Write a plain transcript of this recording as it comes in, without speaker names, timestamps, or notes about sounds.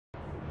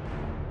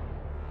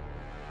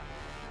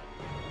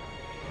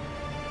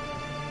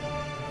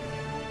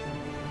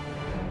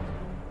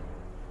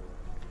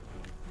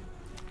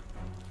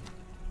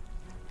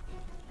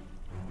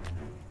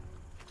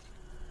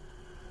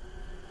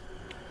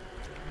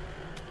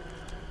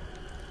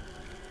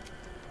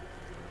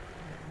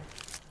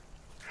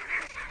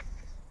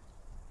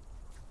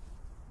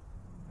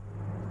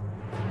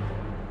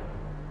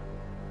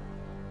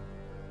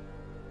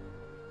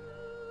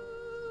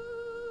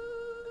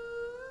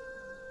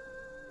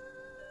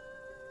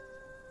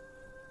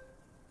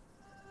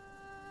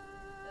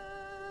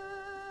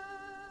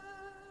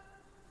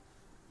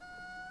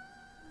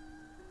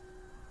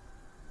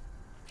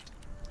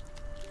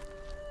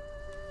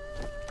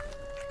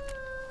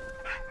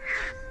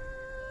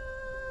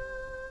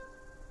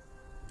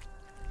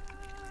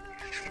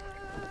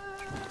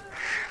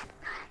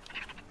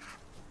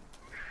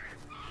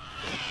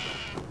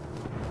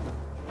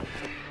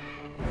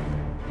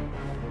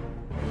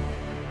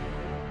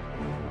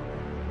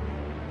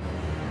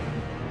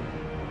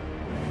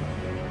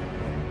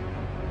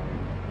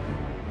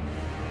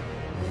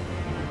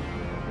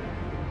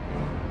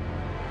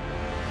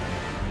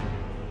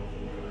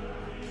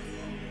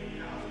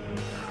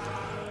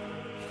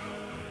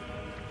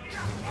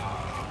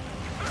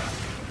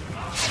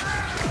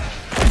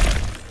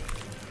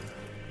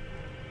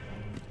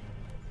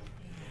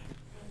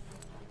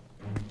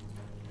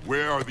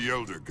are the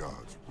Elder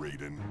Gods,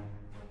 Raiden.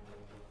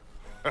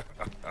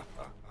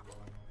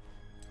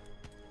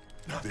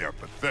 Their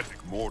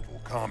pathetic mortal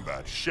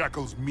combat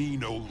shackles me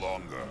no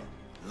longer.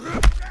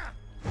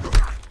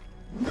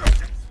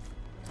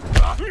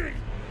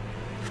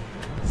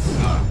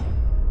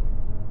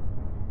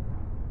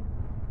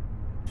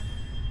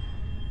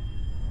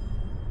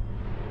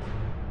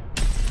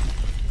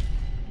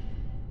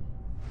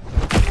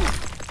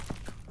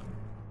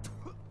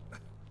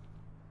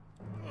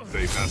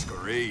 They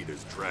masquerade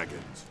as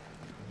dragons,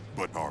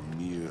 but are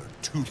mere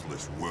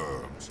toothless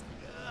worms.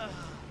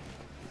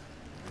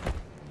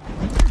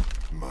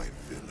 My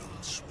venom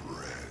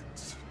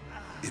spreads.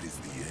 It is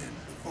the end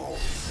of all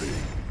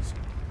things.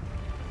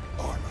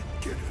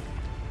 Armageddon.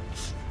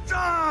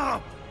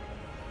 Stop!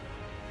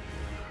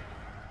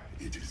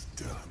 It is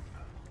done.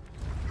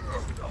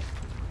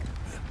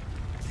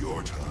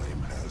 Your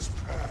time has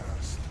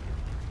passed.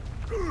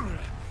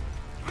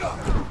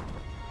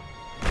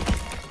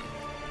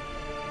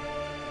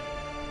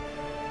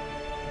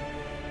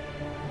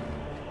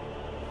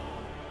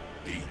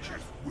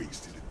 Ages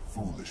wasted in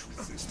foolish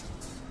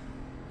resistance.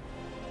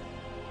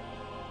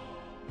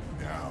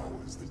 Now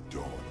is the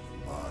dawn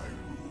of my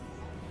rule.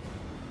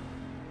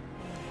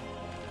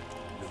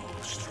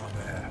 No,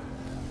 Strawberry.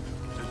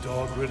 The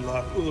dog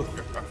Ridlock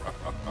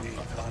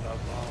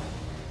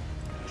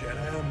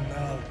Jerem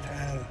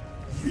Maltel.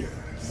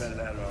 Yes.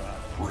 Melera.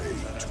 Pray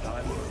to the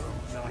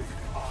worms.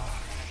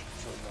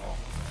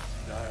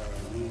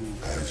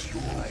 As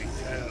your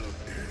Tell.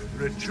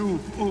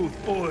 Rejuve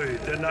Oof Boy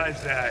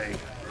Denizai.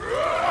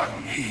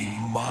 He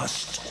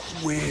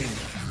must win.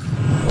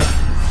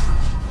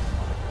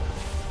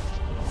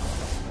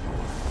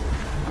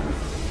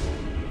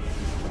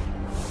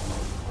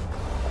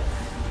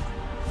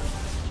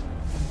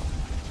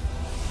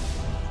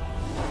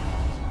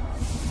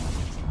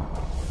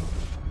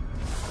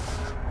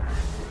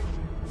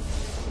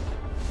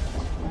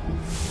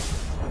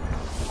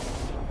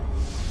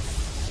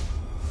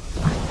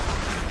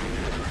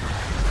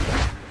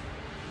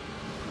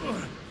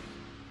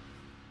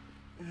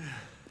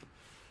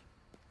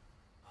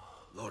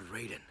 Lord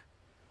Raiden,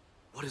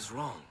 what is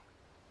wrong?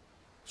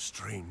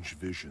 Strange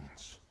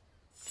visions.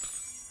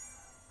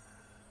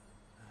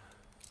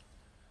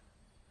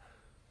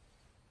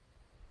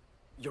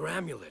 Your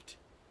amulet.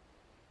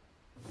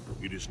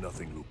 It is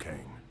nothing, Liu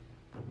Kang.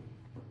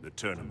 The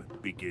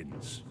tournament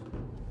begins.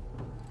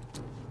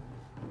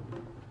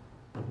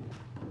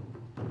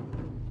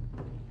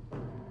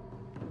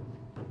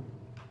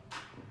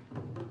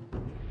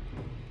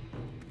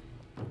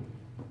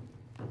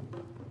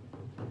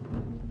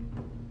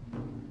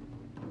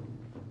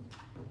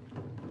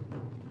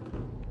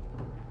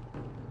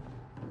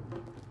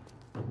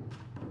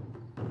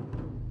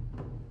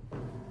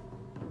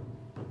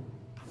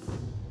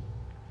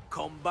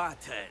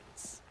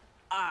 Combatants,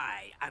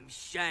 I am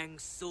Shang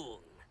Tsung.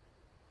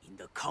 In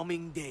the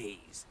coming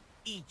days,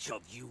 each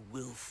of you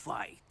will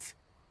fight.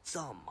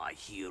 Some are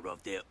here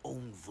of their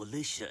own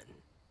volition.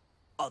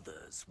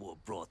 Others were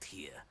brought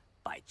here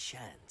by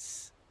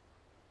chance.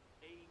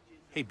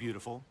 Hey,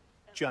 beautiful.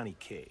 Johnny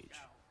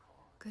Cage.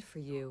 Good for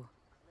you.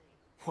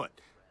 What?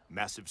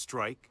 Massive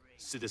Strike?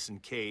 Citizen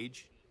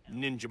Cage?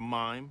 Ninja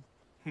Mime?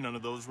 None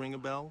of those ring a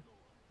bell?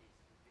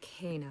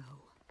 Kano.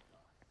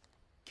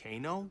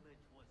 Kano?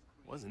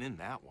 Wasn't in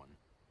that one.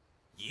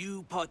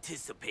 You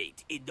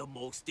participate in the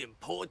most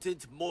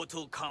important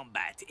Mortal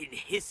Kombat in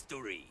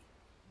history.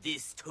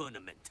 This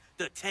tournament,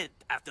 the 10th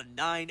after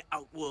 9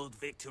 Outworld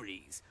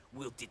victories,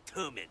 will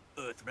determine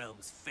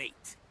Earthrealm's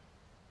fate.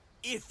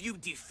 If you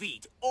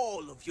defeat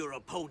all of your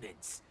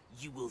opponents,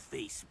 you will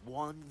face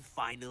one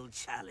final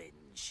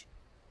challenge.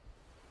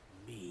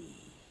 Me.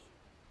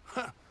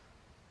 Huh.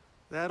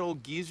 That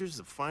old geezer's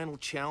the final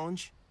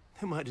challenge?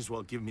 They might as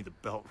well give me the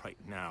belt right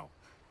now.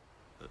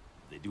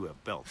 They do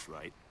have belts,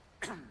 right?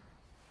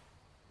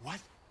 What?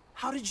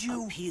 How did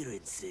you...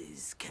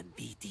 Appearances can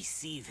be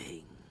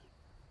deceiving.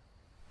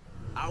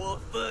 Our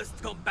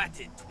first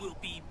combatant will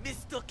be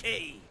Mr.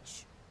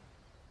 Cage.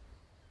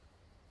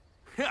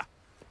 Yeah.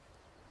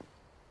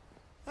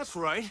 That's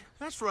right.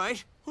 That's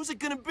right. Who's it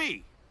gonna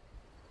be?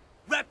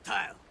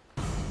 Reptile.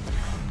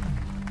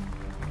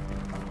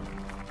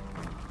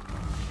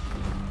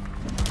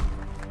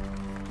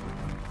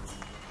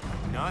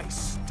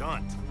 Nice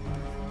stunt.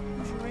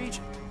 Who's your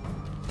agent?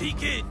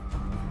 Begin.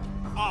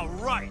 All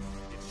right.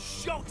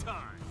 It's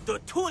showtime. The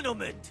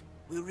tournament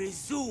will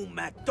resume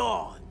at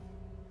dawn.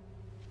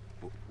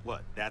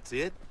 What? That's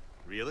it?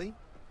 Really?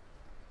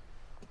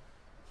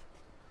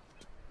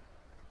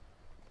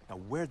 Now,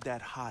 where'd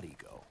that hottie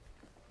go?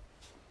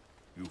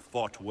 You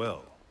fought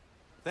well.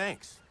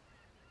 Thanks.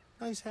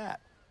 Nice hat.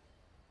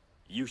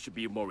 You should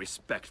be more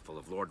respectful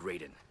of Lord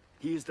Raiden.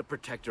 He is the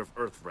protector of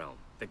Earthrealm,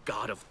 the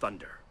god of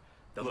thunder.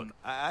 Look,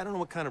 I don't know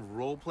what kind of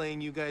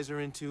role-playing you guys are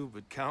into,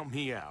 but count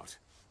me out.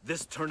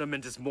 This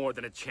tournament is more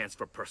than a chance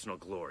for personal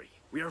glory.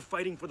 We are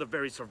fighting for the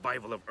very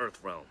survival of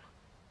Earthrealm.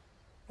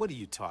 What are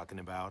you talking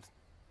about?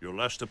 Your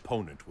last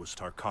opponent was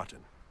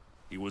Tarkatan.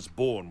 He was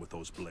born with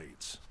those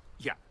blades.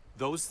 Yeah,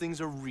 those things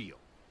are real.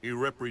 He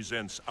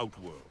represents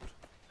Outworld.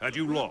 Had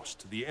you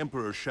lost, the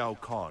Emperor Shao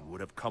Kahn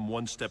would have come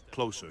one step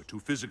closer to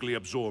physically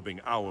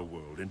absorbing our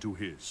world into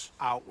his.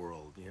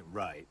 Outworld, yeah,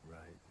 right.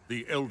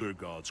 The Elder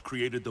Gods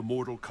created the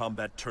Mortal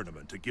Kombat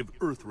tournament to give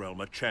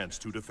Earthrealm a chance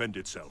to defend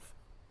itself.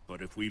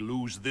 But if we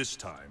lose this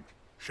time,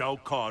 Shao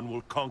Kahn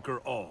will conquer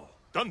all.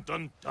 Dun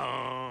dun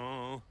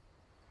dun!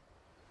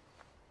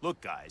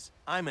 Look, guys,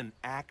 I'm an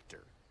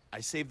actor.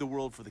 I save the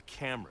world for the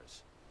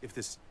cameras. If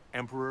this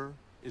Emperor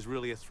is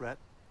really a threat,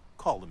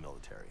 call the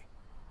military.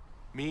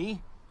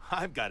 Me?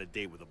 I've got a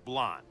date with a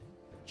blonde.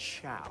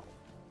 Chow.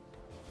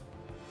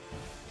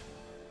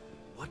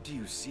 What do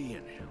you see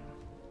in him?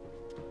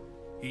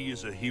 He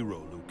is a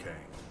hero, Liu Kang,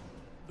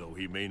 though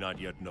he may not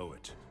yet know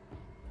it.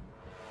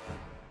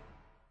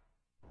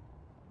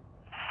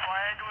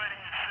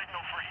 Triangulating the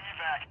signal for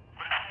evac,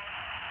 but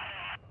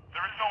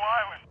there is no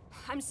island.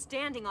 I'm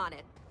standing on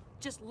it.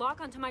 Just lock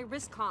onto my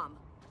wrist comm.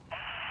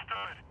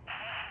 Understood.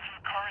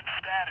 Current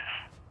status.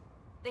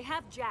 They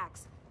have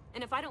Jax,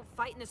 and if I don't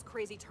fight in this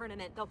crazy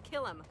tournament, they'll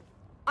kill him.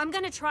 I'm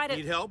gonna try to—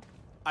 Need help?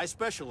 I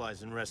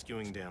specialize in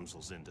rescuing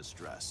damsels in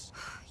distress.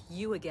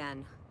 You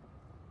again.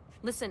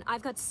 Listen,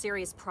 I've got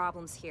serious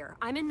problems here.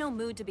 I'm in no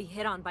mood to be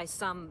hit on by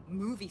some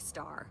movie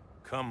star.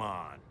 Come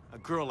on. A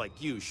girl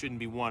like you shouldn't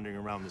be wandering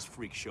around this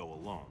freak show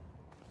alone.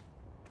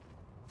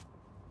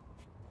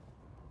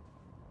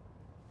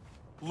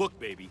 Look,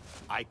 baby,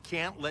 I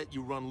can't let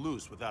you run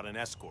loose without an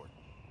escort.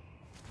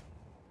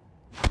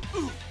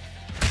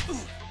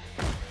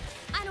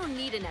 I don't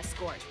need an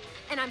escort,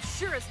 and I'm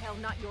sure as hell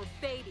not your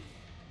baby.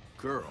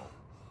 Girl.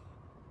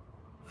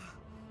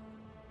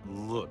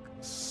 Look,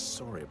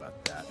 sorry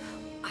about that.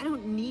 I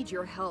don't need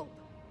your help.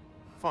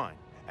 Fine,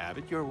 have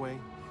it your way.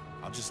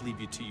 I'll just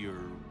leave you to your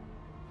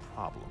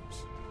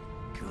problems.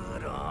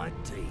 Good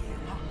idea.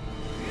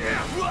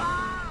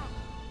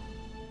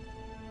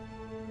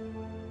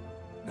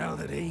 Now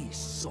that he's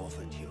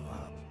softened you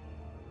up,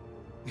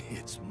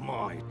 it's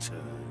my turn.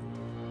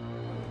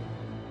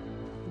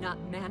 Not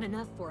man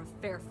enough for a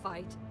fair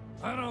fight?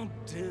 I don't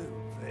do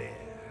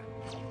fair.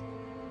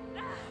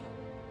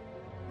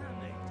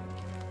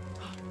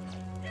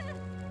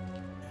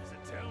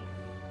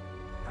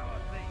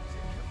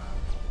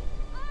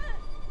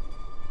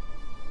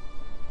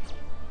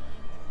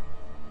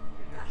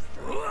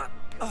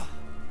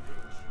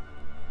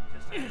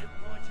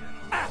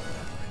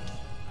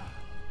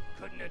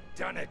 Couldn't have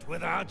done it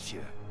without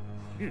you.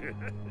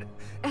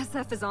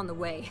 SF is on the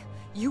way.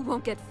 You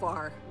won't get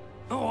far.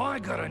 Oh, I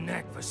got a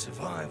knack for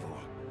survival.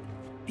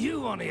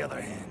 You, on the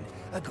other hand,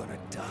 are gonna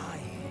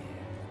die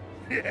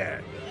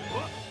here.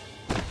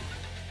 Yeah.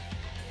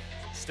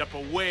 Step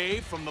away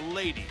from the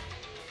lady.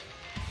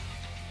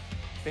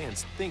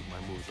 Fans think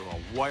my moves are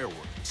all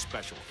wirework and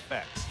special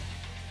effects.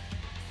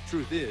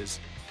 Truth is,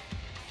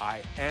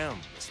 I am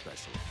the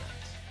special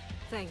effects.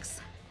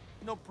 Thanks.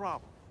 No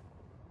problem.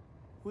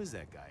 Who is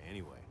that guy,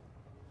 anyway?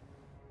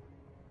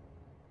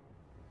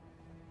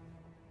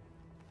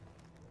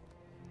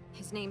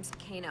 His name's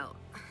Kano.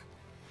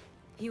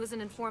 He was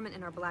an informant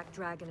in our Black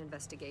Dragon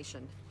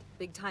investigation.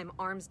 Big-time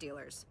arms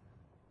dealers.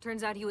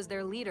 Turns out he was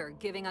their leader,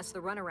 giving us the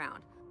runaround.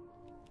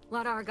 A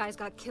lot of our guys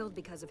got killed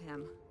because of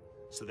him.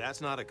 So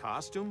that's not a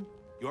costume?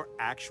 You're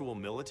actual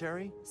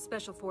military?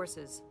 Special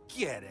forces.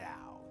 Get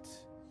out!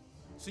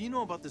 So you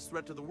know about this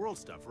threat to the world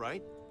stuff,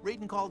 right?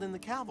 Raiden called in the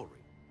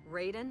cavalry.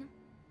 Raiden?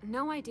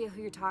 No idea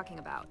who you're talking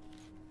about.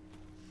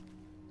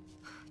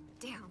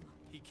 Damn.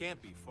 He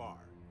can't be far.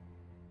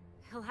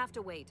 He'll have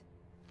to wait.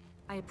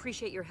 I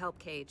appreciate your help,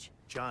 Cage.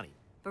 Johnny.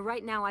 But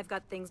right now I've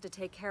got things to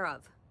take care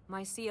of.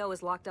 My CO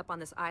is locked up on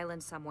this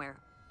island somewhere.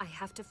 I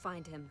have to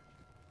find him.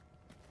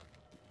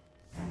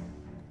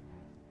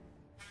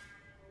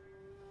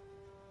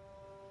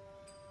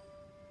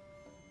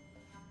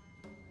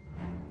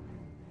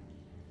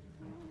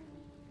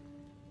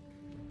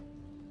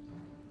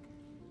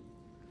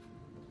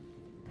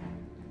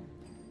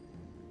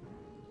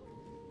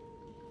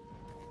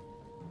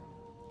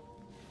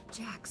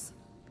 Jax.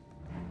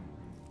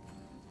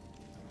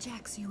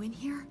 Jax, you in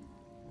here?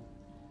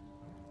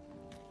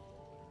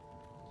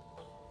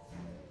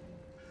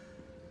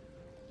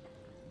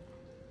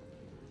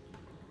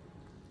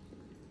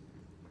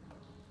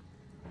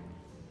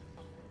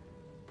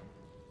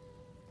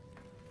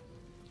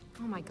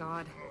 Oh my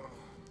God.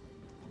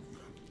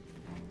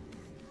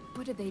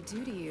 What did they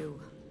do to you?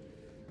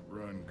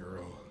 Run,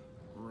 girl.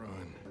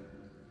 Run.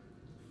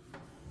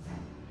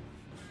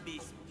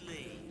 Miss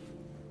Blade,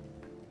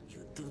 you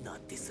do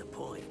not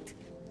disappoint.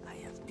 I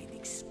have been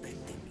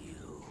expecting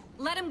you.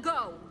 Let him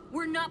go!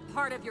 We're not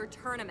part of your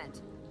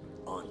tournament.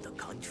 On the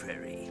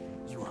contrary,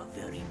 you are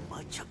very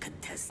much a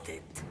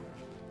contestant.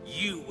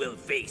 You will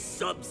face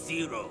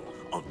Sub-Zero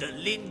of the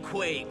Lin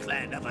Kuei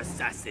clan of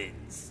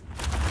assassins.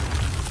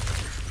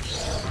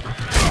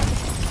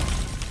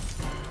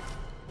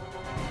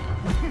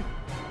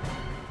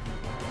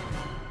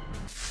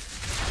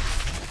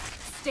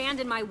 Stand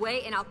in my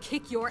way and I'll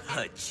kick your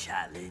A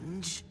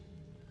challenge?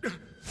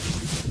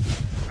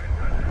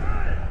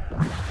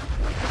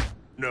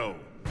 No.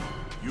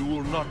 You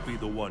will not be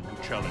the one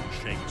to challenge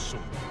Shang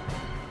Tsung.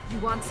 You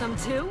want some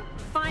too?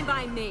 Fine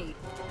by me.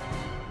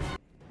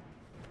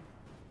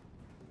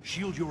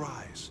 Shield your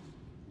eyes.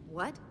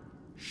 What?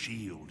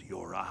 Shield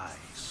your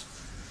eyes.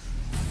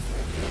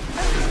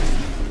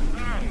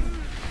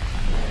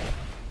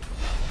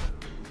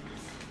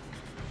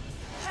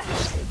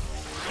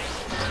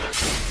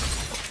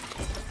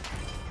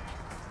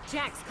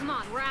 Jax, come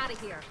on, we're out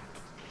of here.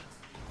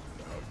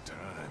 About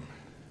time.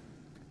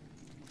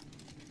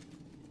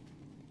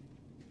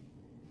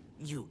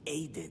 You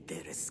aided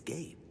their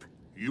escape.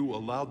 You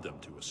allowed them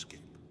to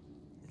escape.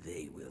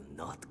 They will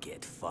not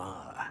get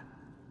far.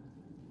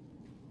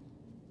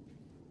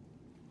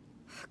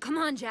 Come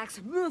on,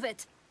 Jax, move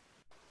it.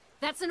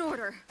 That's an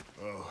order.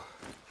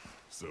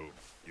 So,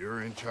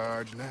 you're in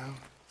charge now?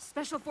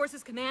 Special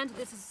Forces Command,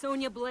 this is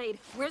Sonya Blade.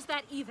 Where's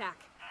that evac?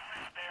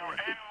 They are en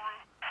route.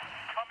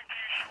 Coming to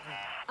you shortly.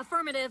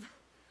 Affirmative.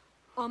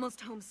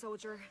 Almost home,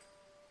 soldier.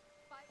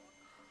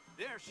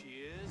 There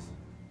she is.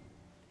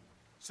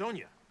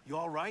 Sonya, you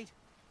all right?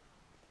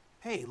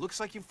 Hey, looks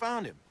like you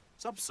found him.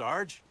 What's up,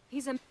 Sarge?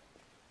 He's a...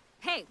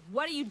 Hey,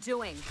 what are you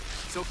doing?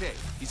 It's okay.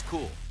 He's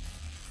cool.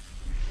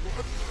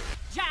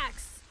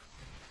 Jax!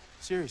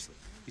 Seriously,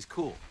 he's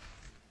cool.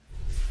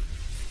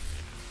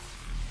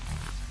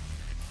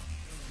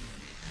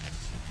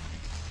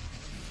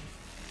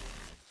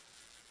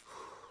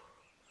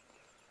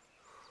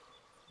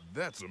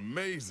 That's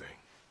amazing.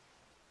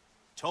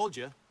 Told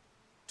you.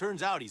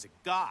 Turns out he's a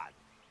god.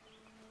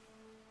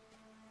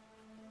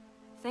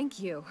 Thank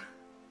you,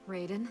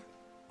 Raiden.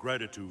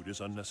 Gratitude is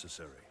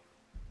unnecessary.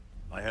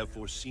 I have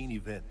foreseen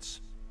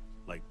events,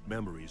 like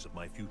memories of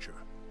my future.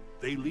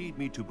 They lead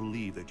me to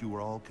believe that you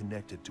are all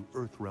connected to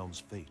Earthrealm's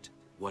fate.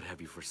 What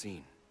have you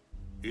foreseen?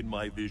 In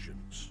my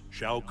visions,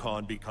 Shao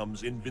Kahn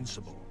becomes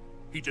invincible.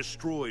 He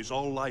destroys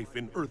all life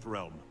in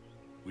Earthrealm.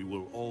 We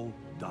will all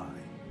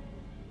die.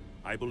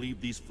 I believe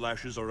these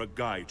flashes are a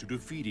guide to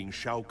defeating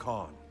Shao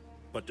Kahn.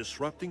 But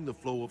disrupting the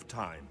flow of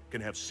time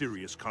can have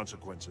serious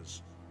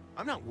consequences.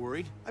 I'm not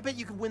worried. I bet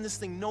you could win this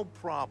thing no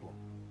problem.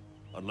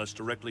 Unless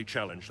directly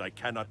challenged, I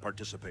cannot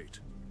participate.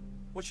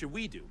 What should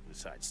we do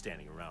besides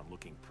standing around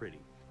looking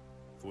pretty?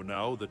 For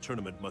now, the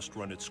tournament must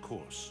run its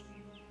course.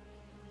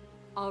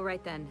 All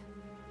right then.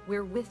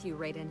 We're with you,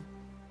 Raiden.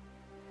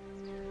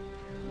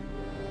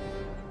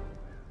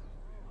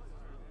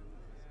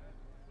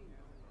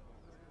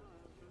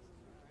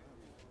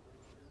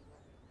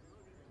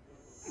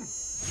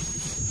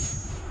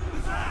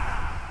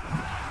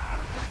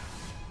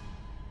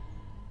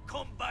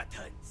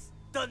 Combatants,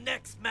 the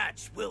next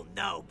match will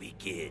now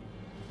begin.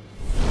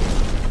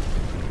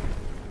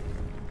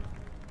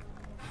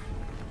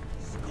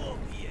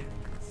 Scorpion,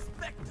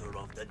 Spectre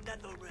of the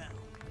Netherrealm,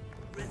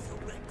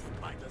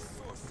 resurrected by the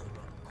sorcerer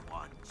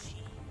Quan Chi.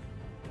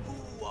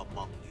 Who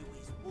among you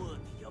is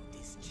worthy of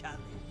this challenge?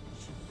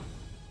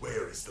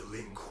 Where is the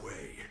Lin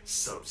Kuei,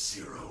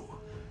 Sub-Zero?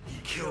 He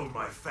killed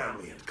my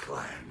family and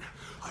clan.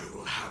 I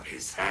will have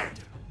his head.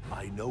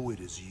 I know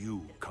it is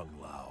you, Kung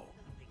Lao.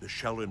 The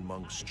Shaolin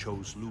monks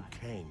chose Liu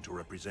Kang to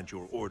represent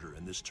your order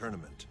in this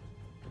tournament.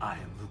 I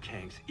am Liu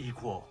Kang's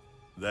equal.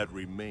 That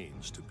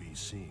remains to be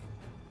seen.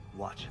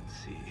 Watch and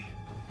see.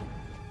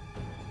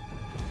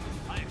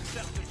 I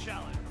accept the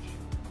challenge.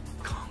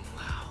 Kung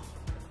Lao.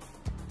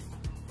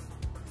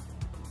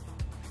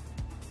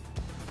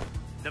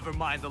 Never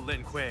mind the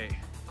Lin Kuei.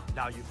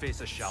 Now you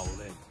face a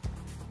Shaolin.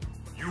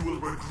 You will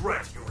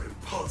regret your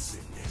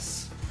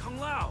impulsiveness. Kung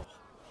Lao!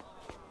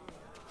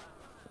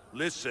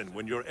 Listen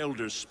when your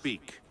elders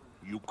speak.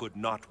 You could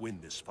not win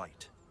this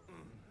fight.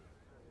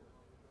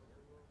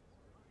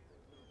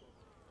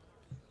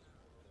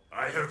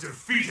 I have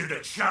defeated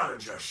the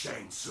challenger,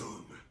 Shang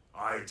Tsung.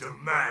 I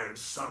demand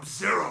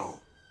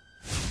Sub-Zero.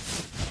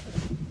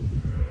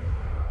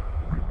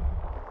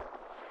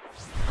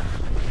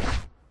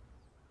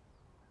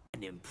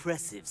 An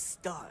impressive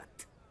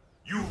start.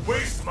 You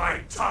waste my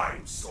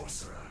time,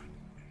 sorcerer.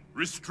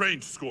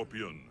 Restraint,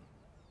 Scorpion.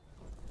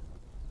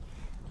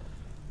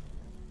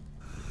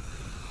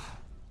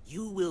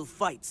 You will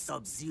fight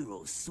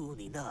Sub-Zero soon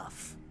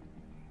enough.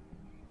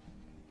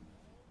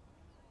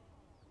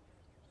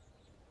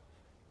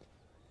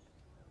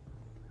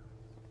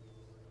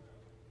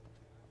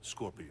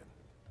 Scorpion.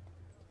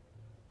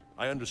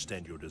 I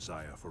understand your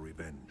desire for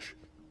revenge.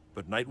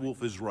 But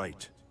Nightwolf is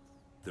right.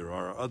 There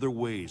are other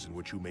ways in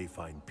which you may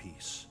find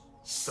peace.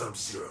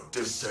 Sub-Zero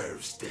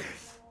deserves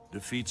death.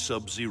 Defeat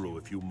Sub-Zero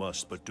if you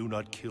must, but do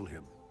not kill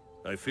him.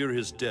 I fear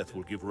his death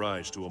will give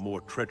rise to a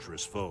more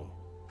treacherous foe.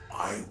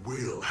 I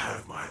will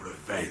have my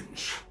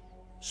revenge.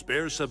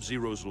 Spare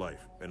Sub-Zero's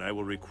life, and I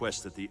will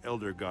request that the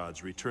Elder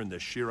Gods return the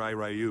Shirai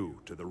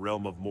Ryu to the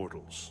realm of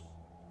mortals.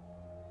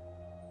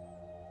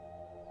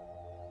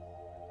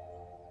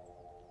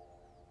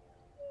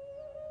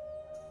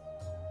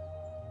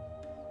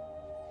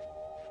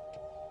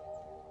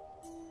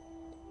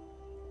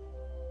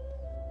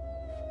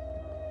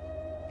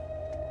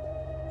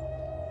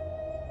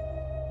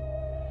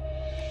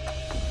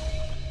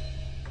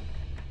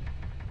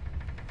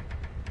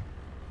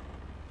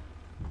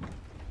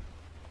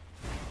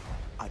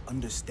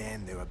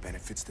 understand there are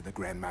benefits to the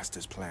Grand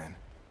Master's plan,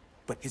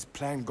 but his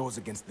plan goes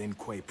against Lin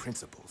Kuei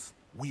principles.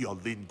 We are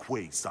Lin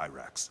Kuei,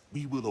 Cyrax.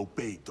 We will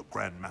obey the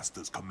Grand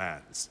Master's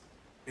commands.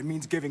 It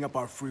means giving up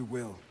our free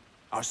will,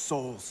 our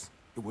souls.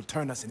 It will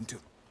turn us into...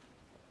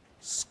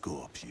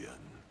 Scorpion.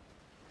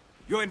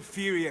 Your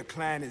inferior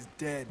clan is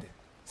dead.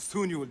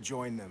 Soon you will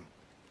join them.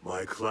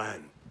 My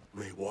clan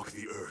may walk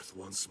the earth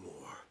once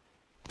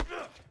more.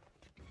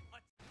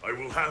 I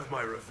will have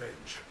my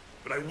revenge,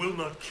 but I will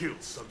not kill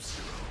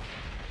Sub-Zero.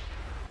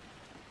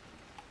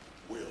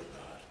 Will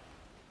not.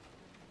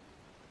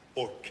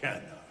 Or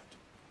cannot.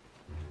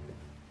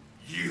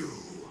 You!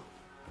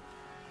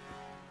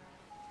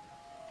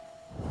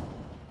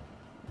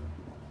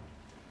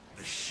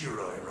 The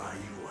Shirai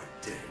Ryu are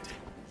dead.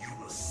 You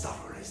will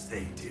suffer as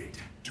they did.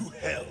 To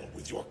hell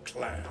with your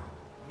clan.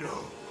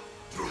 No.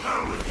 To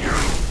hell with you!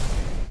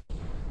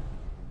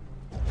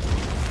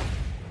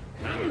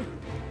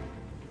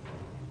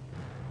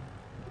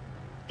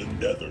 The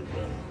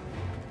Netherrealm.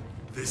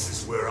 This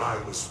is where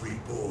I was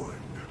reborn.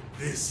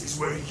 This is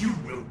where you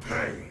will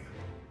pay.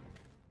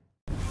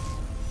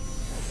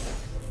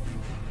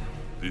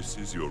 This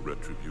is your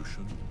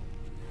retribution?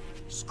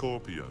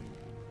 Scorpion,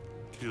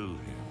 kill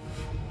him.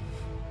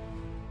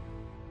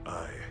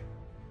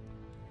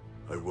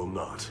 I will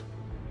not.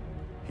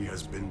 He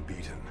has been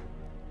beaten.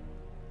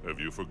 Have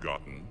you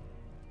forgotten?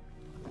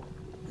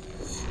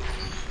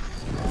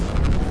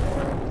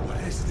 What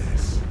is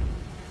this?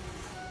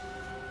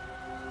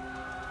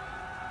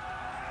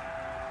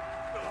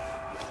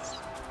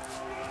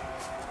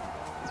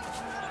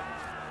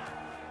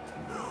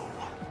 No.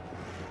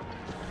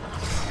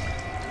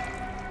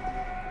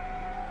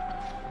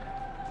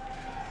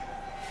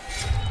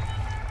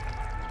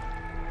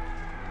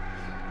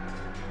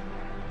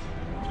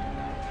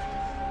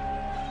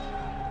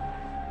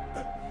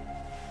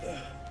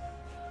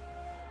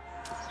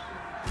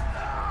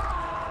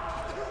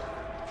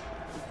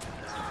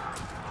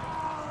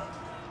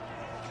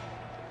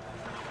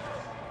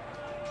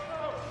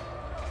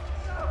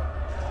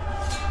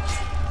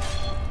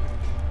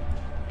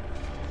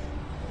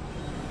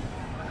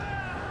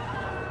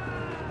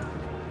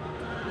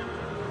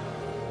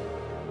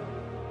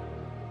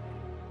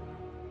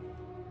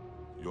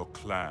 Your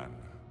clan.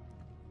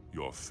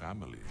 Your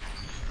family.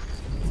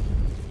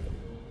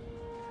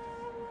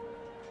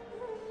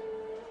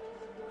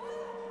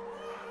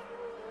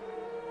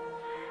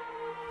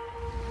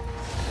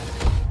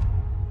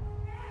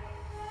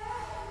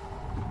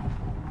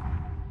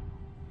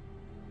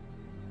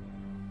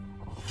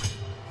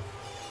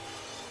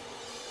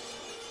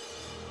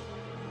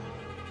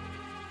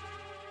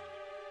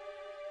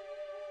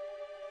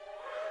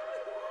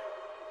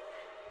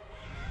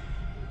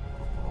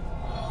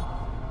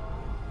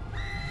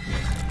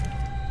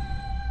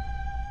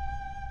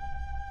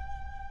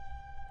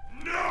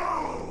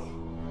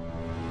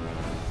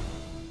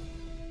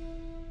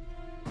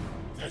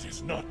 That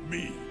is not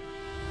me.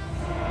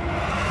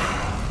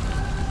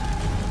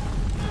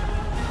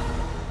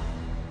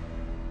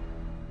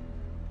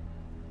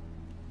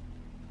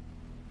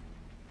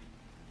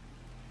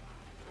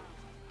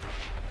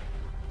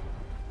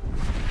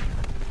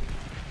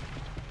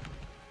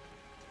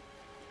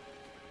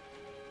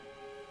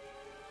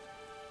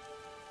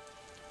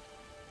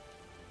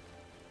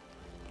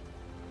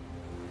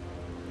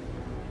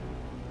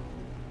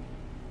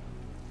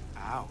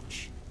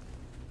 Ouch.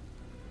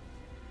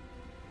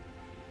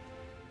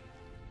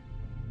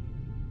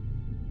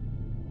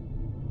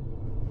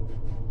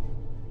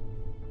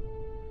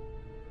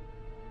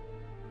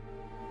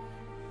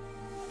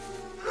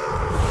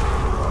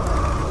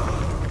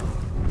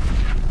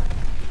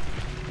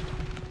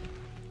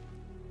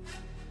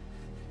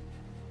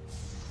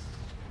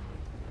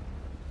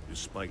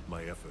 Despite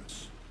my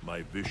efforts,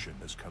 my vision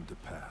has come to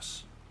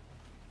pass.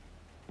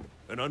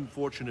 An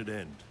unfortunate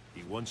end.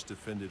 He once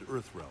defended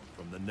Earthrealm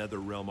from the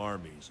Netherrealm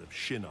armies of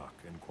Shinnok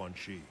and Quan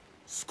Chi.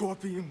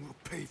 Scorpion will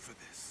pay for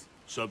this.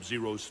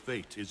 Sub-Zero's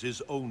fate is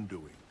his own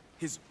doing.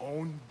 His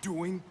own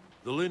doing?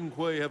 The Lin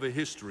Kuei have a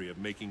history of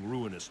making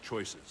ruinous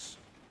choices.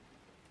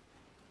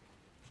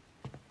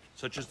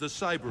 Such as the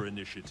Cyber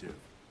Initiative.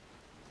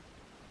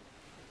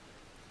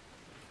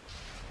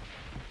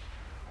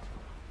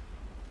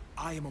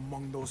 I am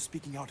among those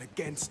speaking out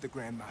against the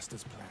Grand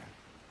Master's plan.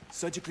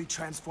 Surgically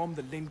transform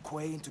the Lin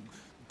Kuei into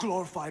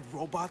glorified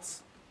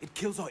robots? It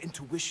kills our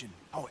intuition,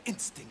 our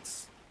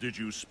instincts. Did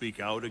you speak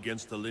out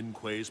against the Lin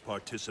Kuei's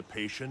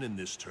participation in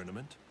this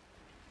tournament?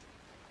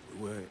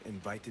 We were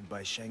invited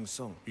by Shang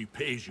Tsung. He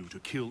pays you to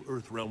kill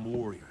Earthrealm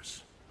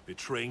warriors.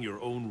 Betraying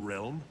your own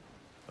realm?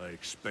 I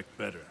expect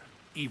better,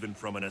 even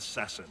from an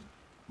assassin.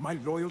 My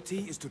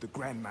loyalty is to the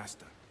Grand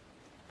Master.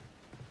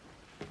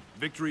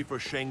 Victory for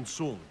Shang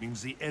Tsung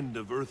means the end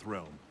of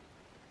Earthrealm.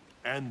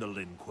 And the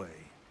Lin Kuei.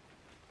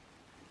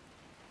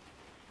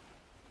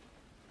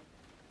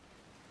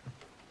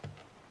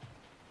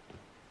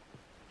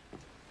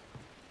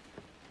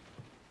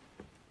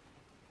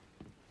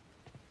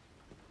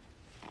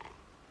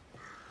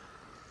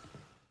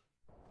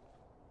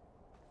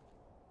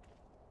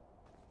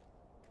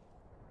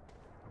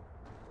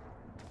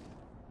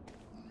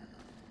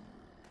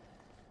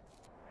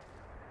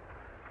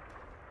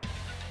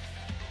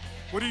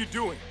 What are you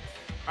doing?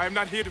 I am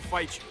not here to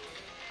fight you.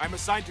 I'm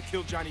assigned to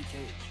kill Johnny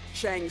Cage.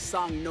 Shang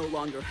Tsung no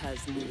longer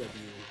has need of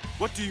you.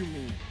 What do you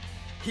mean?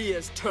 He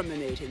is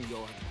terminating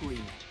your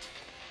agreement.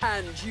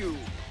 And you.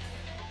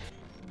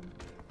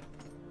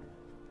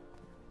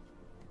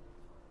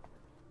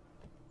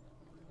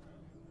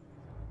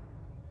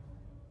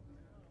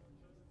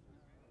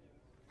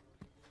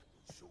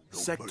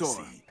 Sector,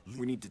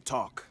 we need to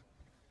talk.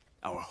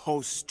 Our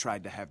host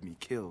tried to have me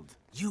killed.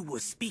 You were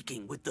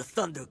speaking with the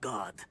Thunder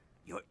God.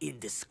 Your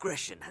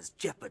indiscretion has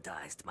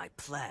jeopardized my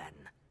plan.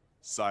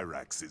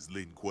 Cyrax is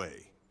Lin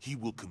Kuei. He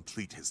will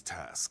complete his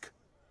task.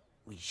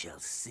 We shall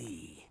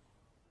see.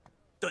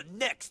 The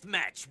next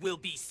match will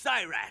be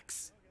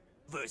Cyrax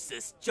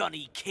versus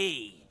Johnny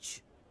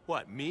Cage.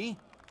 What, me?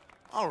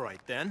 All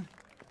right, then.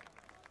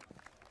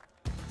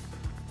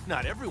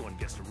 Not everyone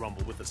gets to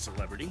rumble with a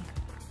celebrity.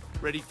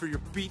 Ready for your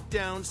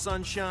beatdown,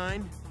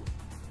 sunshine?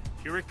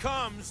 Here it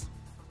comes!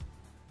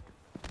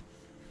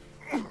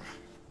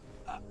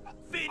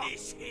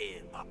 Finish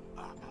him!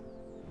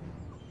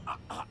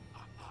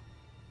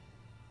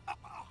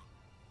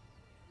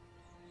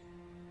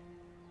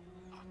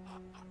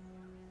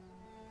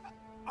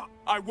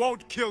 I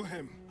won't kill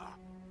him.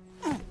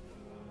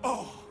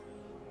 Oh.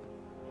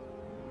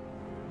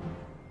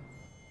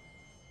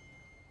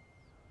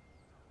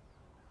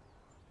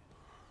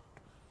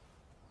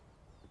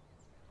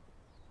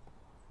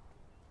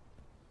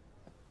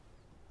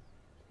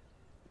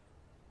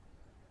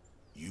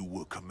 You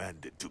were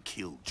commanded to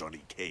kill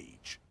Johnny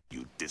Cage.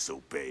 You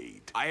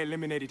disobeyed. I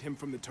eliminated him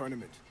from the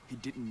tournament. He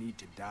didn't need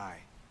to die.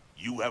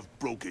 You have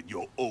broken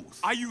your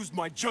oath. I used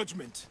my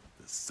judgment.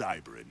 The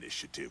Cyber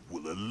Initiative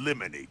will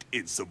eliminate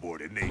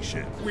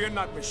insubordination. We are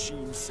not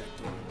machines,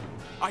 Sector.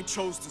 I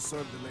chose to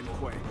serve the Lin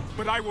Kuei,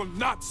 but I will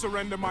not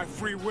surrender my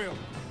free will.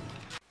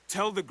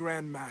 Tell the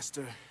Grand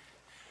Master,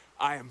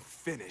 I am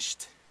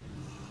finished.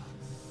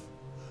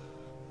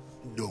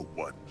 No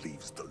one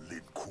leaves the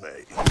Lin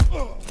Kuei.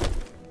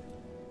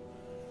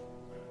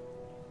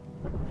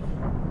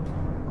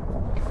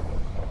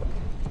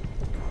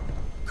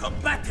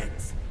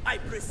 Combatants, I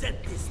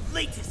present this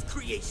latest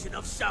creation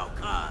of Shao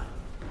Kahn.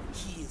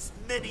 He is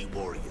many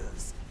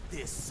warriors,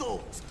 their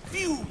souls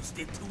fused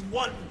into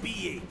one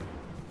being.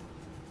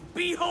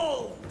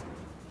 Behold,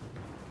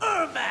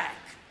 Ermac!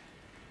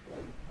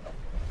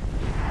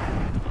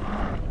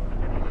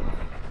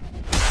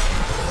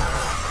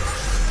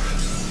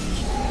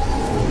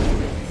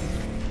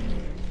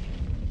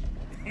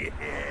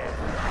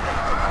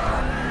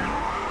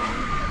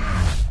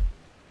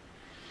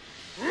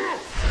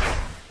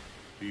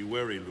 Be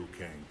wary, Liu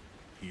Kang.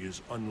 He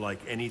is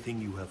unlike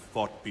anything you have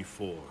fought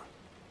before.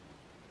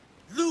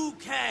 Liu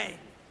Kang,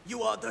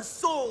 you are the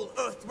sole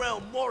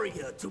Earthrealm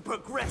warrior to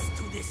progress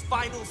to this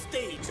final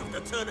stage of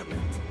the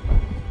tournament.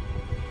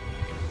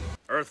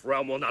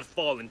 Earthrealm will not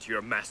fall into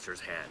your master's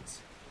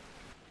hands.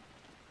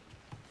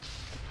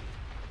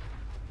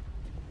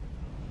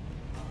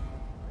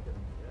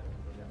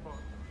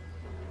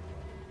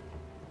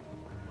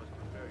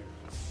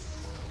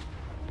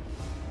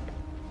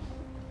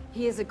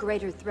 He is a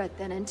greater threat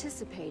than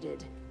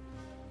anticipated.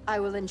 I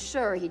will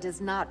ensure he does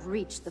not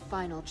reach the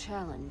final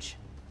challenge.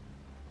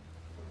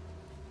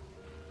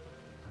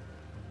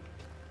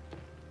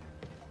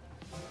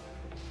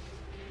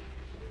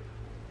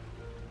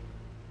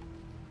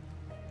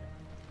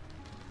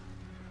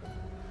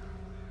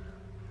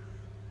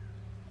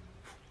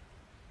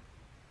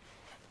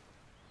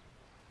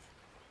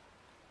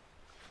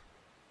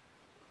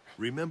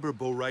 Remember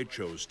Bo' Rai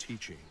Cho's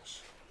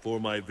teachings. For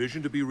my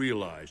vision to be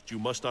realized, you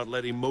must not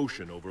let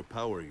emotion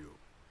overpower you.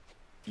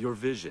 Your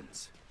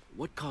visions,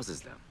 what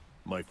causes them?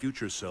 My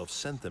future self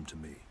sent them to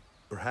me,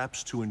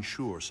 perhaps to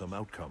ensure some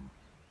outcome.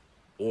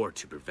 Or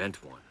to prevent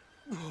one.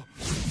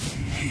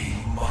 He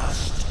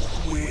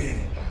must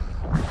win.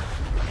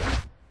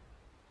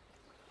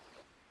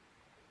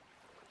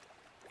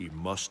 He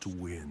must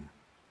win.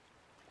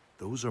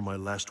 Those are my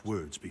last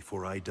words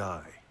before I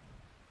die.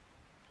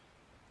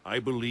 I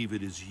believe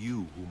it is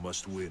you who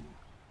must win.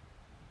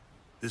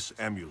 This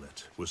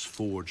amulet was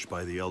forged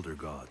by the Elder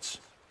Gods.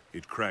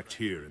 It cracked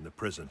here in the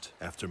present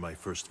after my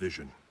first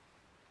vision.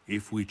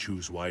 If we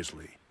choose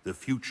wisely, the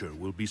future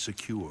will be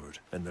secured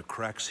and the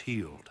cracks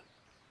healed.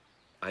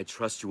 I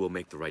trust you will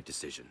make the right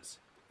decisions.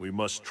 We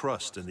must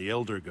trust in the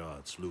Elder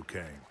Gods, Liu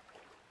Kang.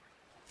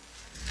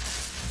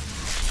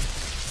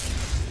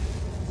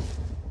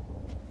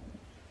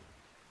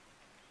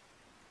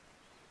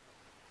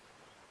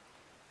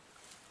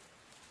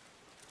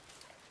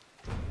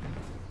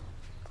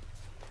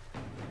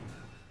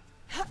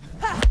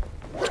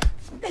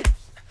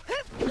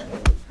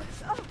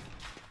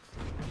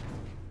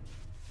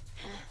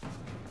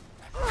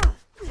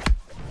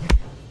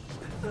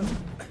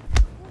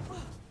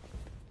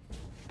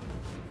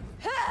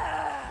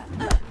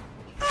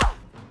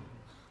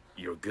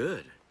 You're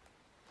good.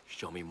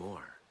 Show me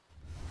more.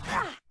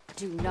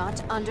 Do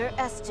not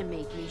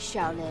underestimate me,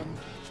 Shaolin.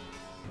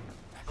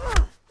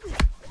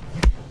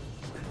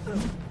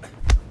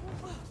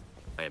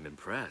 I am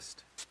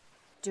impressed.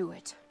 Do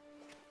it.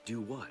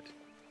 Do what?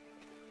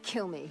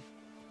 Kill me.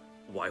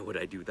 Why would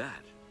I do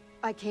that?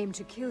 I came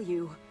to kill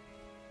you.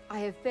 I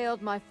have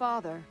failed my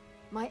father,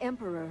 my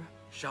emperor.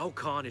 Shao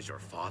Kahn is your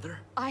father?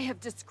 I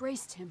have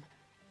disgraced him.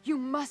 You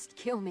must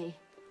kill me.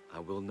 I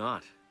will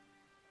not.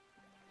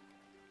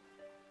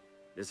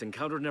 This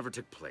encounter never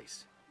took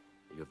place.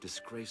 You have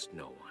disgraced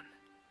no one.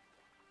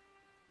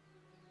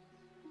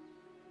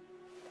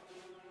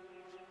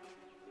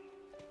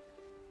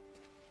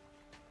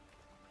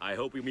 I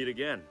hope we meet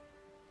again,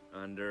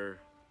 under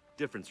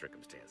different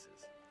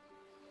circumstances.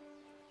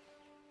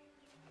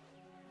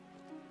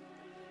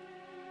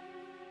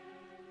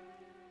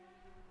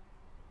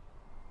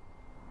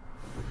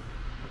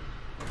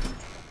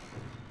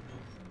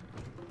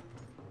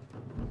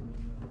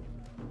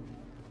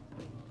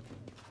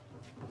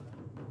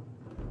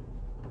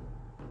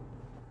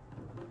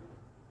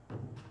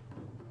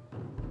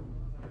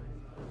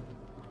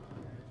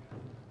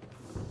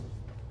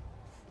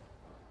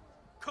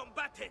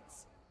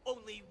 Combatants!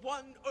 Only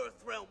one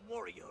Earthrealm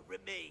warrior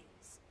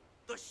remains.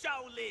 The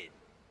Shaolin,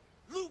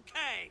 Liu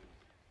Kang.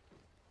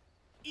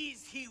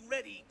 Is he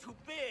ready to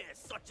bear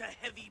such a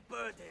heavy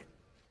burden?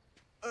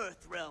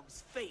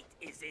 Earthrealm's fate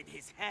is in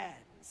his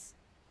hands.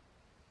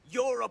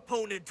 Your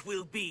opponent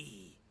will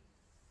be...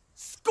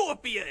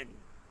 Scorpion!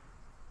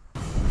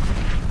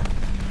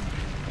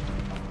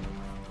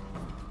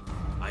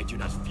 I do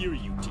not fear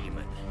you,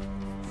 demon.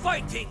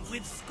 Fighting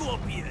with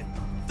Scorpion,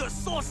 the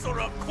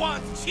sorcerer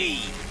Quan Chi!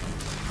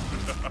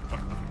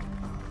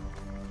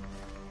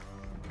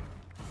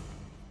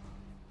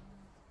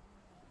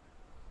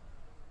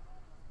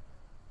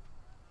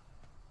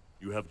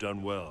 You have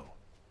done well,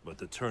 but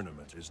the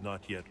tournament is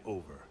not yet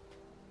over.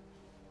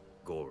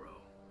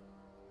 Goro.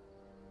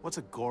 What's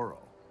a Goro?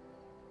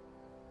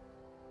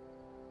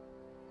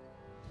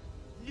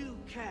 Liu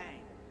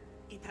Kang.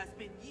 It has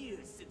been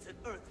years since an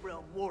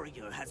Earthrealm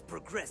warrior has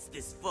progressed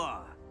this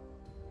far.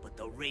 But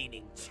the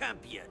reigning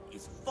champion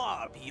is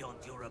far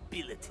beyond your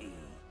ability.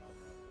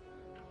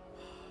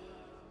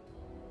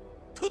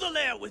 To the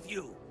lair with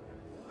you!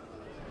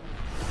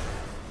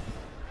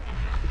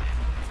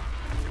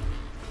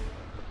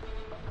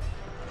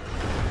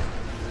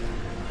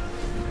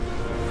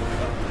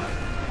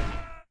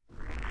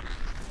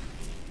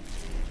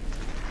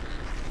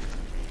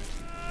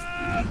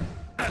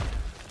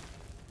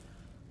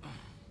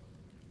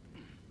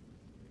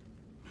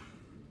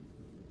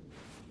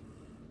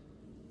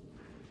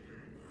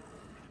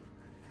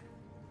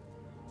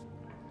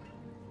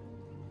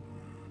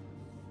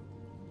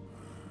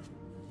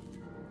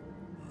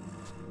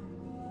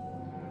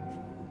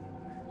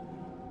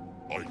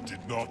 I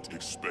did not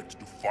expect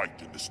to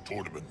fight in this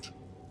tournament.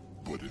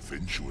 But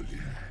eventually,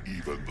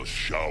 even the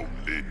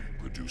Shaolin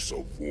produce a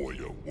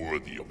warrior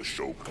worthy of the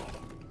Shogun.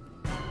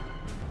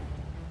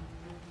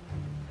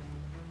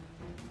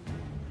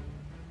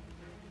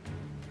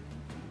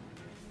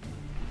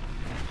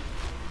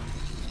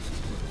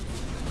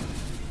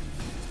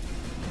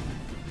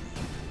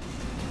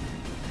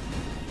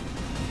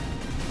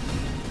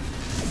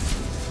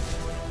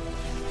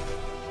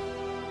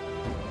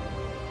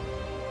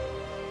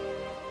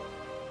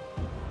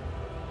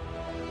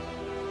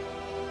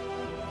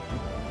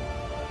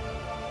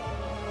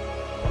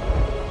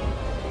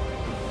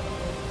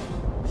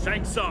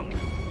 Shang Tsung,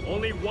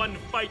 only one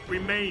fight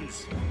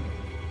remains.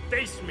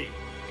 Face me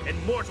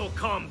in mortal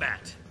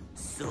combat.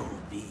 So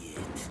be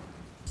it.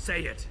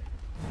 Say it.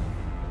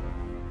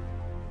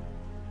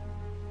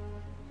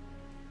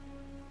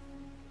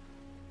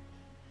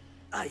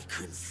 I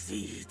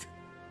concede.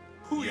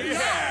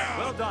 Yeah!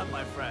 Well done,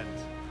 my friend.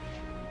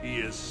 He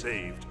has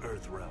saved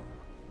Earthrealm.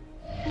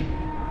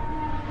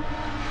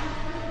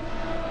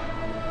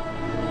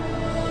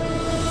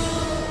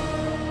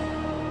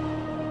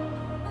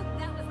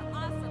 That was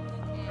awesome,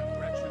 Liu Kang.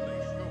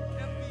 Congratulations,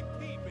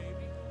 MVP,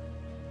 baby.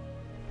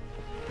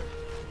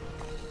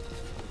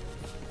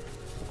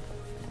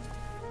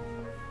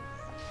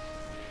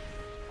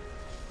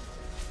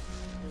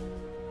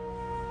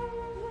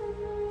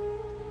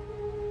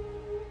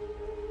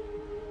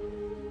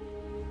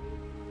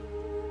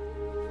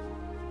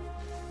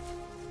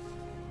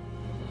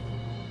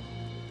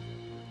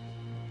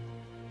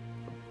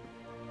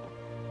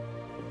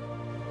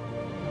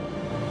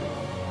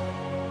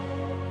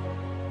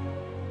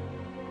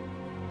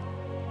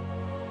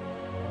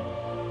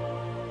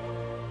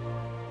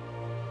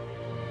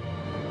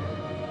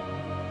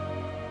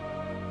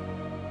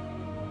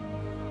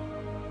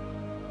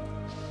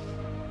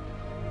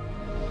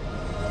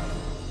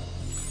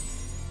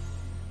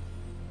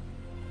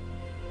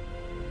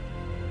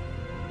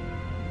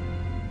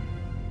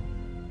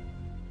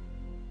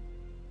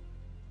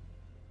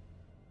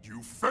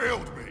 You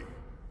failed me!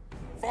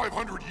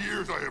 500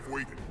 years I have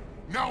waited.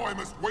 Now I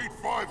must wait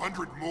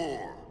 500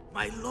 more.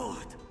 My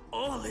lord,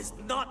 all is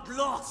not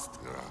lost.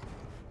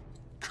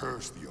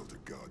 Curse the Elder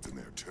Gods in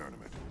their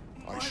tournament.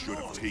 I should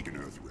have taken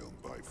Earthrealm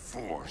by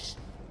force.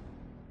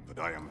 But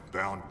I am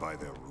bound by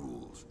their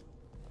rules.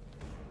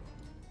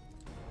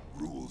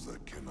 Rules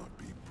that cannot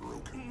be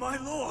broken. My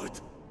lord!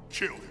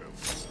 Kill him.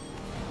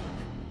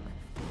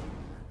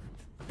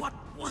 But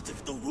What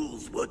if the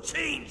rules were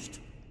changed?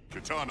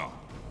 Kitana!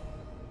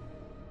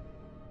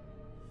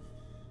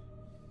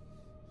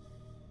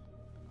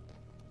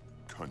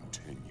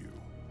 Continue.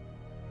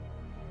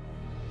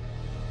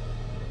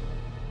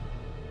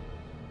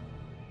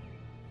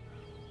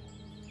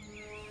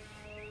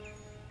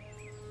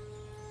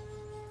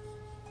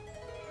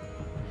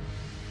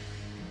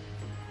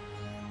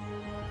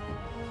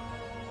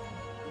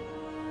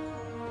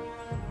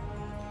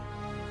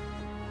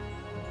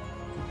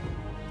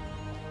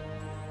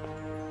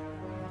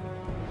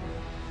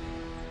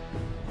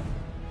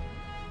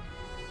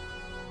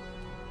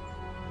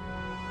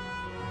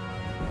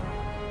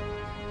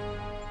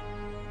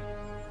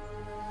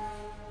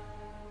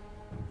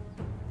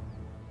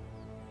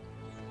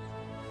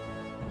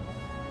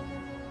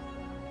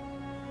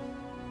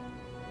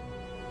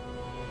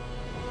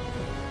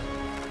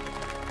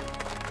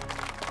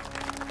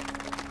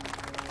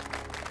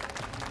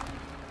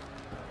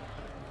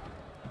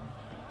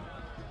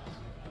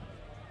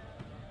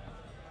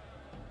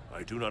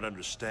 I do not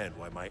understand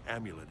why my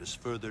amulet is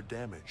further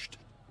damaged.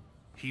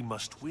 He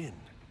must win.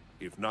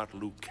 If not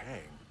Liu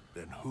Kang,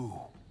 then who?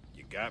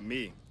 You got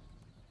me.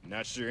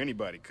 Not sure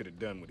anybody could have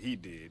done what he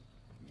did.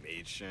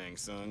 Made Shang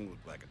Tsung look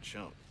like a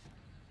chump.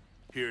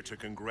 Here to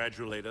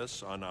congratulate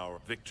us on our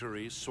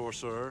victory,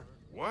 sorcerer?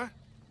 What?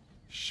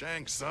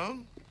 Shang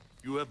Tsung?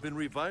 You have been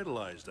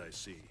revitalized, I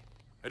see.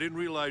 I didn't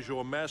realize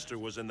your master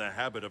was in the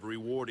habit of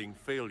rewarding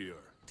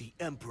failure. The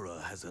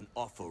Emperor has an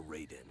offer,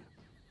 Raiden.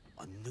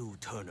 A new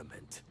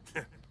tournament.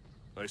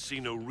 I see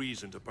no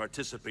reason to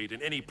participate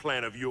in any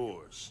plan of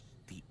yours.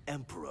 The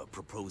Emperor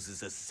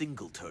proposes a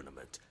single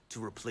tournament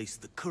to replace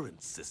the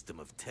current system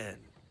of 10.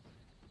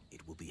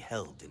 It will be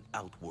held in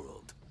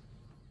Outworld.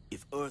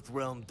 If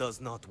Earthrealm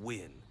does not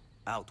win,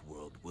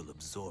 Outworld will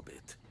absorb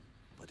it.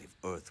 But if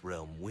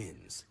Earthrealm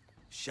wins,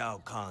 Shao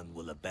Kahn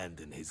will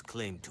abandon his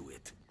claim to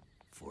it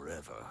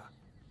forever.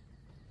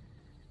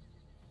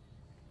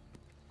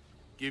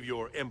 Give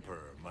your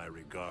Emperor my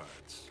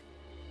regards.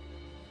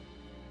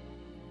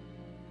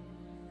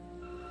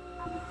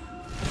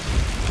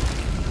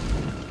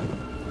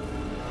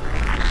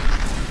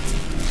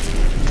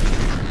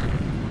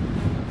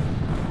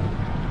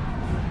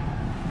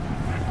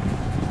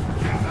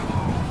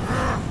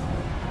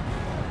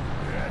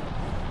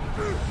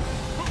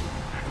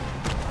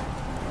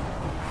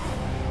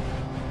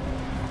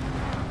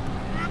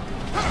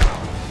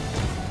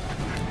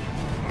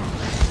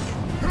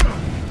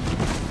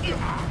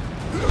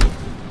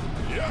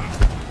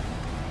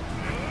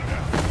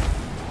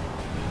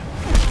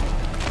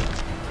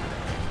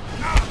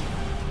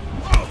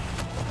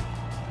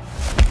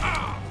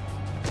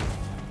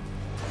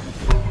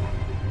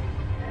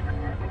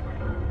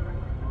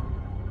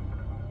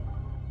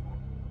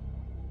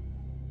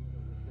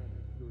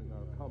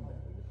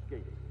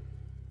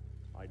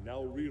 I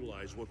now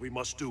realize what we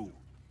must do.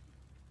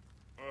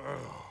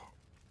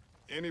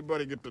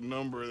 Anybody get the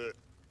number that...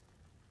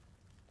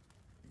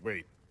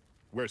 Wait,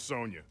 where's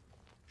Sonya?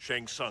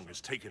 Shang Tsung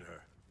has taken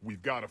her.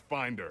 We've got to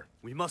find her.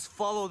 We must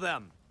follow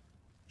them.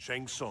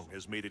 Shang Tsung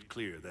has made it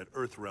clear that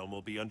Earthrealm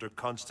will be under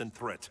constant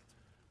threat,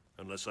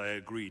 unless I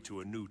agree to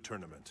a new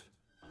tournament.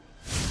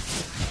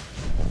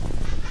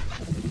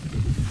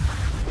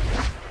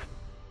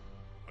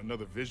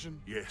 Another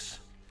vision? Yes.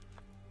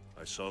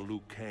 I saw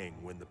Liu Kang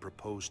win the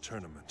proposed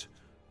tournament.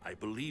 I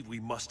believe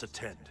we must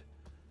attend.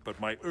 But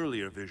my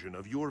earlier vision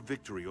of your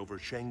victory over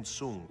Shang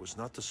Tsung was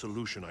not the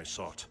solution I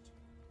sought.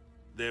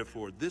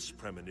 Therefore, this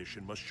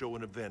premonition must show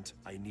an event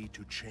I need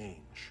to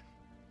change.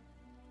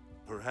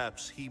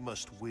 Perhaps he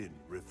must win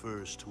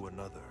refers to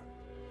another.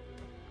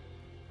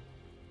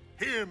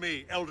 Hear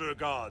me, Elder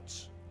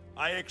Gods.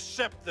 I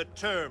accept the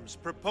terms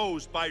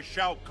proposed by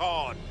Shao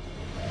Kahn.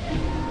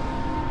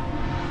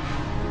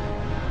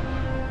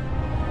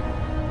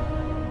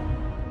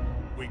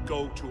 We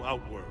go to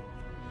Outworld.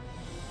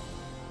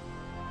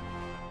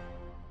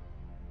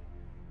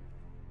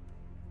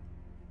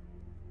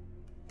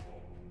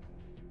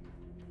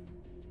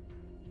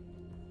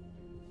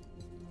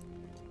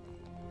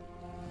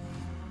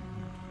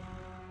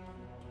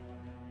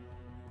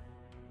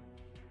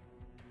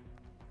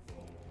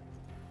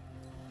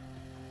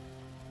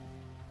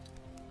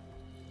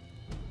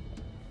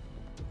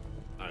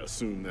 I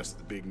assume that's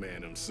the big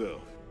man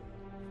himself.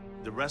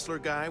 The wrestler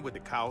guy with the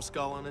cow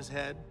skull on his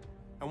head?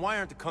 And why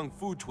aren't the Kung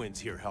Fu twins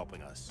here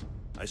helping us?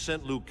 I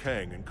sent Liu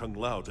Kang and Kung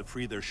Lao to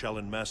free their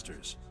Shaolin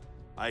masters.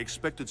 I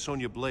expected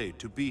Sonya Blade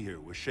to be here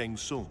with Shang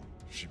Tsung.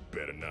 She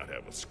better not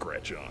have a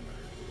scratch on her.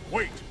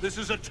 Wait, this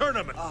is a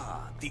tournament!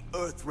 Ah, the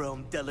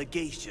Earthrealm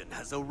delegation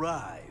has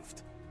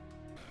arrived.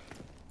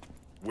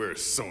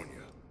 Where's Sonya?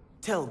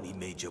 Tell me,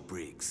 Major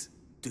Briggs,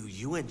 do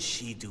you and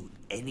she do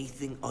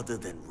anything other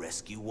than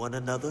rescue one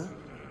another?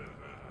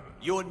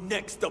 Your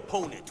next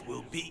opponent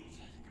will be...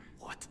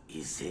 What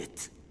is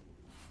it?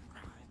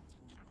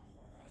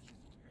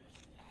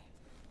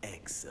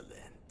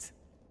 Excellent.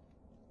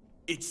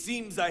 It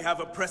seems I have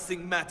a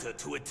pressing matter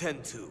to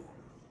attend to.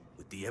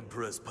 With the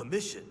Emperor's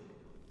permission,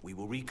 we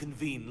will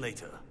reconvene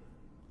later.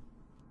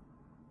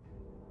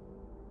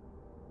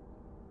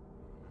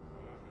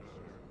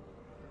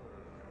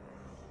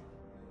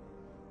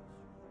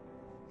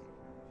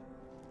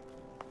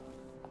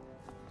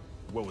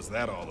 What was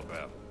that all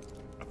about?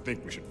 I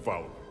think we should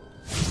follow him.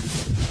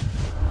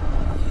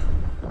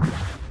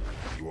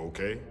 You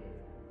okay?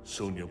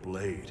 Sonya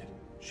Blade.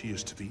 She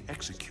is to be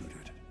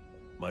executed.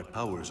 My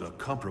powers are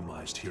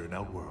compromised here in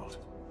Outworld,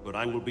 but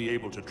I will be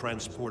able to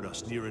transport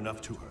us near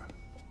enough to her.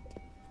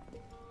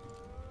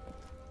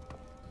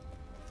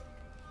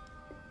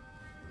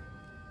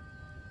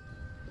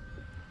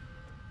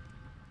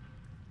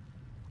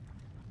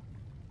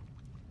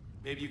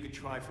 Maybe you could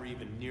try for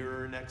even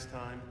nearer next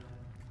time?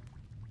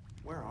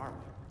 Where are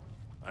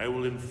we? I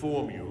will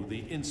inform you the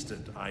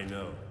instant I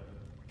know.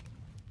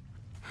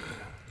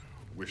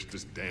 Wish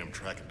this damn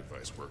tracking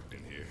device worked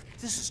in here.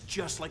 This is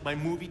just like my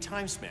movie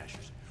Time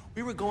Smashers.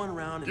 We were going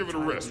around and Give it a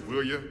rest,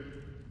 will ya?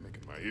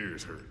 Making my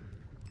ears hurt.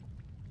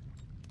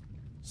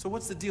 So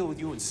what's the deal with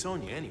you and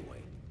Sonya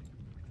anyway?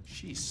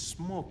 She's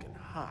smoking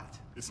hot.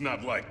 It's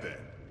not like that.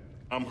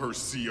 I'm her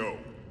CO.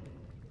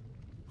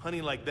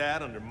 Honey like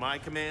that under my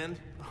command?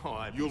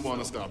 Oh, You'll want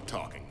to stop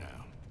talking now.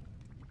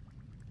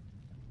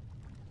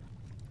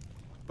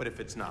 But if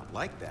it's not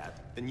like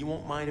that, then you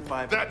won't mind if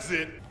I... That's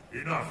it!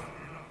 Enough!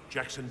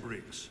 Jackson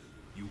Briggs,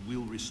 you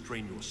will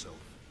restrain yourself.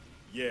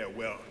 Yeah,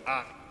 well,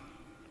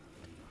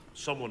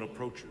 Someone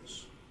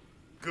approaches.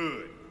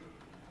 Good.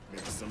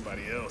 Maybe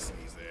somebody else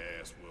needs their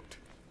ass whooped.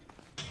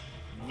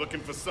 You looking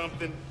for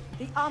something?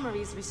 The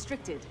armory's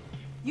restricted.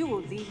 You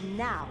will leave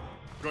now.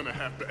 Gonna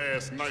have to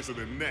ask nicer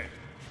than that.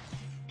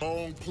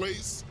 Wrong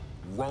place,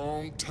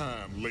 wrong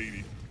time,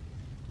 lady.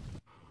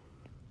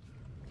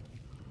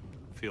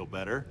 Feel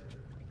better?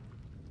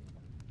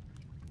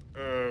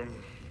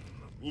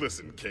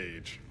 Listen,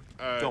 Cage.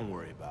 Don't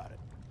worry about it.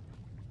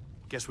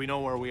 Guess we know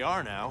where we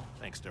are now,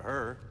 thanks to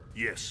her.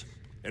 Yes,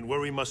 and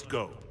where we must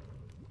go.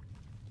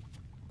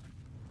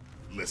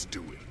 Let's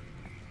do it.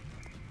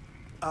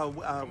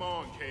 Come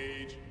on,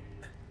 Cage.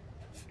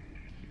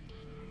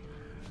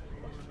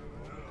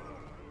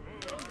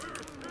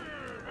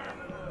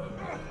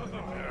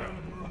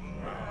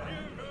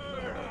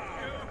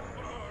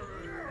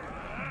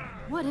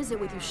 What is it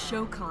with you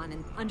Shokan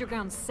and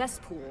underground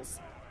cesspools?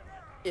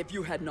 If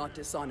you had not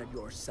dishonored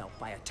yourself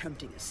by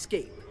attempting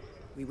escape,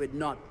 we would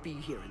not be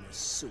here in this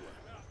sewer.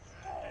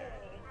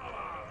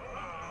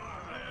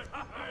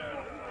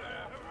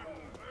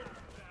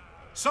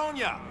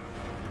 Sonya!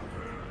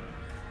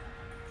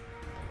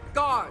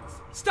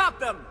 Guards, stop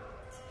them!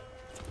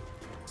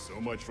 So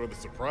much for the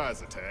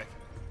surprise attack.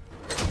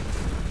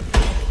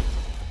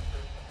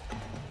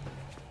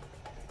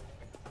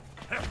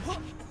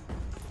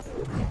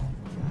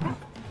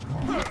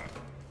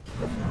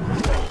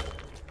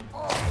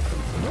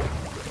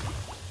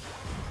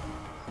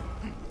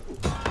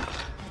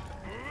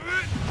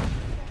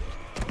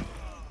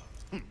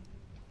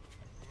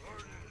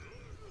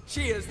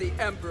 She is the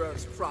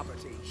Emperor's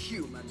property,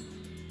 human.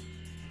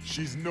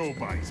 She's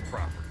nobody's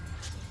property.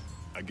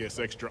 I guess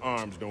extra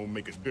arms don't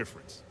make a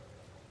difference.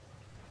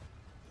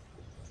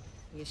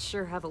 You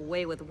sure have a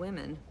way with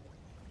women.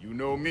 You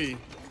know me.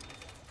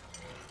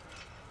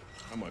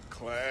 I'm a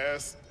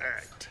class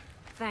act.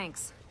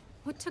 Thanks.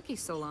 What took you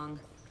so long?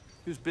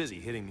 He was busy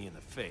hitting me in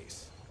the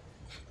face.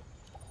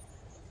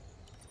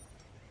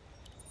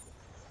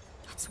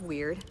 That's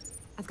weird.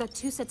 I've got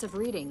 2 sets of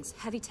readings,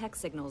 heavy tech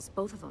signals,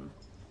 both of them.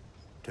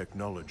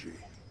 Technology.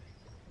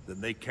 Then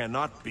they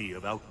cannot be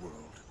of Outworld.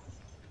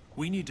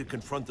 We need to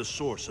confront the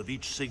source of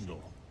each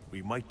signal.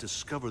 We might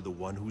discover the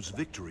one whose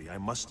victory I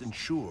must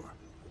ensure.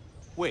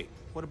 Wait,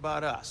 what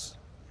about us?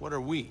 What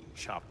are we,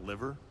 chopped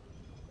liver?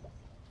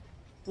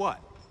 What?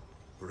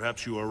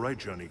 Perhaps you are right,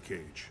 Johnny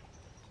Cage.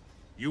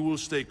 You will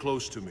stay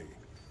close to me.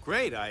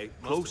 Great,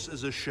 Close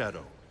as a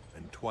shadow,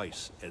 and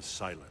twice as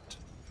silent.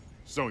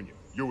 Sonya,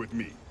 you're with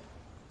me.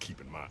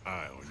 Keeping my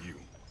eye on you.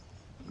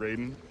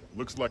 Raiden,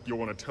 looks like you'll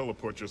want to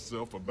teleport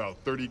yourself about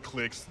 30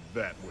 clicks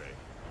that way.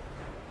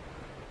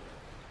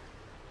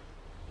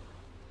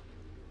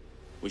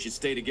 We should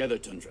stay together,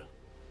 Tundra.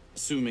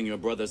 Assuming your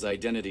brother's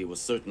identity will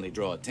certainly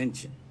draw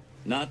attention.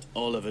 Not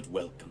all of it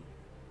welcome.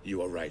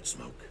 You are right,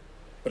 Smoke.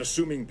 But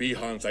assuming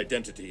Bihan's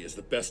identity is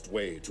the best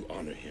way to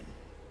honor him.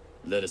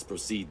 Let us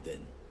proceed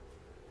then.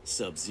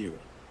 Sub-Zero.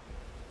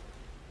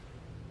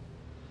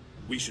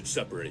 We should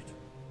separate.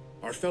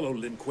 Our fellow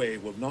Lin Kuei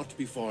will not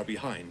be far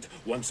behind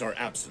once our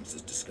absence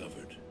is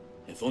discovered.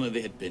 If only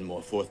they had been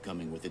more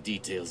forthcoming with the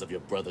details of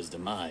your brother's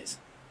demise.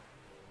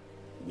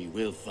 We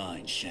will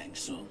find Shang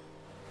Tsung.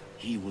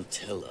 He will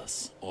tell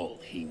us all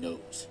he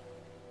knows.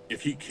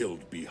 If he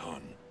killed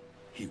Bihan,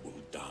 he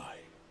will die.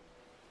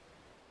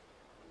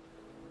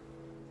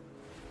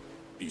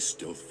 Be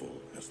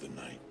stealthful as the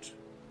night.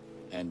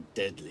 And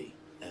deadly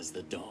as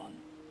the dawn.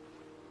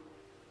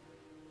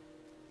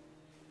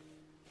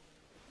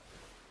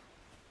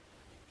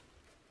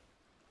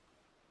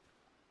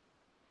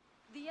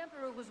 The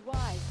Emperor was wise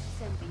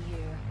to send me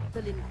here.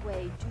 The Lin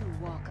Kuei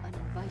do walk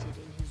uninvited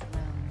in his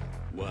realm.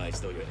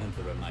 Wise though your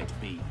Emperor might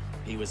be,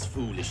 he was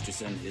foolish to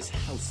send his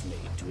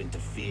housemaid to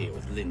interfere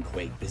with Lin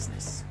Kuei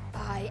business.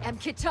 I am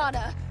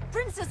Kitana,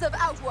 Princess of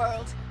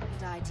Outworld,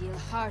 and I deal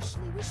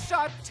harshly with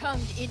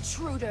sharp-tongued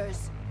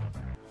intruders.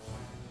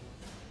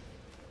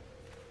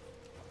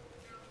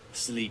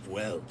 Sleep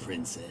well,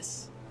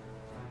 princess.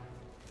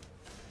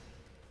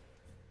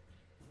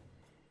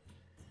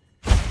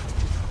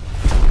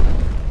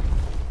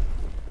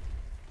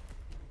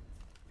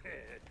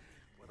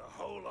 With a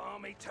whole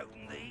army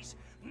toting these,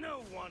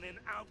 no one in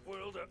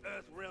Outworld or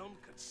Earthrealm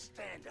could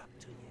stand up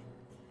to you.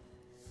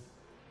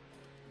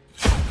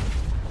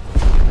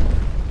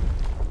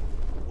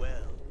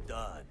 Well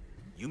done.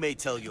 You may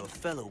tell your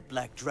fellow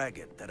Black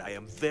Dragon that I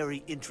am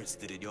very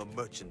interested in your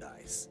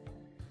merchandise.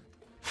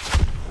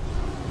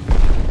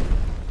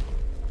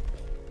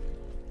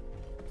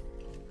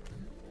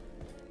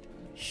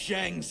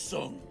 Shang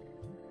Tsung.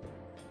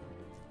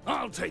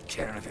 I'll take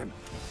care of him.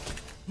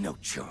 No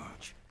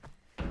charge.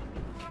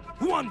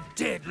 One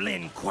dead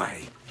Lin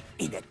Kuei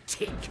in a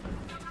tick.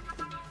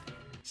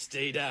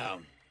 Stay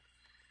down.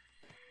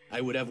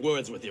 I would have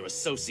words with your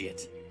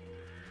associate.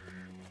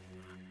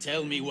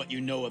 Tell me what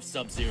you know of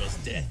Sub-Zero's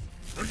death.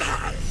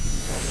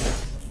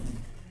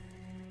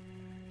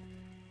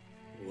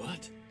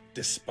 What?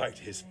 Despite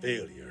his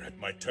failure at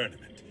my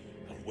tournament,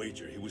 I'll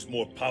wager he was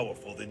more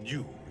powerful than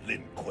you,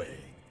 Lin Kuei.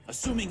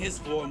 Assuming his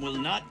form will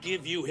not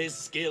give you his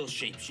skill,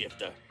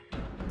 shapeshifter.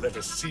 Let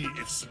us see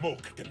if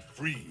smoke can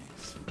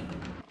freeze.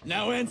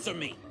 Now answer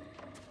me.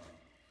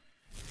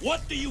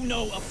 What do you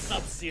know of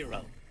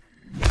Sub-Zero?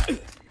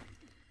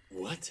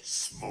 What?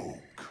 Smoke.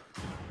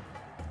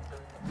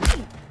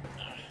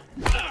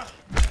 You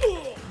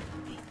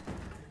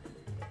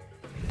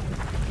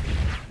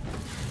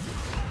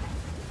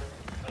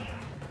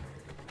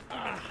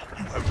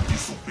have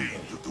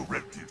disobeyed the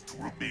directive to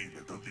remain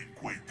at the Lin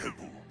Kuei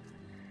Temple.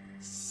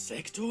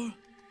 Sector?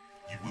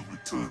 You will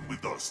return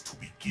with us to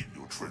begin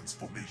your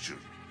transformation.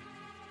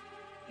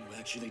 You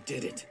actually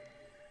did it.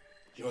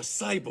 You're a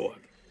cyborg.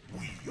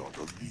 We are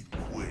the Lin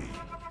Kuei,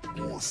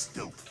 more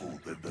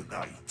stealthful than the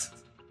night,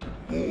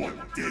 more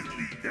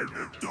deadly than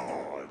the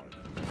dawn.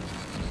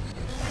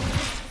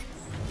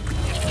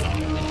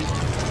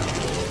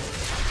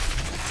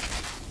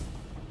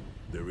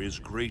 There is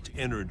great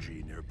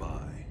energy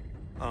nearby.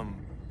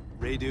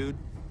 Ray dude?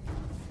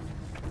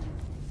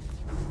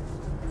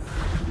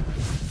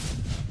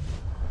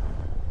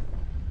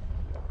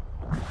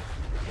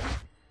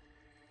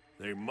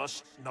 They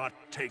must not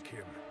take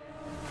him.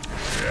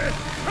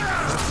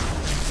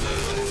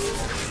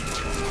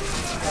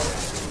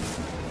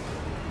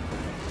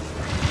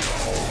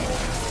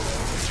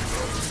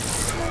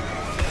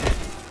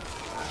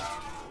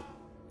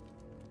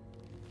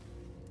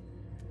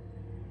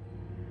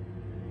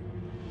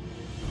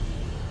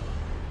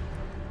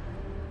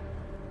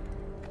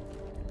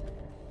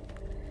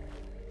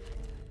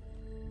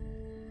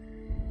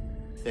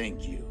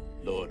 Thank you,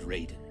 Lord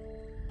Raiden.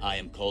 I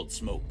am called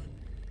Smoke.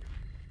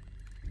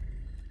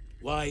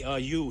 Why are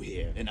you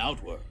here in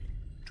Outworld?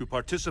 To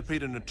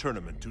participate in a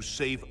tournament to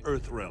save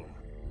Earthrealm.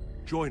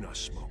 Join us,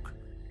 Smoke.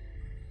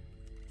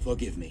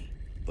 Forgive me,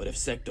 but if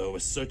Sector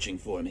was searching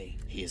for me,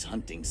 he is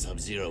hunting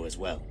Sub-Zero as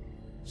well.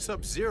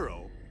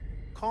 Sub-Zero?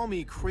 Call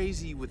me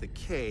crazy with a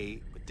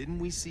K, but didn't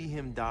we see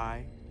him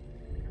die?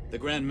 The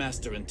Grand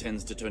Master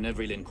intends to turn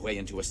every Lin Kuei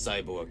into a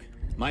cyborg.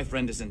 My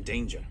friend is in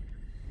danger.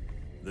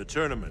 The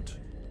tournament.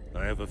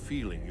 I have a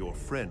feeling your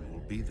friend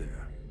will be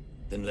there.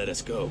 Then let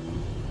us go.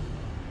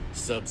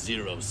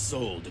 Sub-Zero's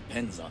soul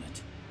depends on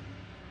it.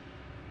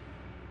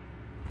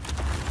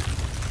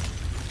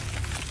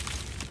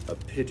 A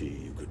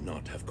pity you could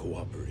not have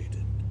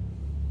cooperated.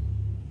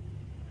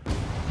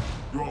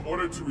 You are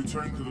ordered to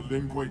return to the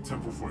Lin Kuei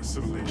Temple for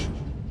assimilation.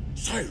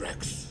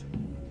 Cyrex!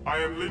 I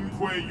am Lin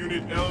Kuei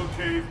Unit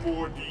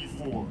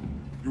LK4D4.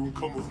 You will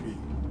come with me.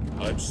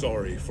 I'm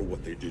sorry for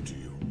what they did to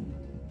you,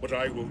 but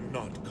I will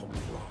not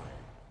comply.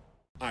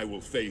 I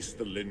will face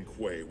the Lin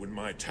Kuei when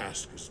my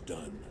task is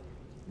done,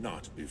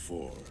 not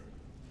before.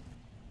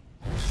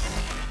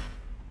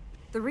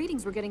 The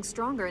readings were getting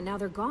stronger and now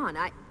they're gone.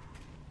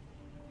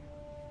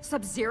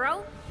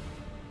 Sub-Zero?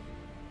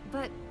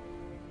 But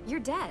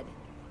you're dead.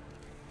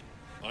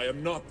 I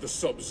am not the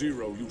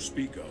Sub-Zero you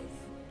speak of.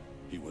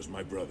 He was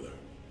my brother.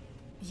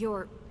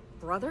 Your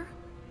brother?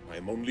 I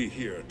am only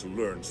here to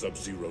learn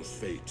Sub-Zero's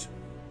fate.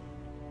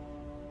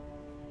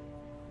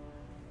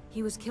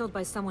 He was killed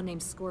by someone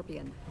named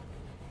Scorpion.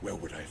 Where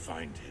would I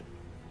find him?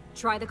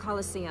 Try the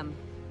Colosseum.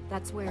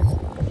 That's where...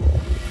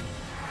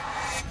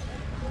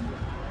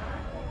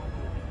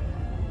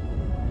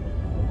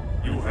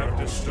 You have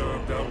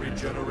disturbed our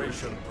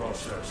regeneration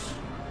process.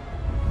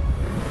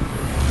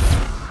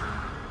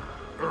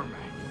 Ermac.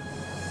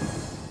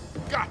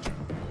 Gotcha!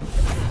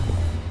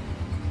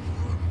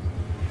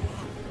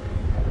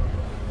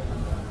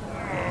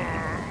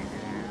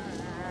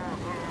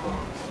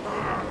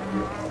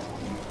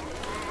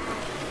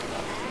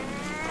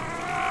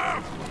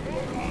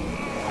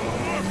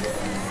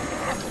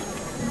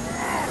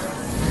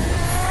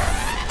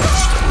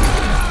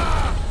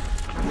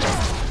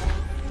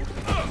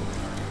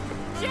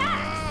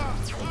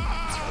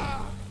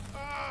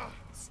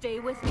 Stay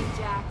with me,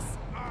 Jax.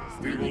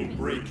 We will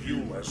break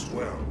you as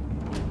well.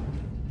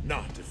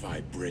 Not if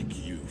I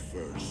break you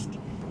first.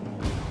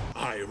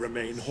 I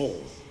remain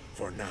whole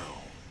for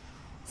now.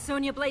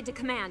 Sonya Blade to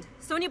command.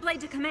 Sonya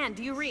Blade to command,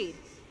 do you read?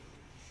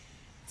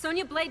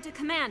 Sonya Blade to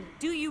command,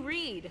 do you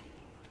read?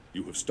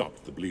 You have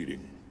stopped the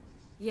bleeding.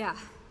 Yeah,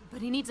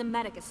 but he needs a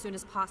medic as soon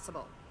as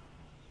possible.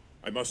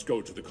 I must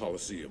go to the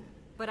Colosseum.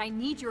 But I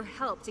need your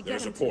help to get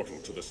There's him a portal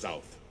to the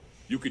south.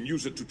 You can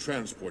use it to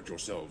transport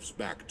yourselves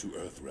back to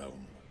Earthrealm.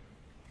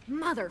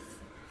 Mother...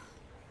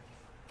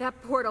 That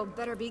portal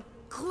better be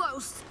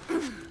close.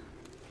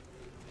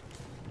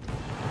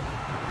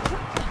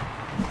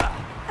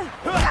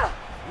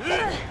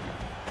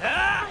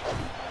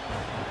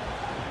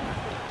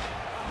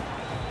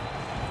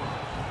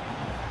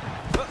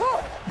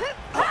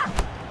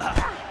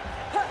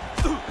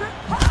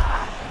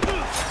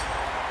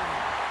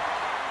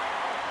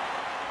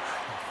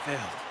 Failed.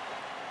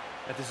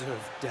 I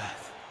deserve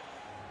death.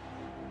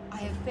 I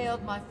have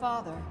failed my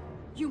father.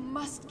 You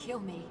must kill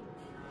me.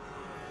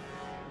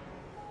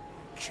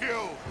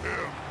 Kill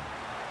him!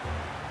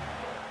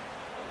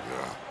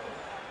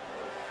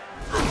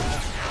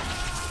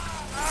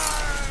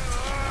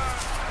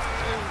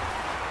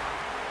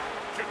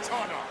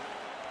 Kitana!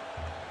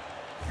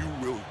 You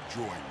will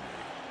join me.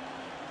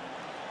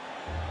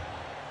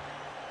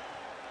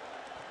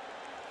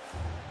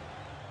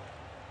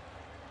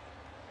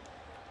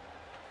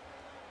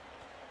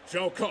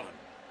 Shao Kahn,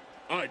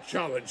 I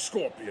challenge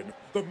Scorpion,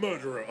 the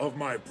murderer of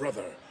my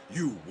brother.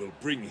 You will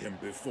bring him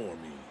before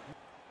me.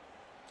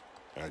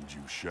 And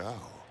you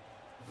shall.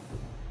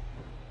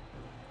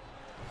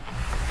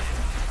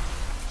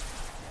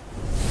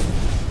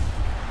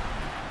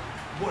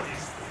 What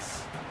is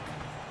this?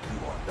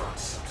 You are not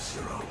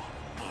Sub-Zero.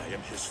 I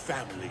am his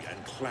family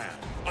and clan.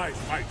 I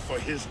fight for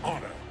his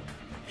honor.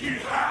 He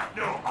had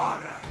no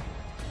honor,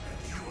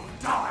 and you will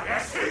die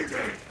as he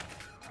did!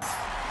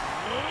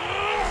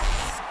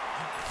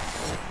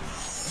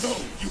 No,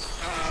 you...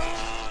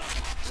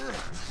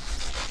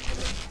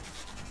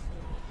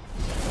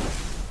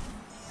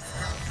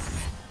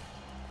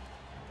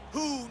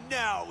 Who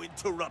now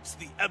interrupts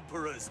the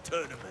Emperor's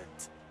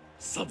tournament?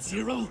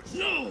 Sub-Zero?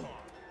 No!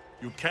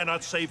 You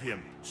cannot save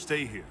him.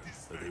 Stay here,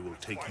 or they will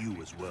take you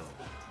as well.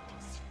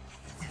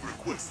 We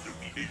request that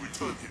we may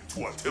return him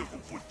to our temple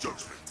for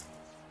judgment.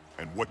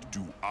 And what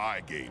do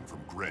I gain from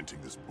granting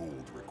this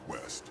bold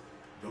request?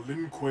 The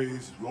Lin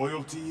Kuei's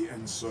loyalty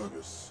and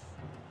service.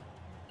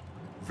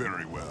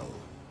 Very well.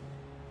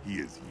 He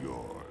is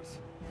yours.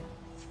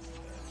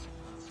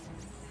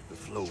 The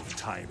flow of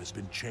time has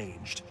been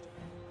changed.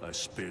 I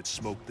spared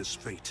Smoke this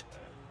fate,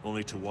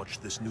 only to watch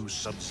this new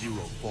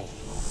Sub-Zero fall.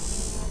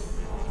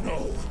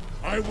 No,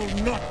 I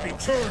will not be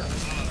turned!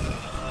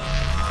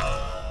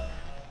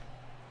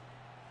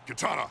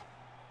 Kitana!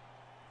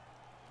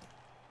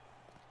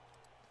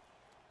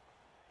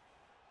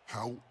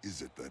 How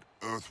is it that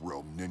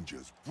Earthrealm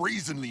ninjas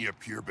brazenly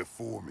appear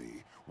before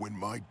me when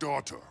my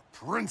daughter,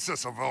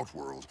 Princess of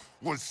Outworld,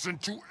 was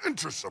sent to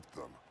intercept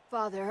them?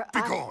 Father,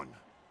 Begone!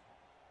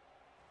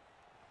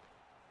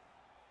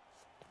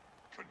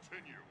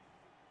 Continue.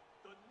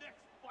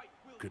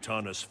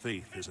 Kitana's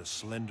faith is a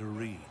slender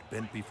reed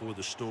bent before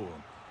the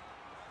storm.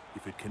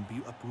 If it can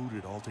be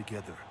uprooted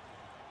altogether.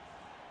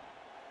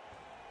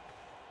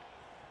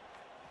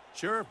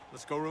 Sure,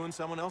 let's go ruin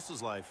someone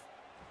else's life.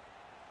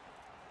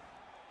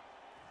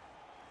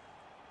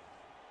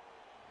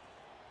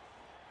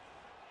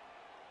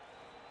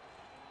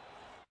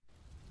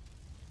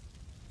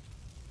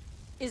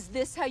 Is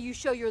this how you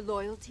show your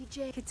loyalty,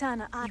 Jay?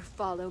 Kitana, You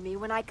follow me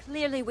when I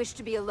clearly wish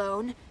to be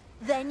alone.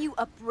 Then you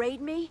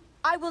upbraid me?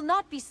 I will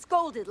not be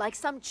scolded like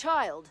some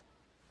child.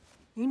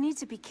 You need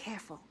to be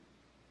careful.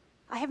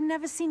 I have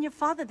never seen your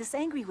father this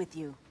angry with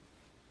you.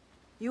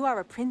 You are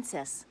a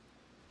princess.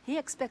 He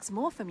expects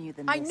more from you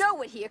than this. I know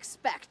what he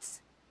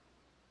expects.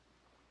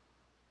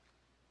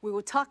 We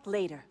will talk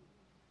later,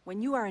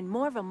 when you are in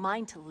more of a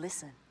mind to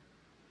listen.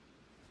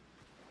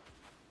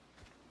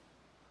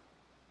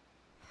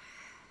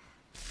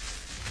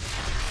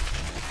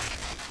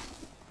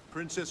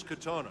 Princess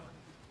Kitana,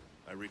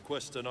 I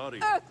request an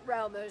audience.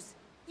 Earthrealmers,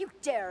 you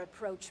dare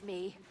approach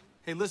me.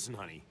 Hey, listen,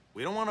 honey.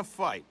 We don't want to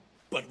fight.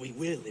 But we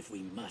will if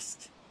we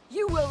must.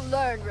 You will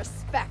learn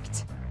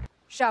respect.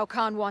 Shao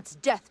Kahn wants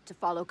death to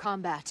follow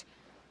combat.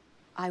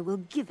 I will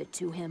give it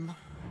to him.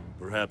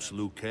 Perhaps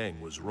Liu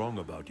Kang was wrong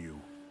about you.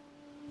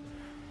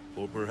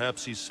 Or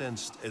perhaps he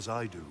sensed, as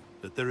I do,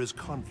 that there is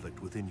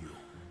conflict within you.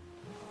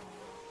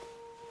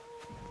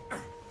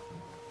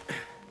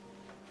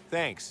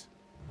 Thanks.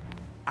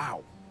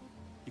 Ow.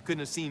 You couldn't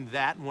have seen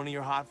that in one of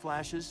your hot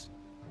flashes?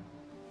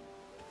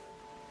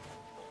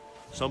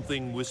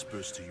 Something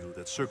whispers to you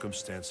that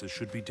circumstances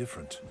should be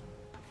different.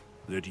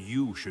 That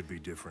you should be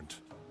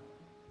different.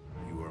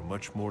 You are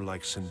much more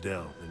like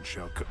Sindel than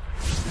Shao Kahn.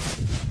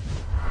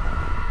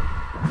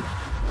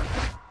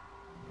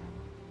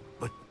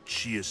 But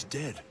she is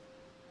dead.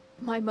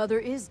 My mother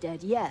is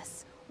dead,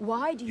 yes.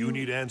 Why do you... You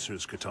need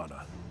answers,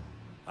 Kitana.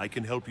 I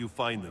can help you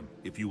find them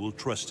if you will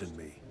trust in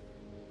me.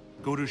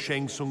 Go to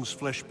Shang Tsung's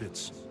flesh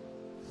pits.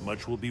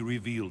 Much will be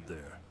revealed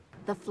there.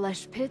 The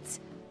flesh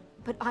pits?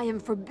 But I am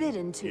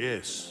forbidden to...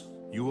 Yes,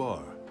 you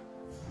are.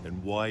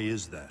 And why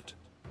is that?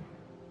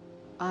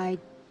 I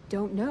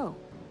don't know.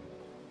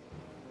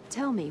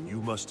 Tell me.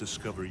 You must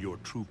discover your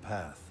true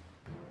path,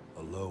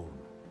 alone.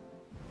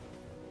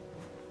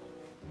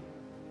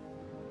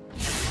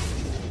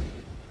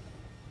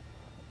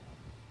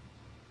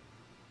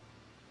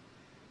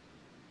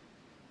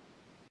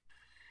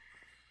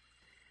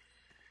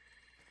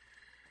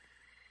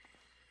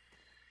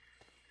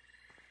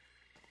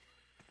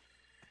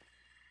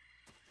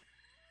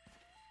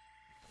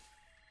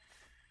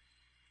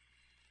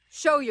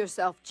 Show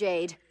yourself,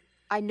 Jade.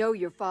 I know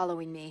you're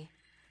following me.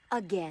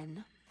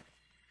 Again.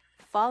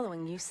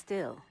 Following you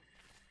still.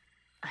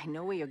 I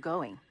know where you're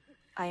going.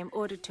 I am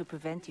ordered to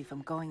prevent you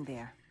from going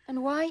there.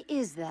 And why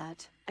is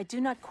that? I do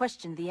not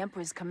question the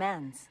Emperor's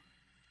commands.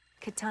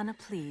 Kitana,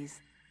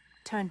 please,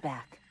 turn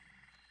back.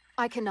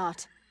 I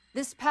cannot.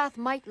 This path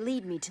might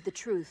lead me to the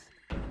truth.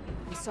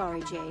 I'm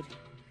sorry, Jade,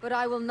 but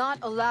I will not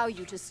allow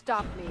you to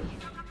stop me.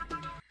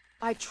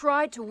 I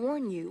tried to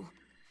warn you.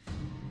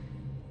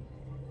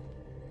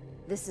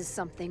 This is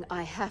something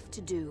I have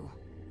to do.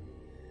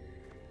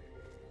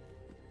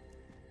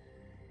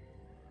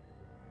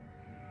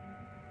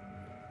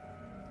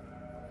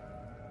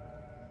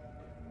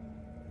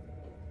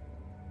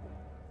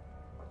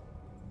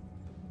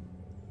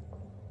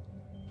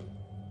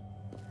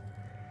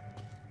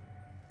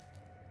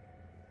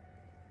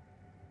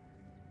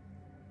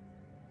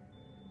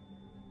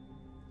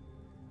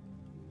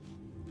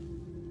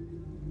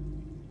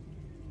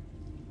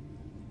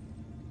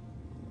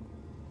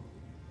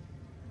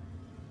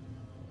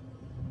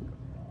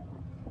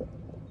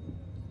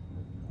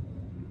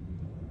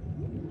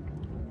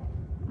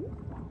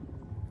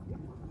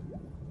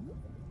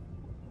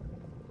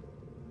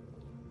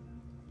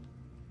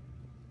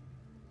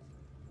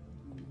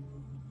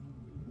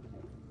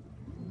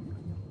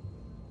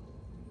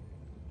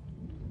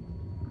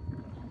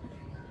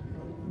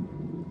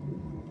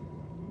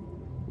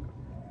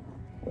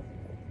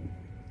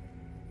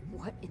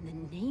 What in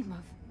the name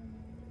of...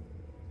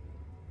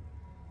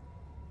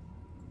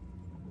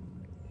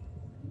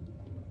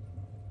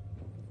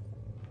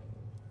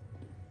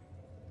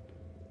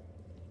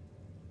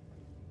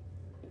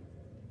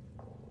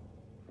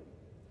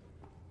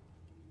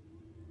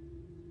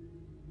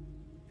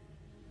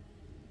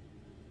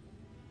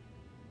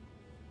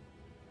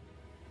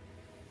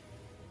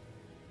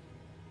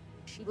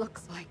 She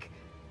looks like...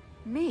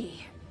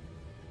 me.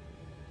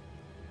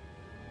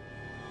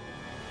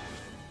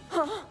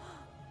 Huh?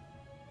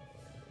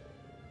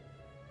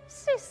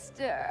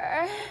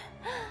 Sister...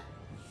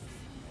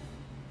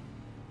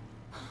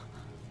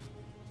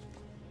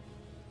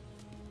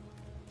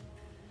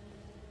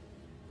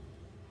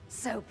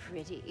 So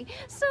pretty,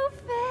 so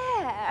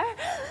fair,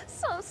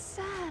 so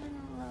sad and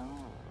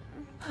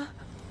alone.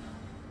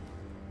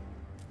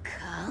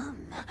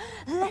 Come,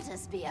 let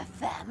us be a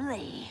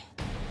family.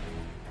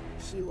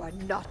 You are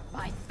not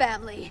my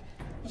family.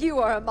 You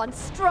are a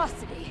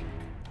monstrosity.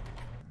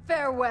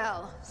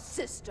 Farewell,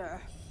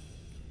 sister.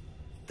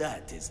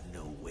 That is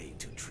no way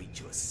to treat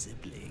your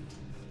sibling.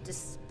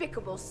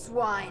 Despicable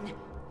swine.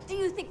 Do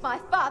you think my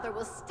father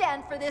will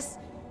stand for this?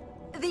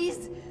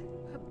 These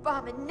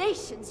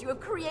abominations you have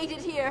created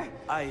here?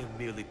 I am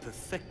merely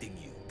perfecting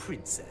you,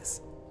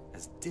 princess.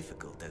 As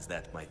difficult as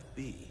that might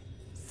be.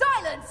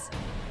 Silence!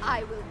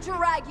 I will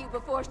drag you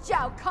before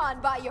Shao Kahn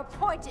by your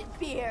pointed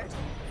beard.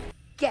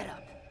 Get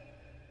up.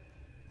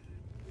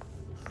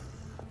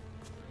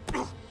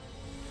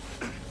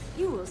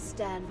 You will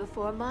stand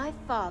before my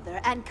father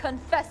and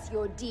confess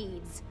your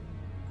deeds.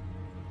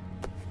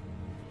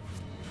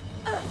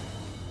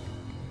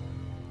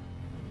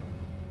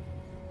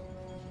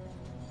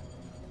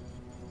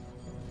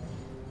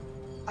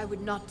 I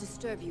would not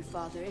disturb you,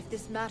 Father, if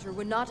this matter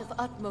were not of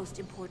utmost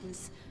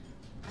importance.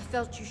 I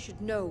felt you should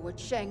know what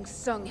Shang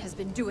Tsung has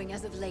been doing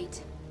as of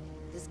late.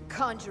 This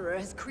conjurer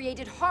has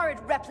created horrid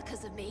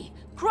replicas of me,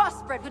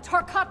 crossbred with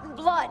Tarkatan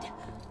blood.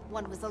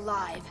 One was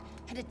alive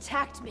and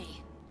attacked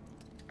me.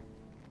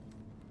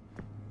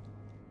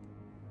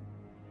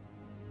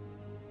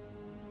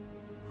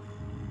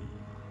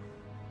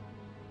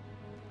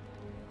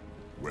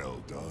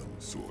 Well done,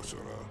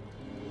 sorcerer.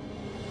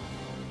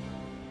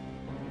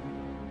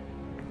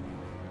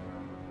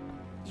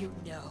 You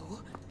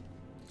know?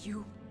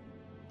 You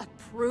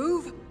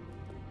approve?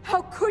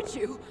 How could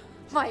you?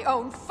 My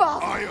own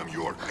father! I am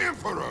your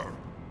emperor!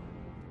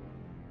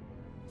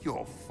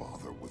 Your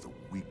father was a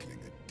weakling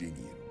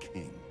Adinian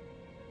king.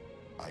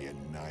 I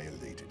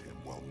annihilated him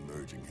while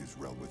merging his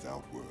realm with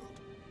Outworld,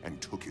 and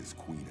took his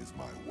queen as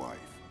my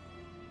wife.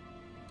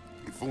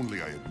 If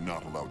only I had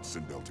not allowed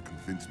Sinbel to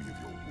convince me of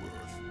your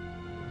worth.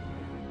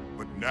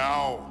 But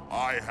now,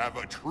 I have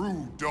a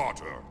true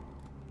daughter!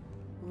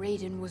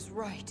 Raiden was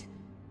right.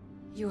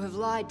 You have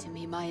lied to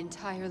me my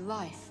entire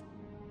life.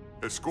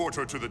 Escort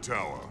her to the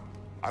tower.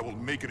 I will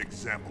make an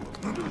example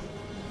of her.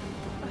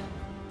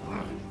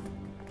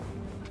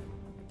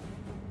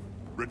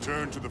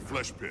 Return to the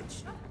flesh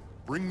pits.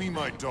 Bring me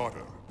my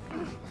daughter.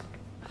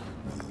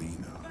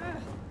 Melina.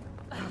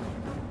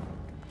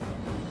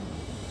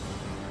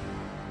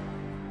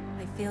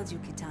 I failed you,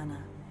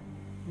 Kitana.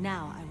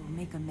 Now I will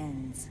make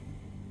amends.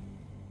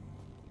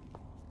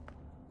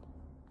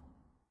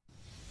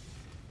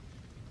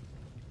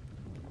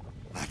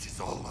 She's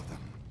all of them.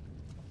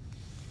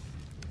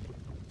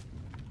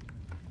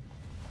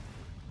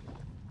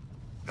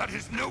 That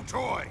is no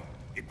toy!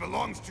 It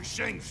belongs to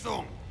Shang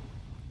Tsung.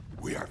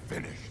 We are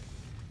finished.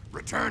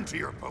 Return to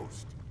your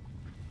post.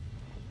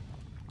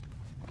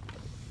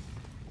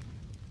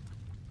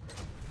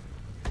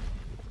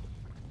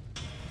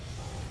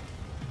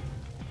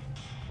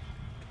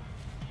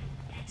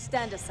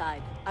 Stand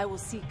aside. I will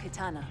seek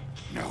Kitana.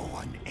 No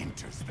one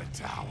enters the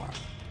tower.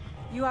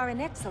 You are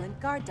an excellent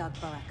guard dog,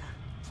 Baraka.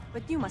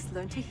 But you must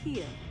learn to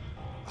heal.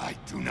 I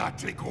do not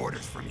take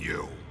orders from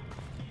you.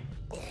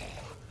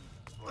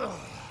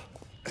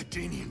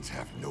 Athenians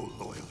have no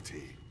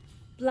loyalty.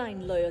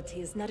 Blind loyalty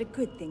is not a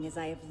good thing, as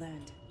I have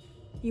learned.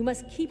 You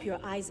must keep your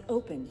eyes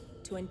open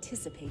to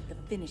anticipate the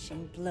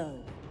finishing blow.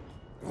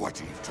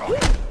 What are you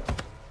talking?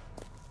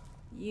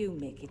 You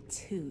make it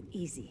too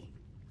easy.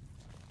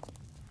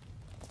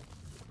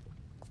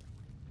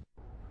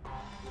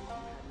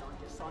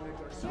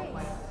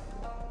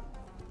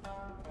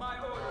 My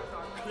orders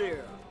are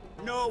clear.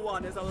 No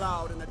one is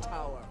allowed in the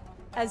tower.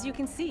 As you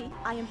can see,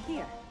 I am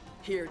here.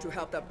 Here to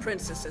help the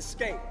princess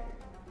escape.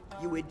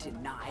 You would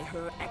deny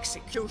her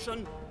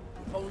execution?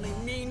 The only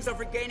means of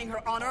regaining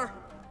her honor?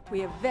 We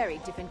have very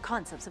different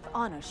concepts of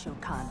honor, Shao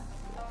Kahn.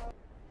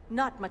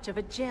 Not much of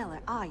a jailer,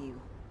 are you?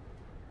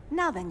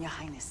 Now then, Your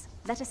Highness,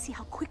 let us see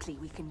how quickly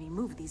we can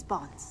remove these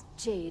bonds.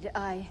 Jade,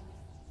 I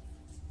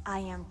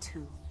am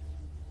too.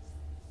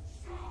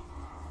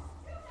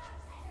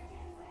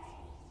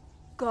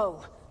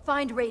 Go.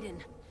 Find Raiden.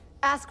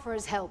 Ask for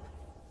his help.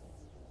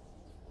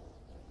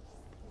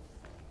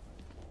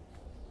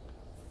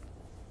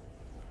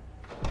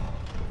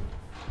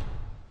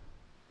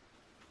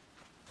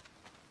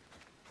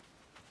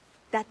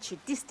 That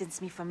should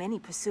distance me from any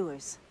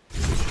pursuers.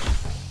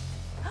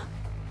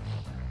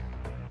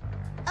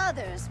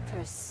 Others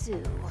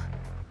pursue.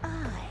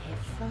 I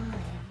find.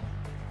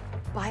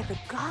 By the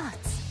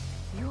gods,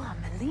 you are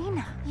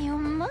Melina. You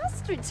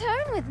must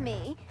return with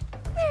me.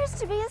 There's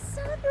to be a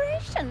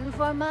celebration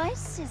for my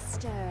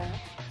sister.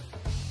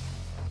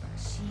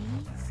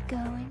 She's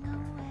going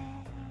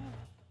away.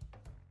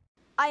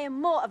 I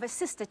am more of a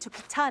sister to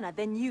Kitana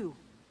than you.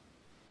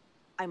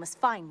 I must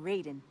find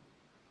Raiden.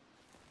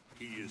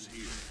 He is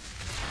here.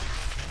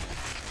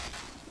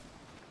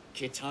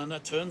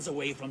 Kitana turns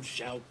away from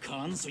Shao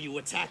Kahn, so you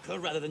attack her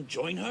rather than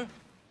join her?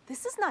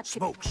 This is not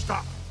Smoke,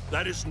 stop!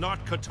 That is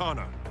not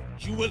Kitana.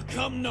 You will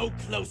come no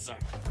closer.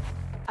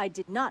 I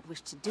did not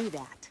wish to do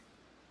that.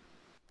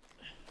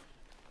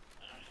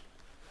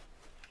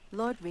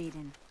 Lord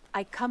Raiden,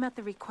 I come at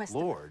the request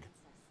Lord?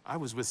 I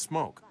was with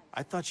Smoke.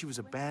 I thought she was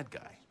a bad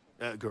guy.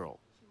 Girl.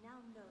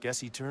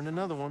 Guess he turned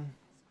another one.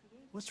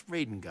 What's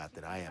Raiden got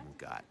that I haven't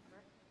got?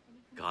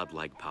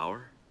 Godlike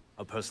power?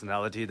 A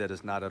personality that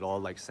is not at all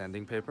like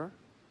sanding paper?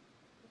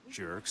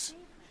 Jerks.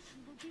 She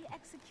will be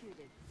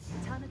executed.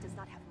 Kitana does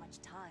not have much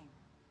time.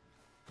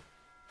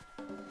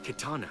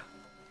 Kitana?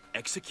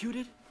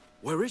 Executed?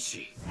 Where is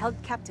she? Held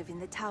captive in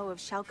the tower of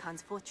Shao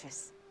Kahn's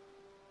fortress.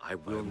 I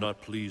am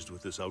not pleased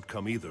with this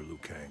outcome either, Liu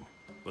Kang.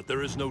 But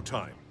there is no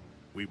time.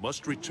 We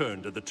must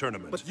return to the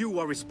tournament. But you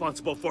are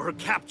responsible for her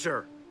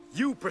capture!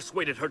 You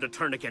persuaded her to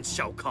turn against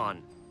Shao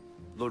Kahn!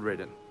 Lord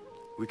Raiden,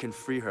 we can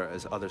free her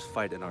as others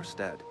fight in our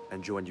stead,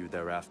 and join you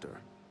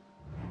thereafter.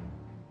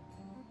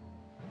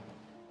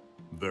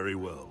 Very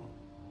well.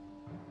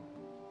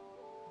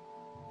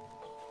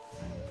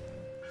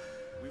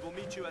 We will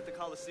meet you at the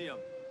Colosseum.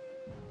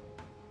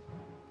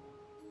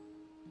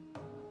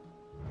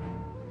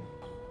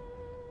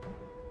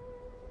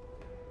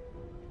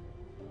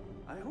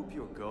 I hope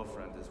your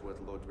girlfriend is worth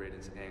Lord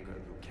Raiden's anger,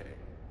 Liu Kang.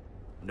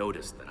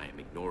 Notice that I am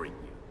ignoring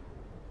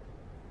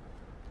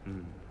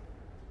you.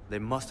 They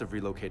must have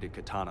relocated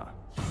Kitana.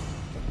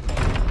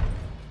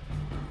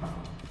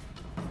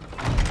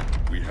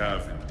 We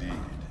have indeed.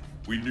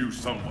 We knew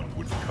someone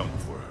would come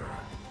for her.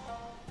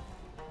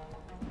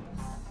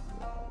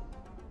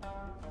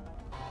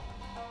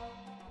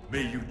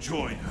 May you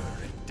join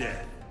her in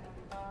death.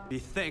 Be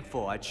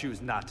thankful I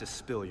choose not to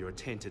spill your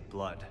tainted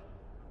blood.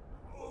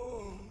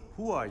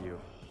 Who are you?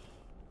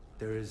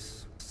 There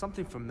is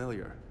something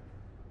familiar.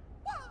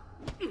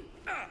 Do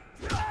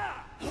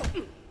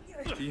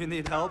you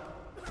need help?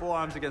 4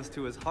 arms against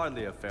 2 is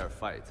hardly a fair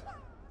fight.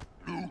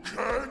 Liu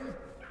Kang?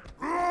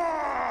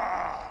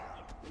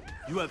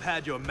 You have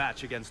had your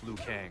match against Liu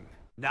Kang.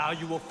 Now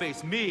you will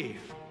face me!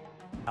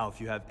 Now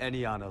if you have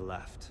any honor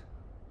left,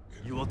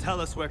 you will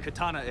tell us where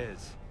Kitana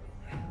is.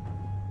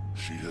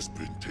 She has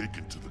been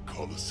taken to the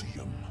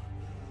Colosseum,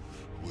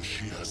 where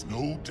she has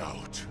no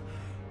doubt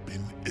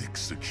been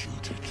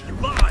executed. You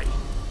lie!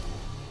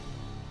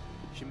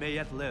 She may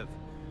yet live.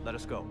 Let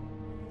us go.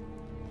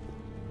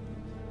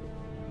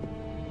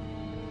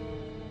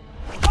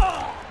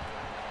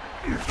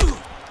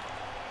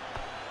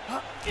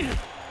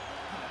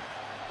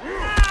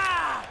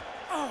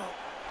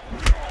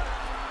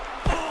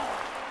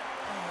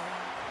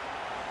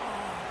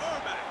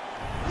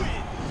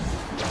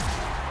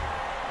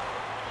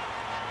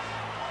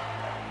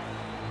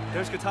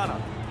 There's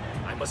Kitana.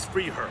 I must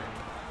free her.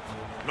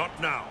 Not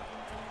now.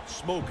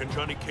 Smoke and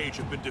Johnny Cage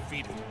have been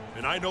defeated,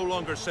 and I no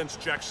longer sense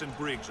Jackson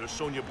Briggs or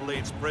Sonya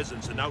Blade's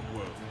presence in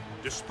Outworld.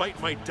 Despite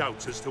my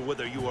doubts as to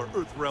whether you are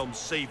Earthrealm's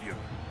savior,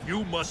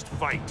 you must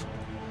fight.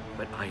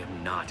 But I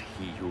am not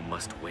he who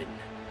must win.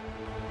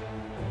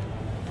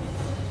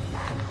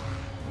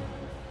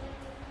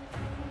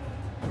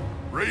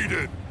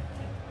 Raiden!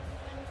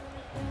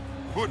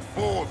 Put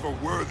forth a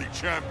worthy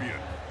champion,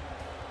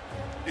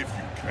 if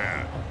you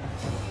can.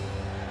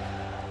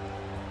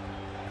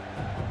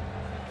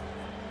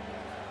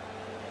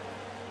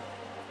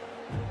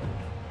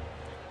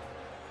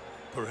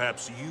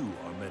 Perhaps you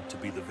are meant to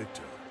be the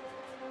victor.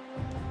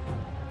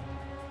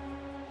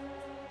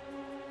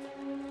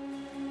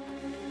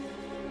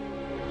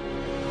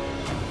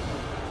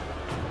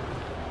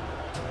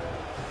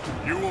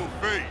 You will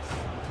face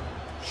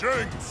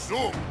Shang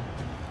Tsung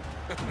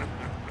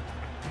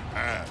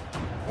and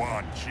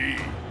Quan Chi.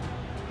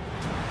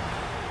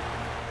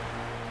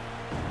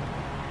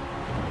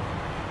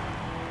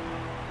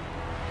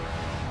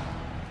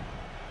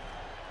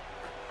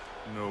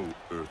 No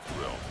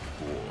Earthrealm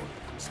war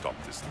can stop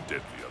this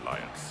deadly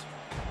alliance.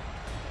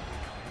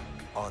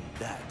 On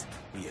that,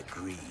 we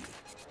agreed.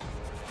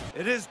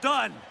 It is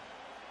done!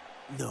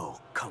 No,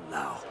 Kung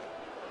Lao.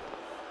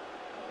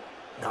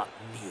 Not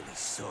nearly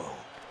so.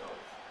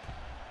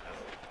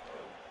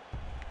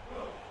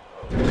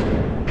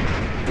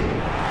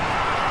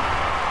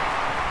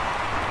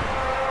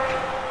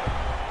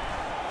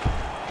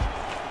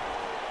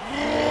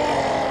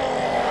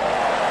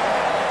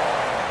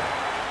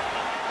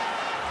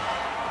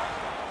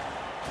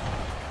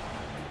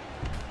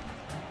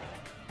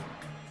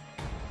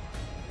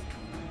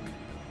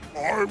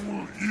 I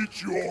will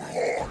eat your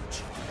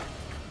heart.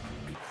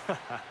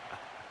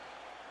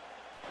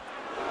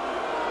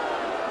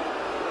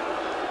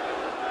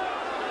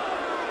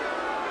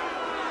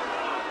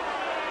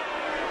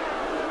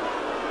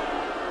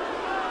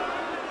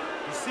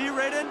 You see,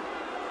 Raiden?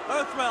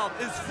 Earthrealm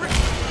is free!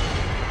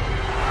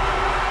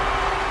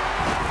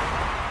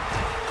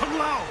 Kung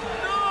Lao!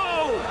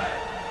 No!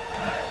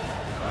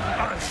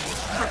 I will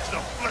strip the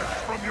flesh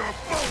from your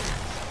bones!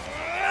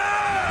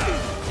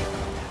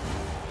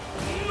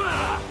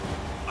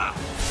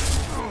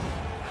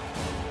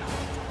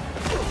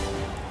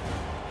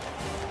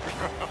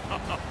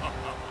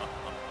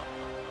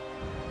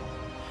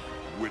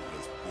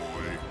 Witless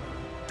boy,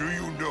 do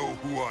you know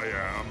who I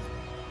am?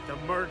 The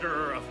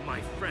murderer of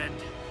my friend.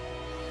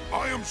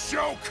 I am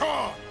Shao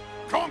Kahn,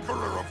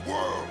 conqueror of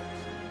worlds.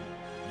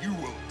 You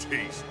will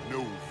taste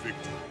no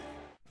victory.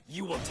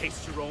 You will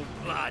taste your own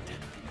blood.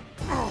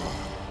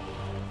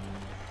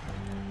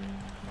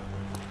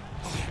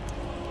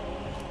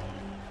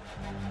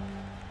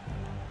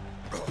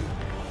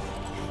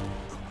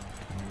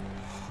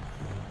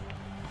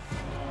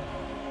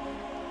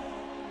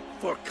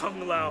 For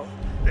Kung Lao,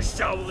 the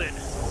Shaolin,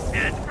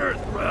 and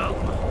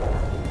Earthrealm.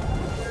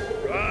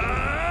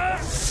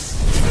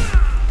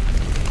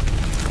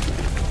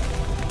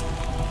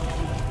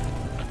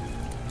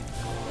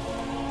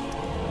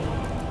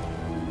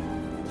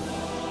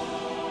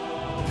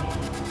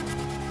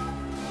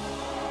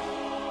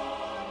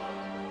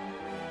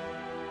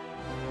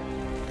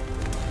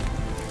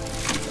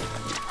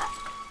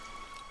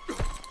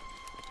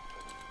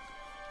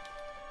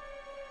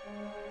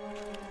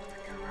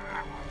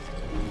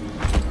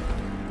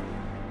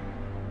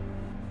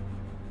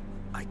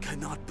 I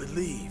cannot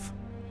believe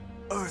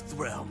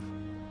Earthrealm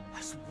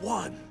has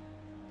won.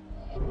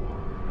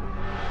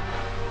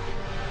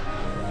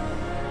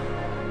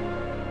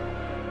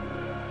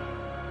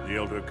 The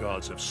Elder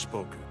Gods have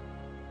spoken.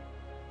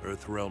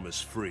 Earthrealm is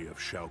free of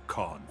Shao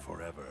Kahn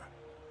forever.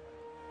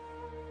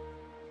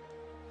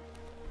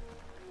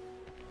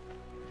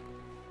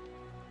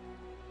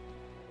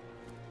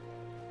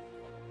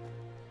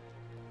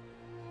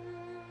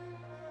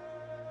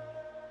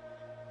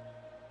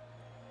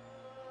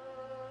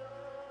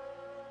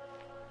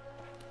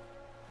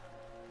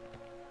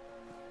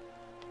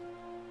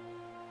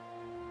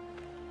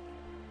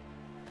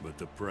 But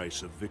the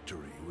price of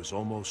victory was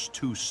almost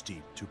too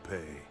steep to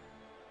pay.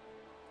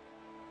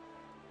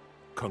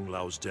 Kung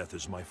Lao's death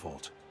is my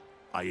fault.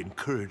 I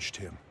encouraged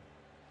him.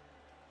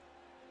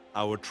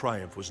 Our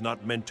triumph was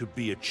not meant to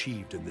be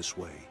achieved in this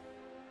way.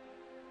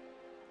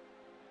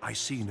 I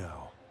see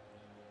now.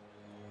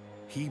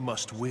 He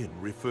must win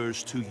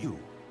refers to you.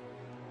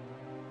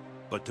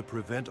 But to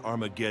prevent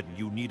Armageddon,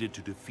 you needed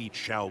to defeat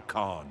Shao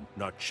Kahn,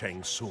 not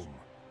Shang Tsung.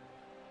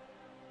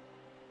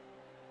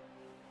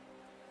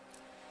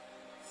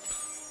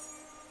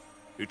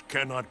 It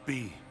cannot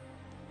be.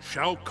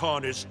 Shao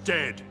Kahn is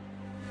dead.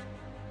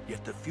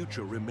 Yet the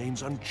future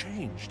remains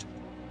unchanged.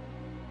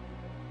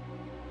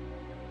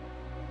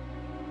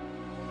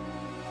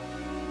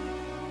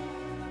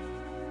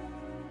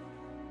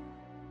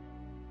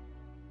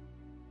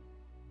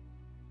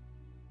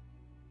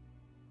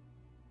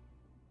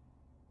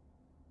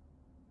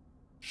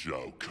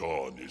 Shao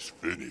Kahn is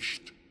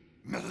finished.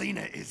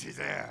 Melina is his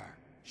heir.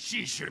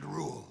 She should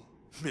rule.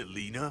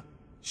 Melina?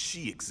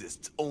 She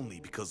exists only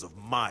because of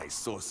my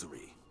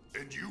sorcery.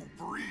 And you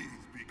breathe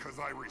because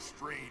I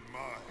restrain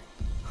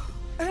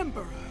mine.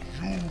 Emperor!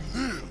 You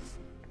live!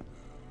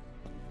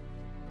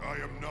 I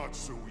am not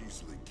so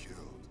easily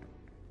killed.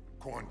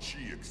 Quan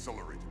Chi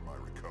accelerated my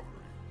recovery.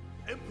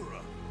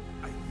 Emperor!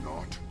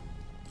 Not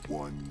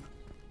one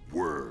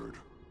word.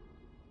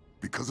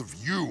 Because of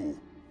you,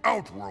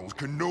 Outworld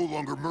can no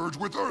longer merge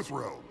with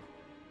Earthrealm.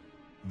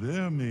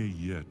 There may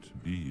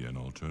yet be an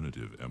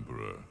alternative,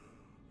 Emperor.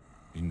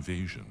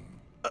 Invasion.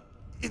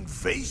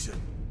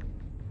 Invasion?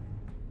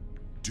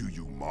 Do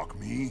you mock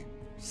me?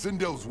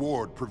 Sindel's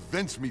ward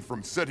prevents me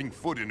from setting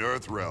foot in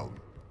Earthrealm.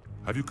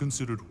 Have you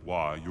considered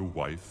why your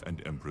wife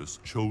and Empress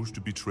chose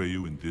to betray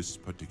you in this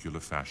particular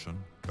fashion?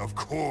 Of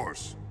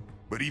course.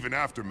 But even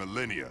after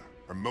millennia,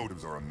 her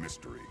motives are a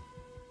mystery.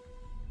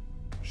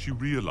 She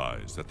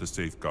realized that the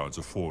safeguards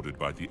afforded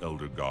by the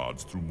Elder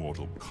Gods through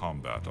mortal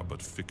combat are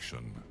but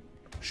fiction.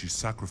 She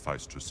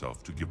sacrificed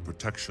herself to give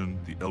protection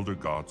the Elder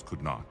Gods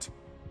could not,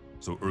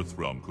 so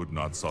Earthrealm could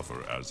not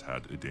suffer as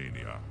had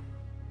Edenia.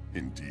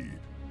 Indeed.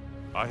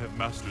 I have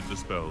mastered the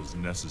spells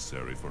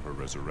necessary for her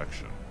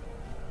resurrection.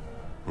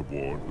 Her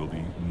ward will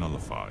be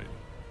nullified,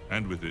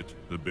 and with it,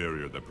 the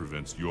barrier that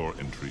prevents your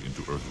entry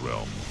into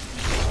Earthrealm.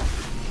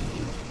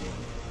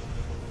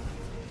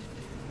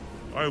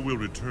 I will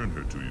return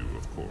her to you,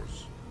 of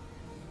course.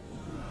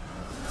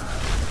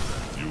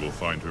 You will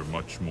find her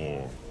much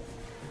more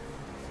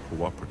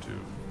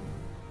cooperative.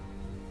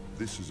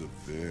 This is a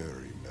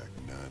very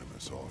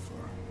magnanimous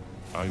offer.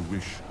 I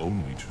wish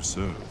only to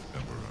serve,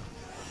 Emperor.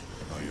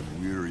 I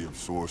am weary of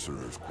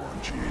sorcerers, Quan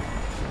Chi.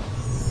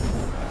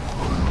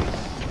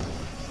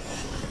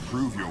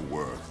 Prove your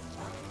worth.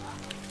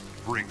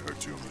 Bring her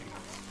to me.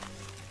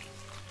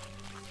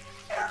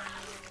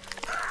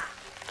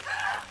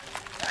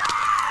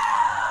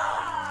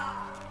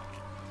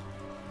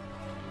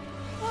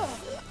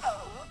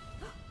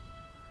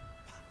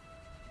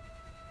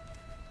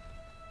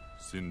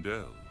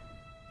 Sindel.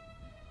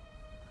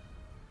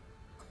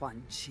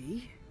 Quan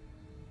Chi?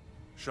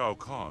 Shao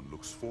Kahn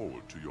looks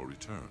forward to your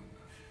return.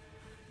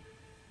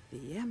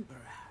 The Emperor.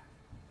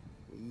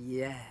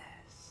 Yes.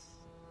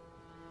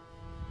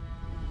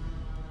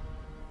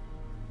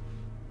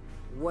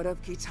 What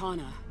of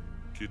Kitana?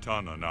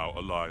 Kitana now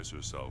allies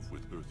herself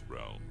with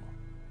Earthrealm.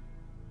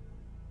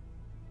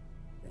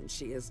 Then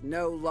she is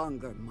no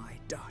longer my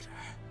daughter.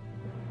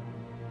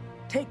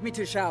 Take me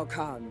to Shao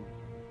Kahn.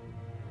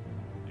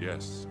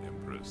 Yes,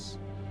 Empress.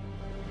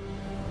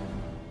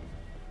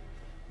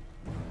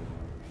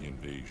 The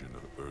invasion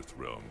of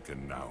Earthrealm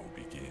can now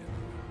begin.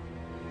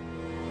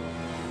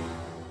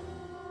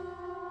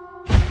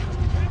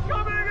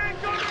 Incoming!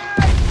 Incoming!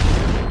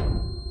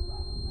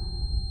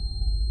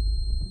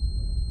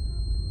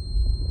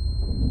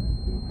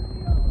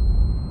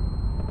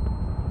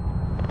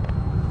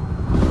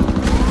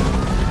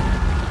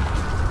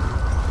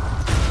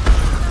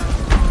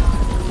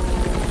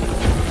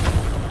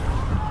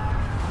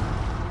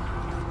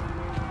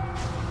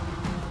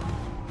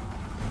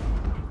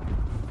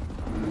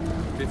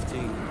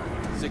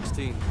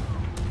 16,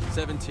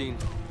 17,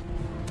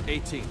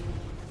 18.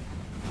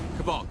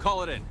 Cabal,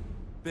 call it in.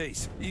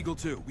 Base, Eagle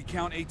 2, we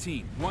count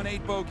 18.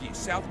 1-8 bogey,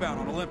 southbound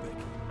on Olympic.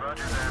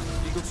 Roger that.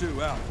 Eagle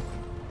 2, out.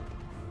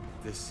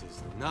 This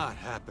is not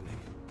happening.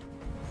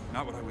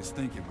 Not what I was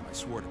thinking when I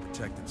swore to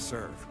protect and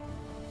serve.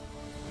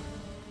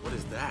 What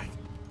is that?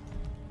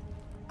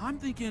 I'm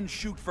thinking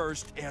shoot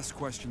first, ask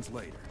questions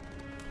later.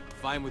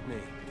 Fine with me.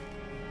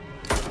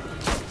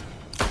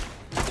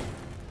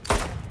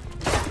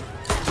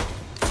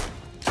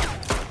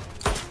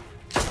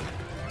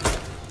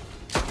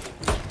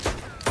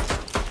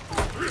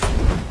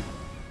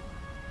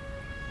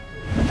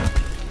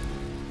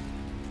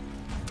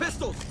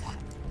 Pistols!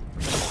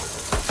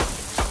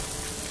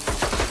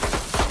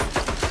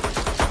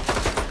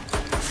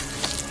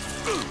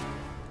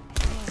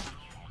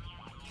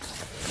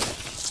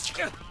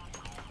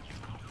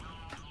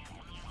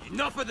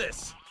 Enough of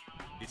this!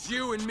 It's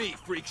you and me,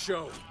 freak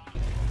show.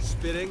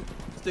 Spitting,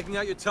 sticking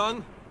out your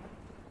tongue.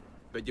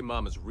 Bet your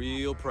mama's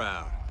real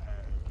proud.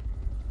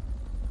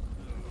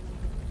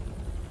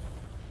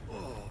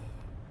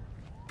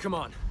 Come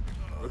on,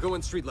 we're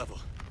going street level.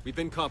 We've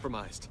been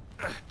compromised.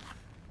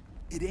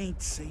 It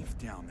ain't safe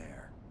down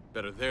there.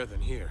 Better there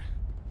than here.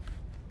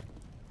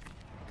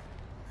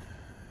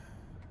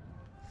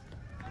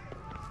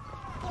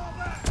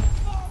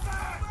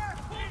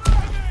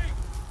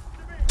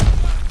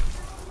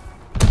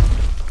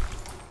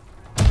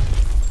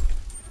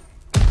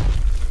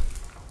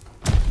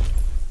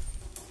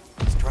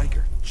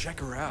 Striker,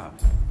 check her out.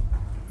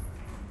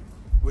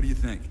 What do you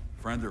think?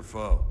 Friend or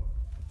foe?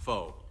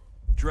 Foe.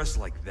 Dressed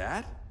like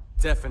that?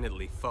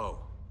 Definitely foe.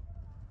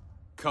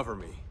 Cover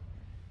me.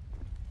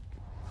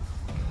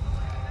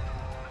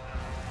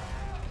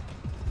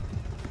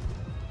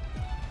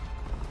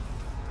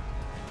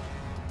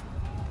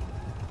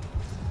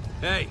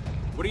 Hey,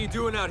 what are you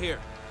doing out here?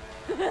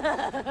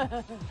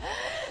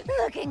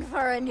 Looking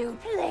for a new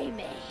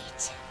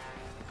playmate.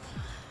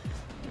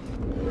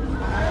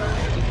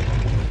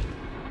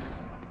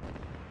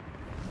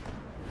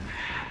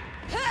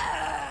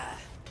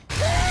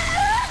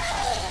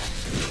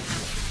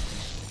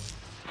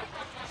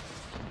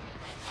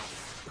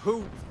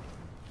 Who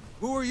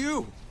are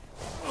you?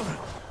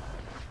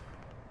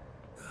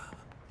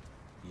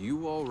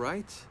 You all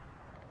right?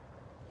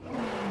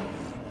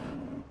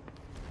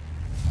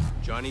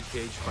 Johnny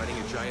Cage fighting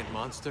a giant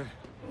monster?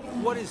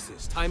 What is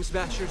this, Time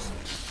Smashers?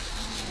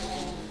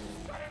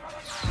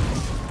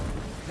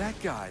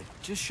 That guy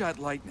just shot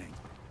lightning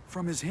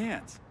from his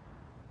hands.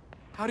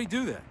 How'd he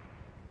do that?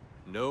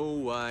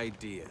 No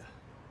idea.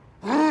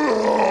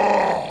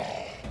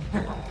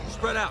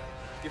 Spread out.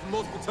 Give him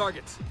multiple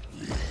targets.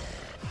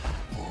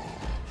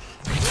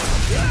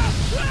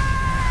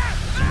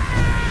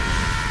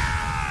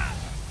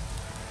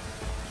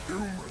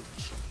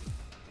 Humans.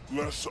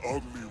 Less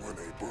ugly when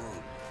they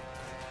burn.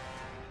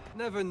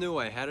 Never knew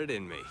I had it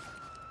in me.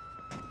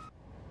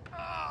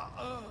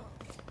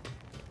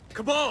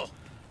 Cabal!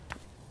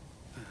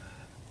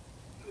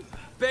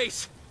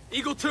 Base!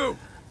 Eagle 2! Go,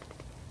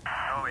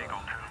 Eagle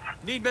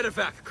 2. Need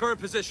medevac. Current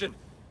position.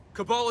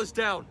 Cabal is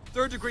down.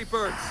 3rd-degree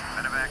burns.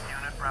 Medevac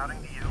unit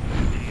routing to you.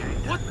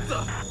 What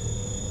the?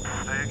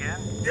 Say again?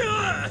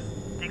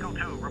 Eagle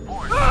 2,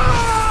 report.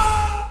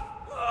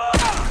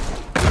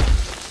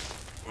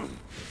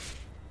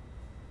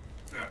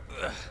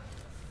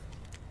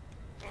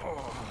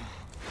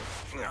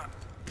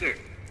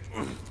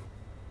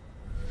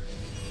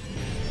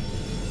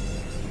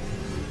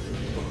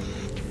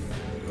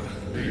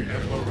 The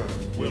Emperor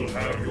will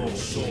have your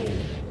soul.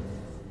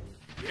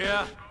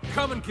 Yeah,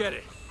 come and get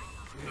it.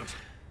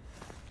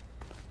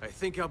 I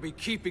think I'll be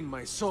keeping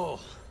my soul.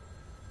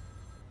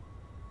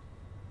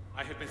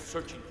 I have been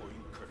searching for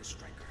you, Curtis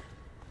Stryker.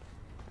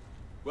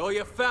 Well,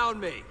 you found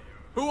me.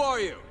 Who are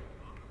you?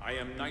 I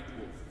am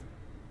Nightwolf.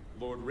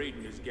 Lord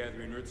Raiden is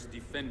gathering Earth's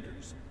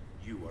defenders.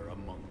 You are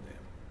among them.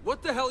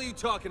 What the hell are you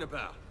talking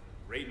about?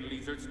 Raiden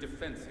leads Earth's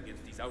defense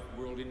against these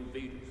outworld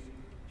invaders.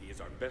 He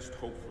is our best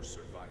hope for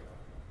survival.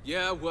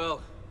 Yeah,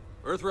 well,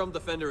 Earthrealm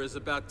Defender is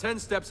about 10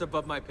 steps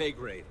above my pay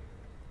grade.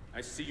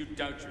 I see you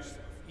doubt yourself,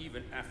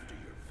 even after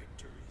your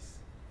victories.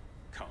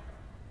 Come.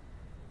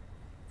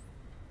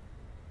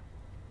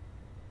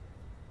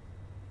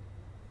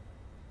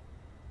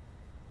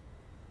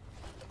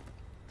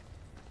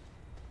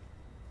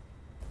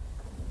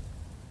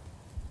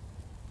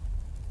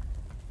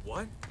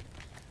 What?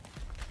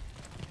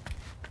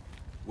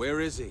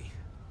 Where is he?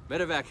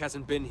 Medevac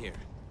hasn't been here.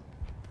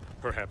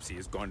 Perhaps he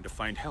has gone to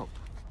find help.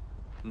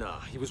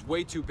 Nah, he was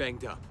way too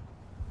banged up.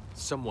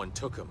 Someone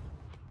took him.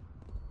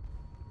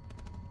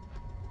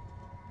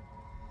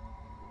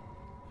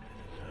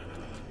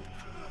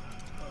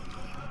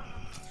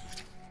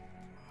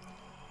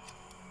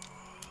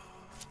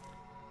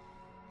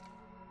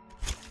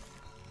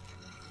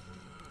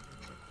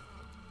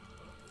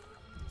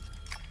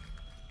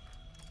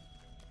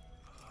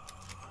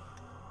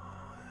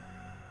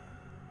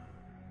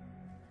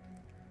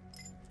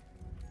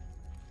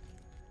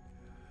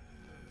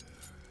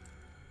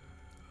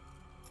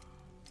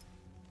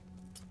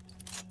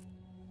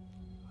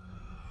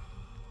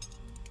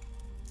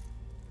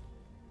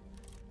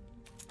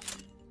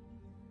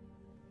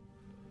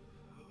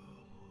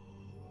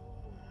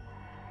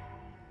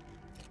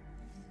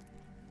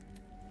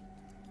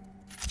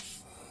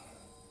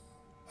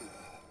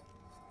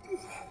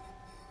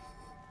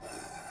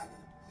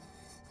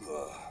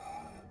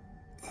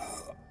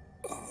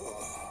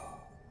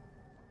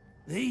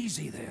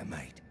 Easy there,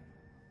 mate.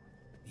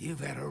 You've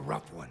had a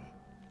rough one.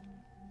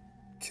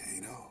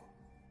 Kano?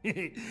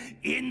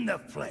 In the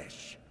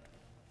flesh.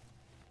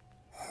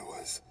 I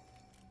was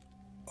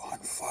on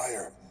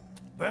fire.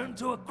 Burned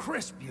to a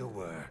crisp you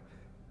were.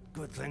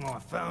 Good thing I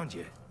found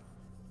you.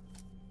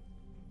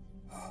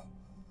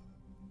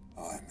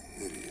 I'm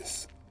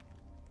hideous.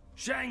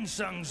 Shang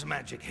Tsung's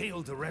magic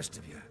healed the rest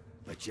of you.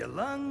 But your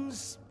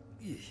lungs...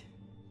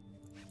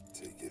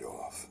 Take it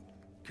off.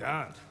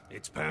 Can't.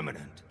 It's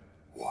permanent.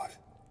 What?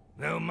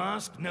 No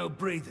mask, no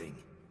breathing.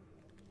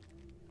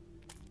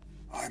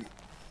 I'm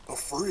a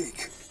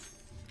freak.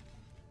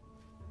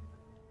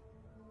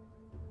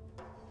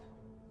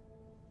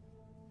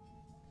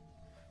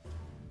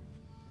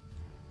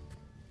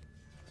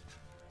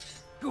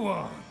 Go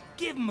on,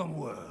 give him a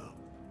whirl.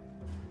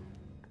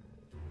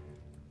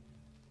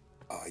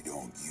 I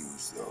don't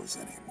use those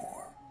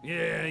anymore.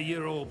 Yeah,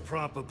 you're all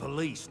proper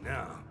police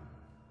now.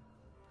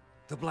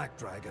 The Black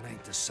Dragon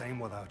ain't the same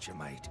without you,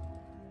 mate.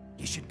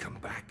 You should come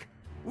back.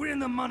 We're in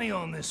the money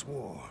on this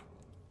war.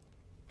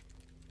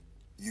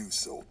 You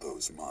sold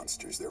those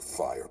monsters their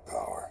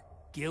firepower.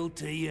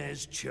 Guilty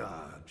as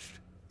charged.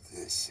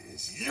 This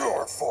is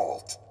your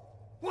fault.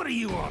 What are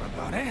you on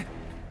about, eh?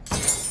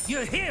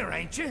 You're here,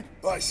 ain't you?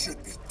 I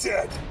should be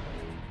dead.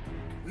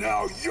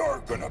 Now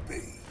you're gonna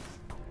be.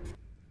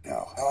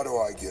 Now, how do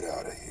I get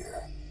out of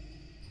here?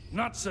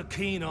 Not so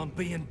keen on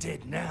being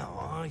dead now,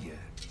 are you?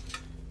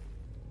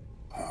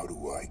 How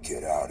do I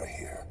get out of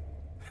here?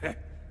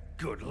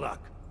 Good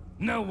luck.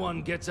 No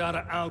one gets out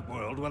of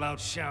Outworld without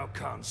Shao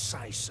Kahn's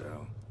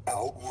say-so.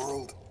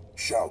 Outworld?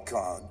 Shao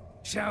Kahn?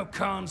 Shao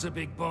Kahn's a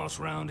big boss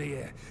round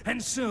here,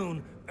 and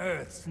soon,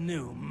 Earth's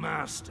new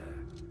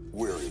master.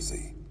 Where is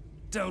he?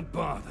 Don't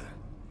bother.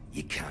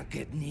 You can't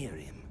get near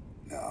him.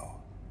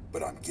 No.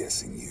 but I'm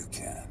guessing you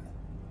can.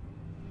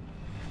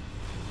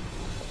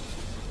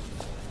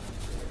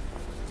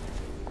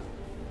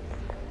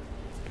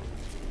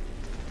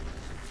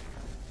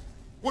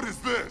 What is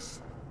this?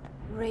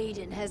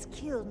 Raiden has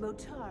killed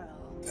Motaro.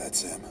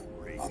 That's him,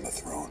 on the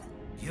throne.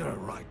 You're a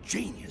right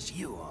genius,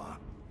 you are.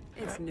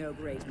 It's no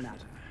great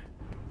matter.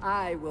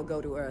 I will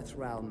go to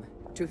Earthrealm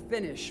to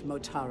finish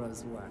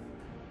Motaro's work.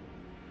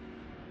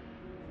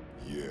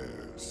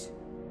 Yes.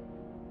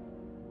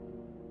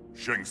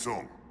 Shang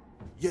Tsung.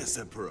 Yes,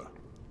 Emperor.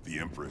 The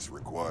Empress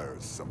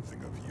requires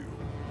something of you.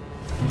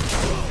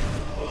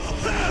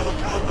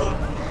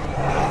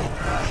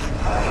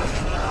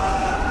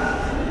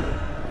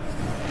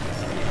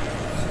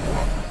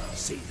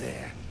 See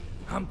there?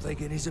 I'm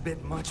thinking he's a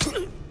bit much.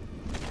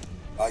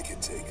 I can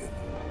take him.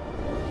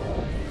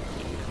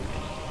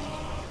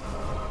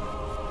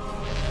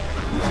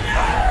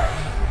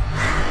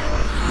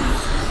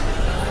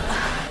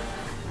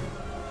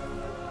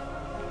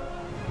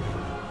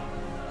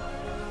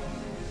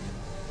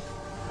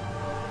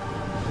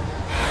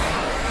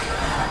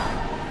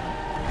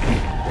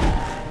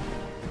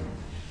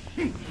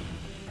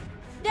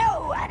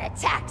 No one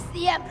attacks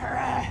the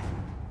Emperor!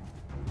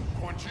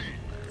 Quan Chi,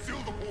 seal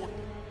the portal.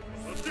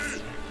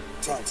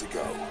 Time to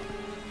go.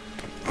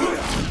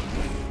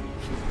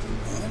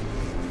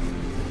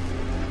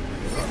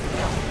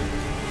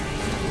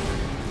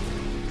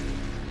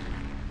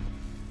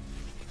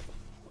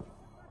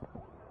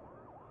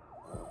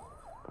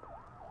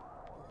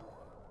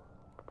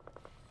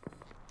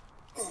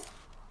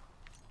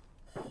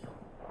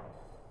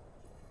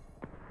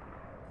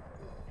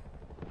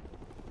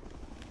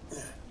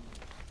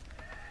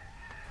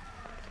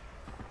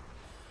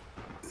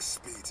 This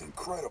speed's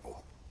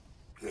incredible.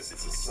 Guess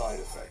it's a side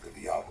effect of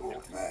the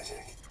Outworld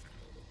magic.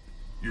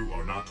 You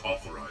are not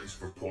authorized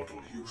for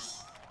portal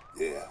use.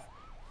 Yeah.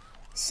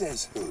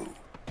 Says who?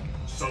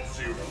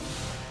 Sub-Zero,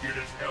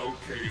 Unit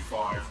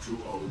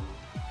LK-520.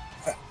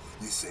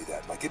 You say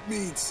that like it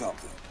means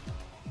something.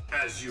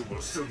 As you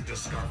will soon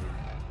discover.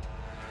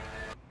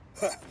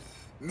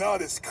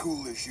 Not as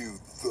cool as you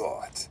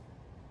thought.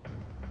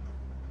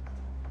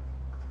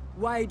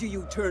 Why do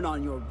you turn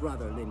on your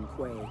brother, Lin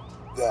Kuei?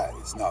 That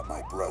is not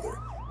my brother.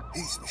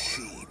 He's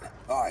machine.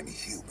 I'm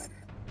human.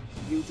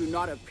 You do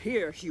not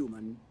appear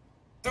human.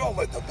 Don't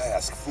let the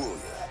mask fool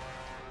you.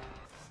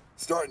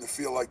 Starting to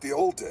feel like the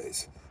old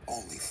days,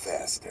 only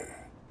faster.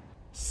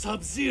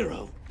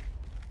 Sub-Zero!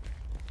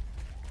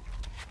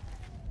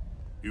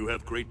 You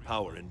have great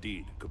power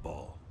indeed,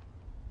 Cabal.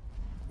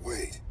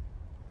 Wait.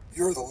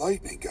 You're the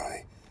lightning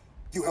guy.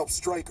 You helped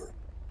Stryker.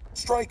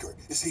 Stryker,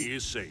 is he... He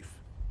is safe.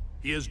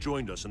 He has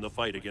joined us in the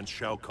fight against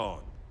Shao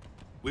Kahn.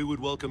 We would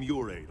welcome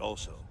your aid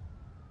also.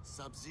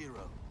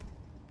 Sub-Zero.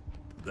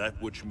 That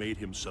which made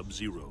him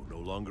Sub-Zero no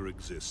longer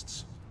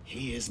exists.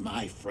 He is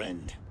my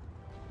friend.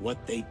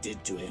 What they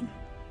did to him,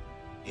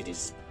 it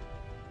is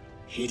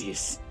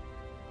hideous.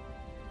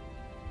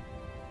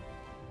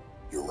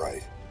 You're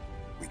right.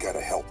 We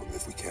gotta help him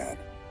if we can.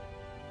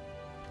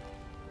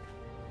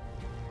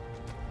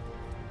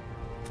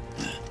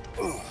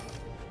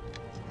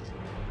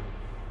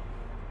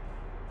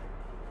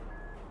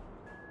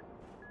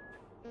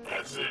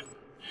 That's it.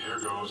 Here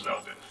goes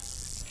nothing.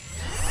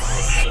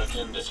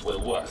 Certain this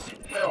will work.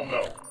 Hell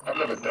no. I've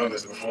never done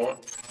this before.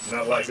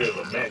 Not like there's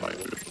a manual.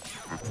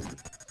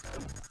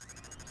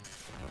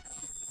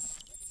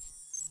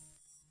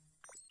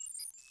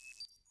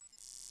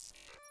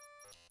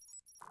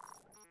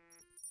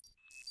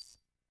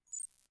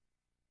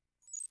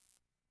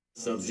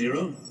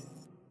 Sub-Zero?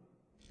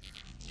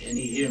 Can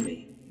he hear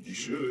me? You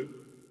should.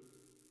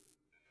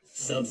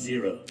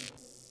 Sub-Zero.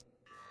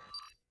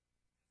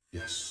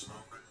 Yes,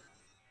 Smoke.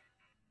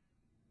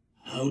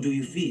 How do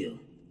you feel?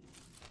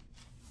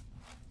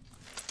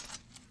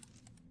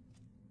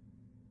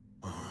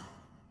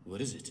 What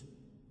is it?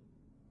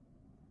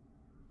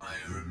 I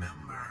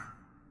remember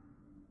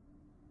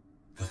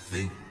the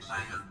things I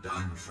have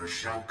done for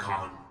Shao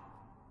Kahn.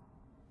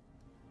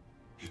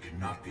 He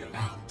cannot be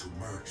allowed to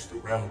merge the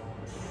realms.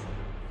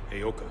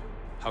 Aoka,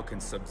 how can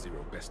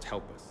Sub-Zero best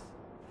help us?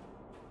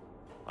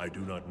 I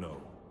do not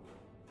know.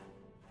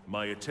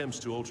 My attempts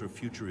to alter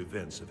future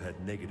events have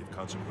had negative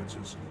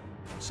consequences.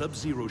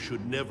 Sub-Zero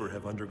should never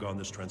have undergone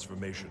this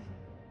transformation.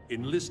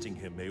 Enlisting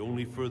him may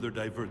only further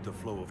divert the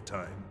flow of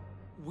time.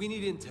 We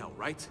need intel,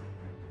 right?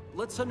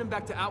 Let's send him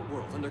back to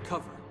Outworld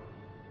undercover.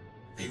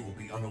 They will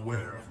be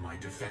unaware of my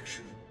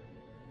defection.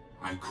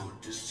 I could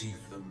deceive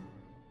them.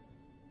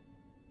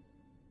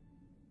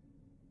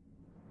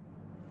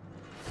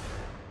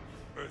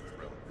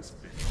 Earthrealm is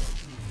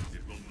finished.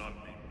 It will not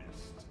be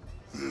missed.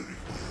 Very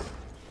well.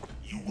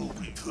 You will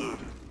return.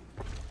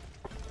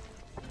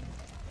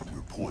 You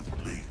report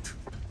late.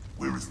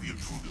 Where is the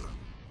intruder?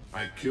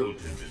 I killed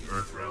him in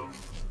Earthrealm.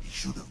 He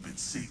should have been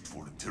saved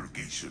for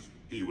interrogation.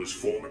 He was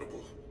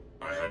formidable.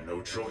 I had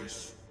no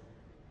choice.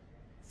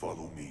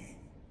 Follow me.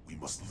 We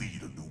must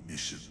lead a new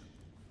mission.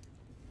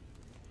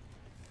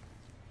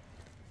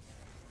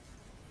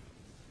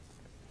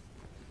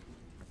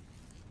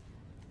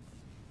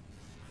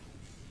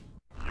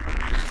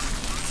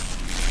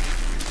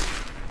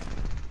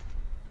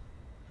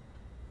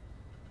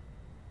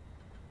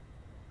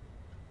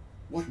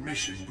 What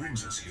mission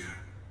brings us here?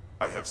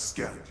 I have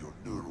scanned your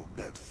neural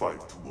net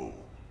 520.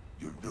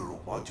 Your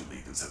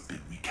neuromodulators have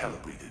been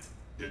recalibrated.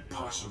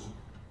 Impossible.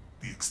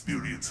 The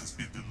experience has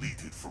been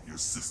deleted from your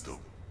system.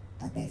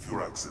 Remove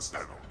your access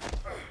panel.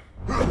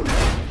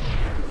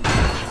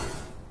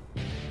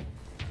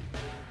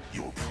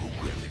 Your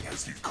programming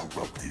has been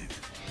corrupted.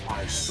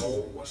 My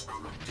soul was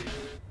corrupted.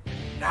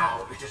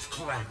 Now it is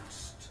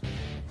cleansed.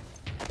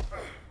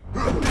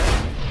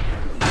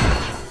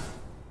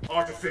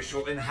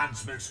 Artificial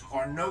enhancements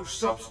are no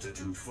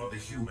substitute for the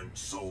human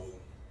soul.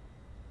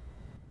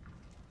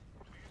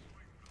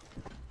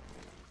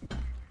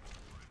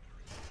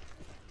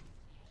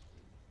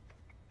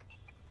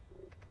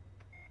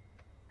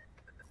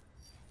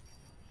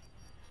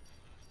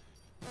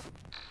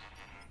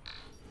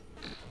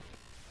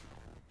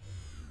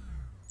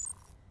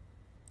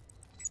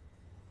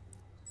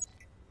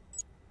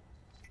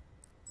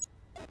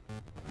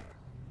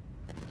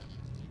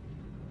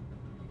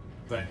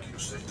 Thank you,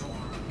 Sator.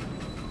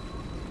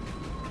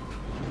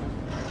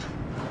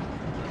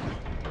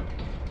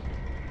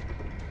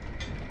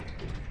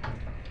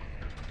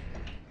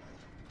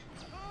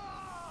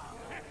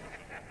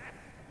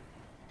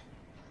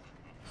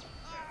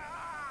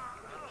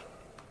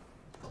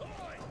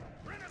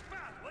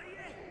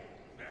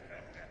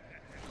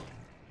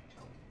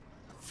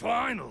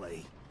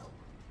 Finally!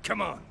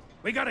 Come on,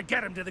 we gotta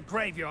get him to the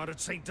graveyard at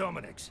St.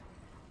 Dominic's.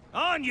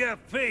 On your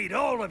feet,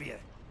 all of you!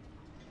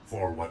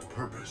 For what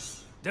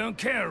purpose? Don't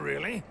care,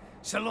 really,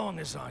 so long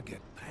as I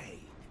get paid.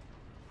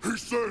 He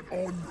said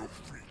on your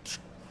feet.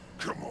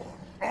 Come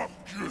on, up,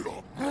 get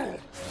up.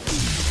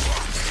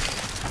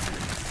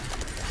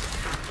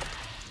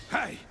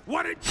 Hey,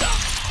 what did...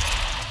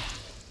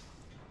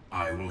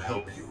 I will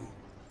help you.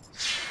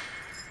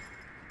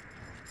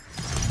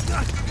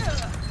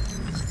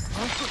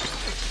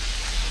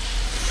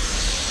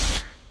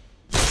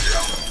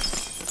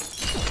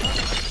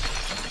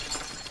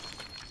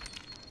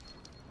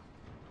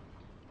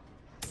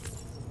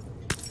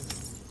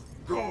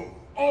 Go,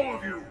 all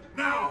of you,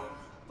 now!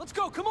 Let's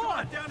go, come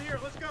on! Down here,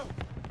 let's go!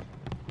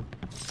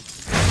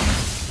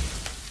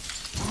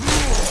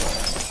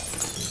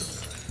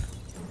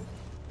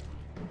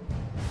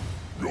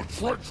 Your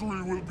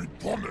treachery will be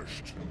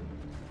punished.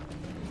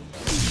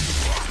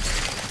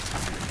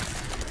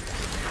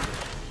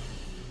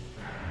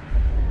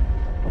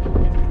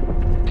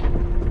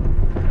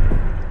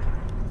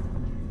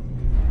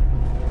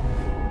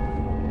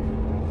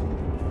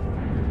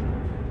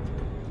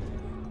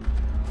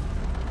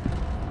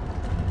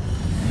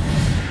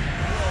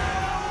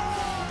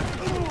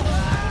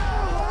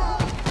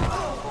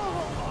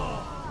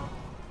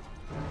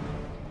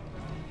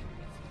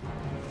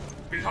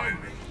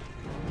 Behind me!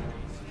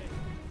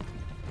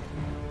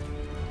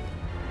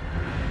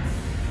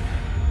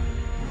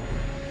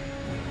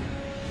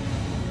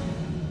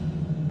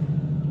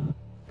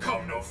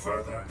 Come no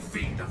further,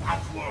 fiend of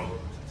Outworld!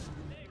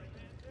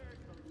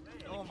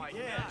 Oh my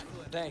god.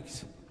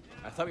 Thanks.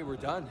 I thought we were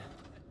done.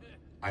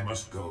 I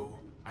must go.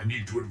 I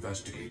need to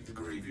investigate the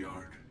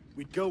graveyard.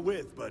 We'd go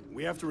with, but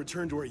we have to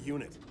return to our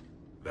unit.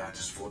 That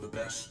is for the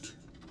best.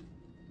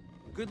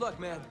 Good luck,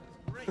 man.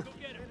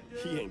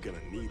 He ain't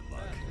gonna need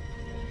luck.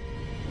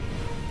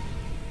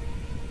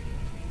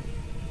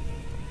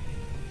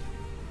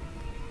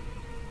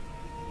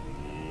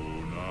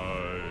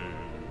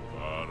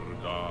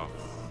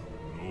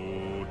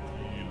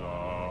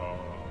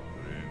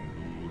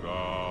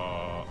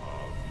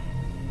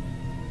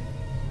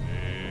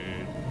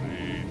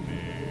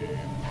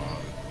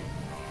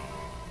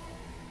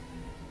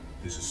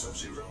 This is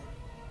Sub-Zero.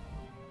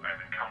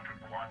 I've encountered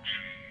Quan Chi.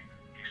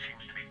 He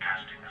seems to be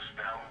casting a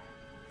spell.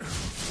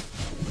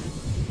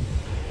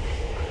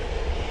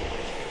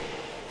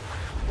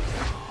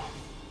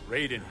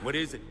 Raiden, what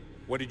is it?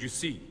 What did you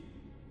see?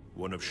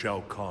 One of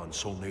Shao Kahn's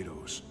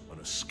soulnados, on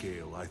a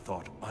scale I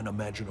thought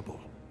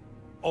unimaginable.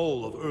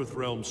 All of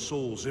Earthrealm's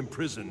souls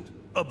imprisoned,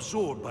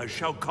 absorbed by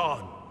Shao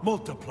Kahn,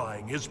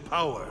 multiplying his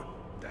power.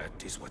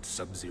 That is what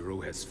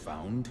Sub-Zero has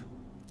found?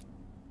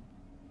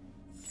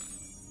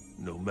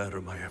 No matter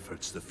my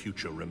efforts, the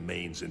future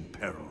remains in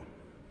peril.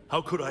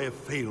 How could I have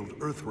failed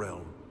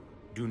Earthrealm?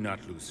 Do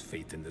not lose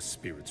faith in the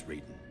spirits,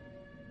 Raiden.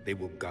 They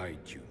will guide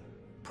you,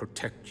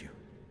 protect you.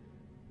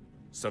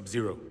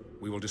 Sub-Zero,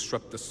 we will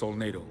disrupt the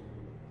Soulnado.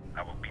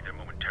 I will be there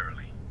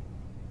momentarily.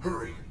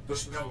 Hurry! The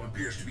spell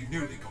appears to be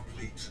nearly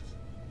complete.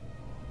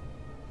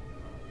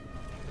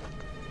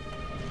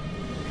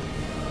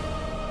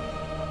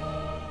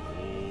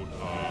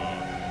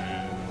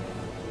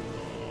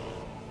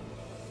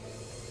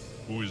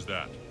 Who is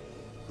that?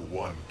 The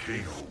one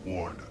Kano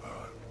warned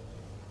about.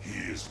 He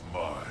is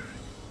mine.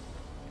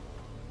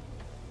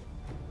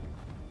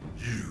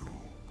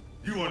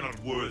 You are not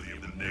worthy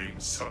of the name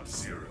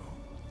Sub-Zero.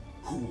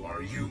 Who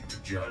are you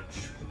to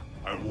judge?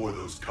 I wore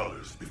those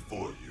colors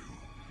before you.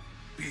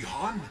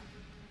 Bi-Han?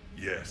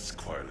 Yes,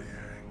 Kuai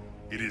Liang.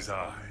 It is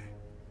I.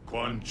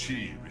 Quan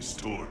Chi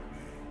restored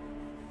me.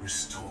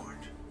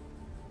 Restored?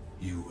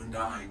 You and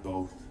I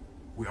both.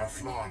 We are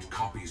flawed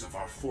copies of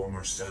our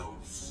former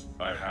selves.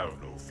 I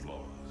have no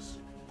flaws.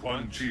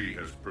 Quan Chi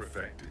has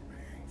perfected me.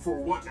 For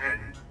what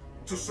end?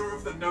 To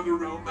serve the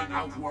Netherrealm and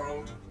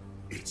Outworld?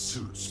 It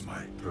suits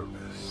my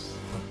purpose.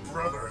 But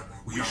brother,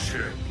 We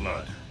share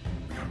blood.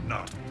 We are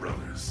not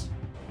brothers.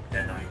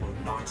 Then I will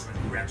not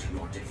regret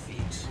your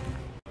defeat.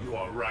 You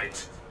are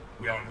right.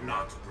 We are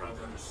not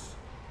brothers.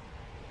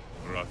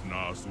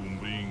 Ratna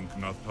sumbring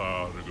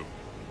knatarg.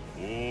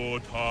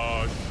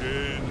 Ota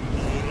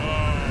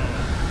shendura.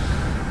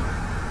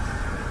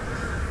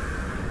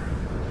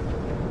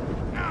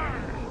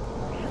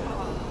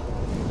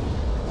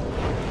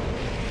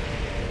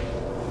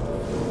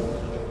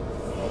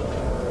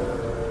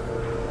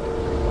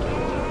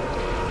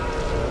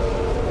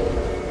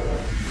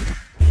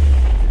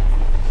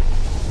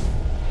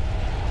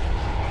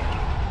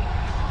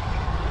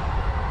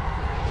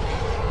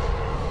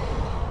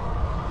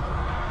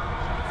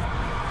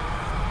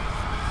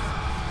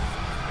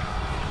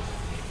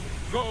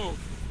 Go!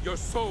 Your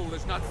soul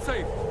is not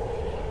safe!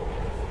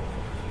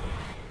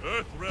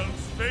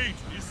 Earthrealm's fate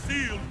is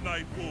sealed,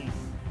 Night Wolf.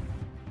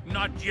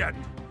 Not yet!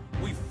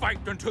 We fight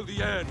until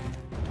the end!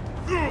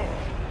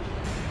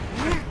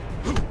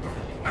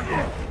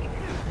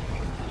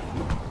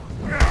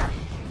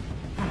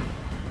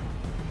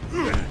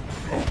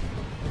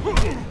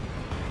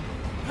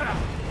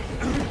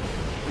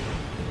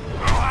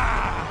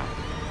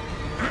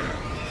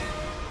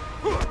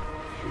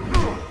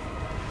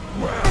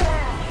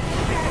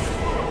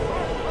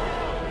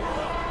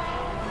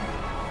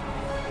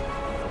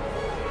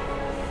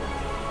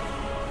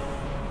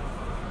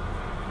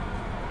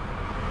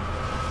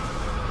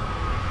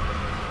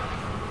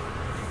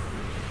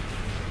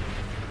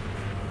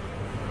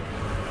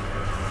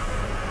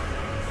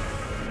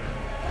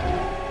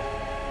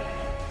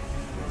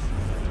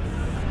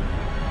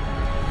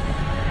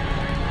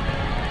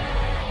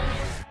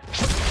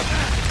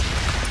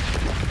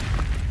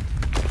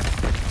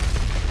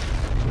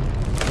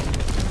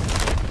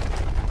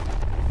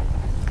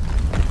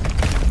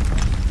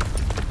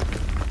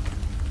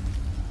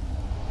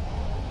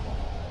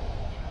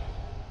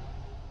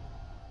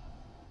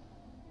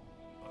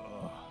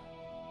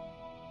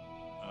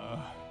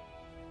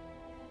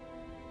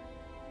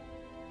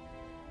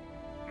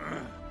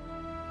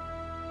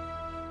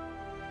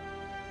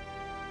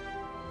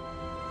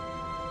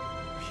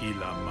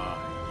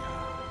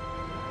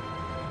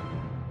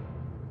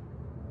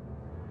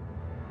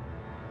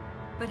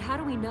 But how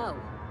do we know?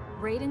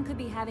 Raiden could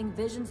be having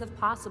visions of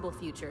possible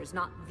futures,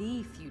 not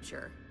the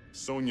future.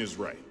 Sonya's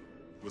right.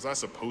 Was I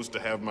supposed to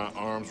have my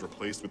arms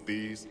replaced with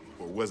these,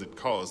 or was it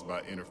caused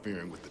by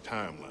interfering with the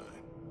timeline?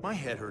 My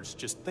head hurts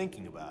just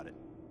thinking about it.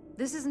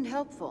 This isn't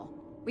helpful.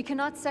 We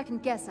cannot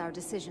second-guess our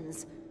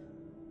decisions.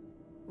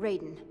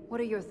 Raiden, what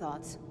are your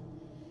thoughts?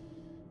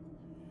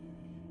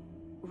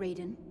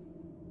 Raiden?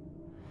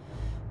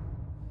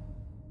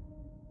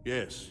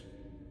 Yes,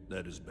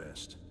 that is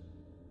best.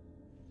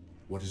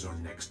 What is our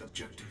next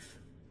objective?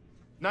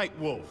 Night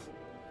Wolf!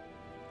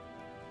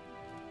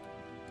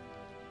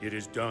 It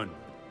is done.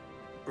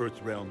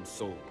 Earthrealm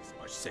souls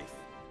are safe.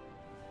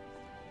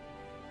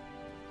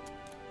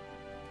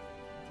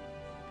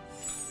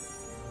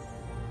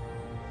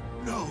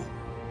 No!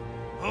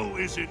 How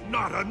is it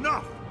not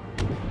enough?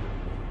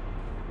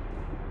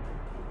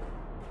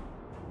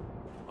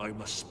 I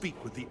must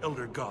speak with the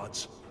Elder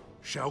Gods.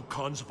 Shao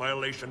Kahn's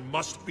violation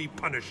must be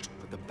punished.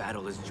 But the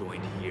battle is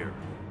joined here,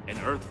 in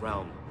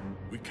Earthrealm.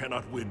 We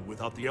cannot win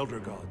without the Elder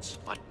Gods.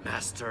 But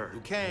Master... Liu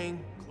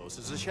Kang, close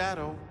as a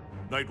shadow.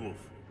 Nightwolf,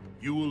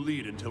 you will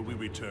lead until we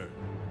return.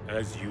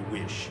 As you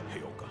wish,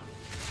 Hyoga.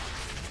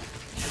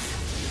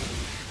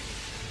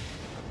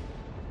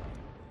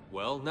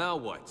 Well, now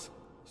what?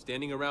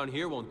 Standing around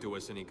here won't do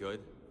us any good.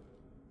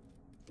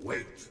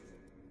 Wait.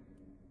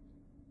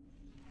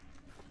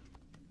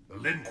 The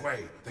Lin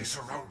Kuei, they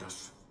surround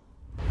us.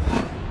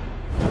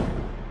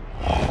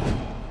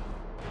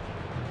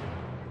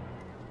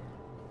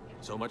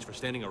 So much for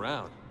standing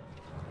around.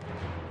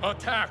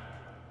 Attack!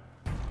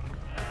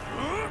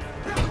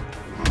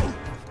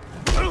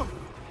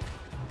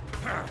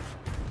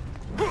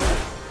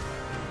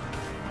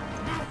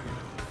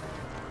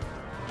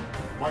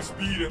 My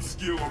speed and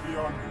skill are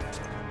beyond me.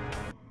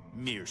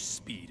 Mere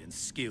speed and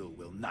skill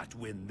will not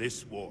win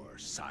this war,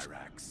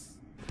 Cyrax.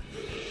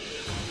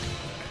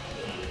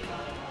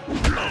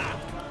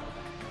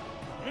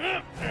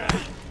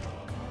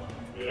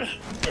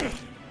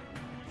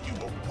 You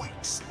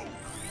awake slowly.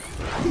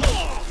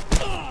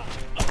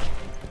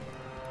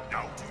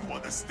 Now do you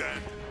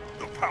understand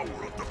the power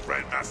of the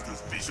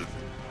Grandmaster's vision?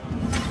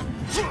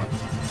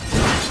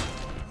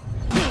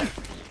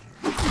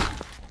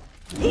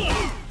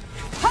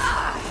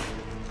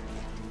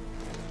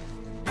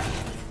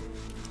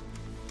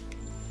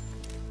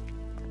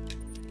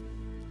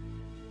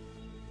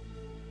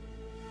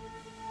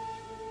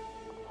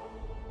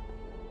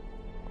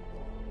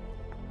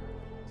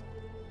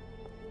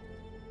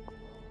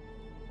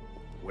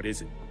 What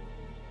is it?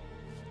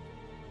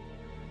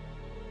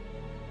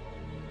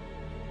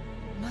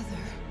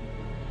 Mother.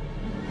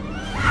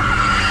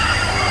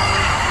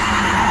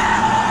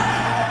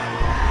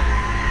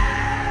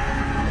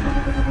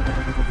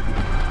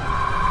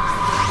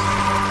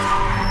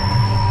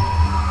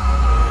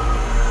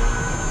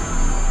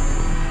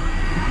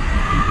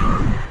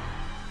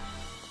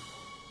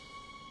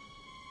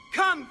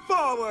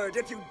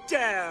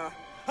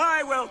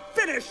 I will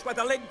finish what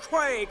the Lin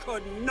Kuei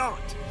could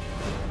not!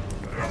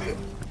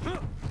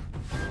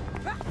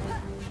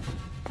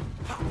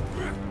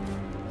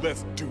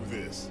 Let's do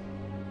this.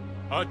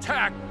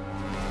 Attack!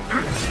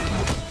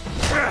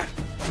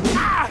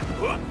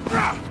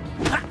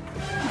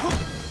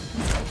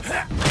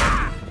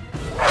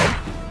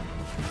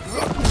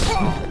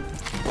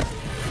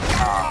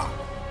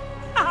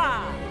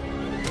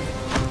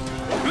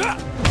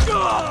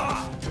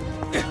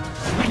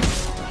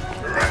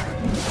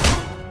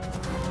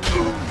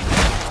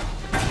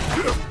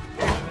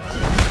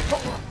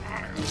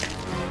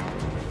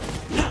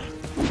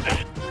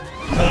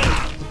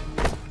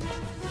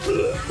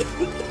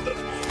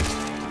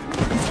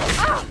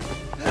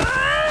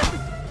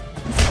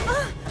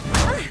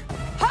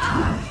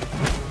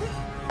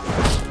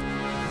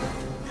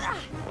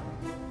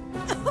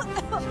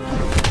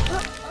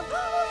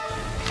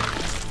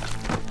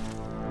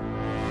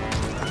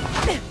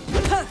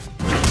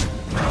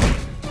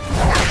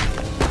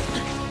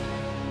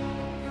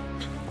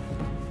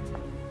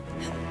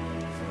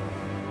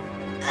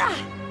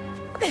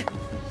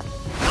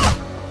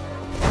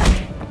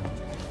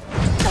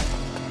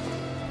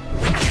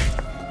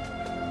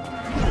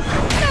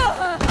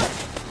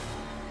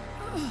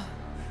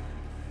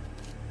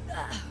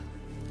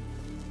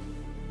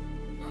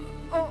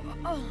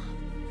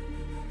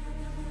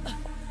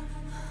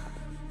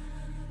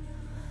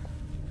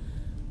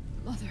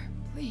 Mother,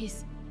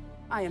 please.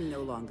 I am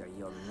no longer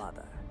your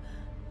mother.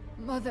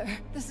 Mother,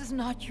 this is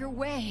not your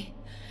way.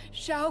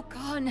 Shao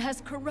Kahn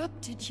has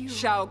corrupted you.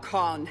 Shao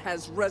Kahn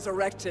has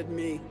resurrected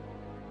me.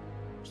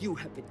 You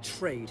have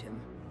betrayed him,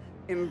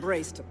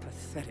 embraced a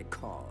pathetic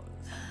cause.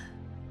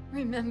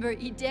 Remember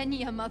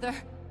Edenia, Mother.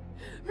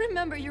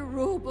 Remember your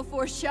rule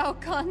before Shao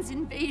Kahn's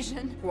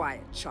invasion.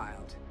 Quiet,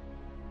 child.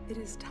 It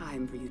is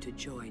time for you to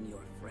join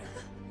your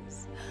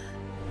friends.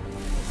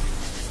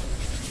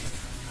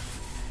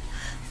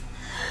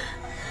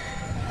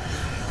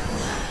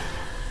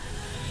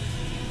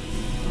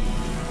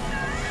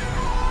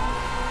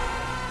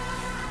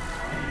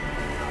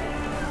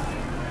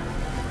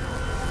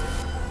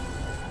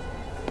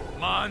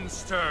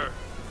 Monster!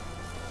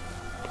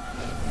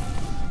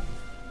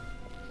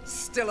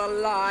 Still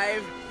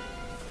alive?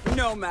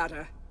 No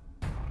matter.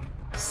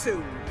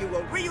 Soon you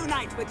will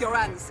reunite with your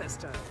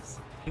ancestors.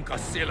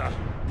 Kasila,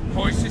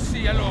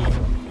 Hoisisielo,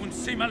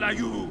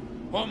 Unsimalayu,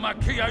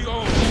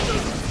 Omakiayo!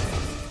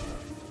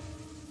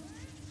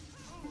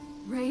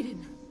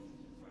 Raiden.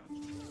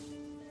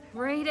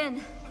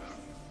 Raiden.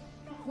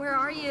 Where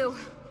are you?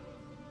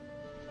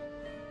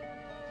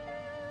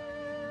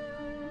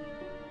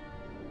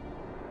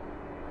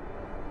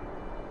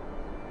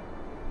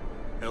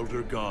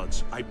 Elder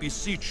gods, I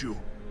beseech you.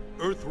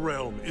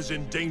 Earthrealm is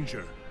in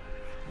danger.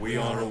 We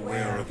are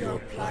aware of your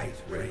plight,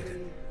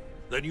 Raiden.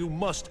 Then you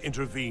must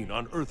intervene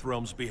on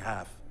Earthrealm's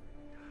behalf.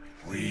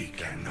 We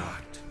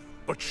cannot.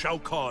 But Shao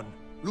Kahn,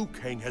 Liu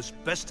Kang has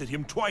bested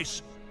him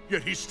twice,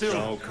 yet he still—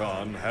 Shao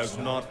Kahn has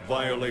not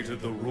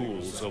violated the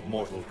rules of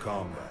Mortal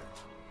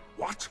Kombat.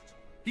 What?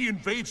 He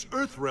invades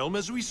Earthrealm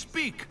as we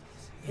speak!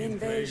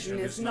 Invasion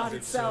is not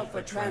itself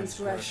a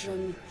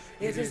transgression.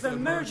 It is the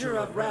merger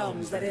of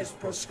realms that is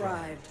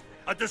prescribed.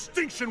 A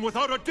distinction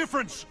without a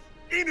difference!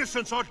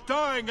 Innocents are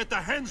dying at the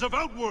hands of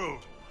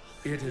Outworld!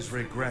 It is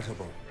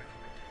regrettable,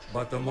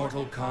 but the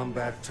Mortal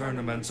Kombat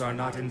tournaments are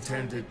not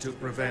intended to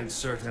prevent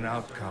certain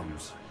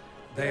outcomes.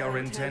 They are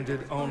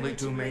intended only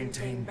to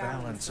maintain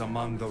balance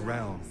among the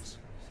realms.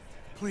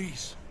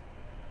 Please,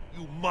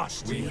 you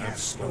must. We have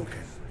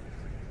spoken.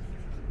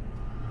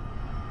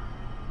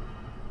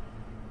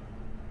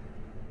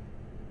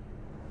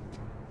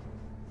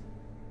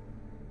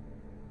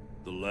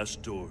 The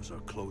last doors are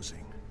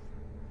closing.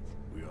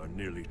 We are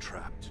nearly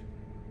trapped.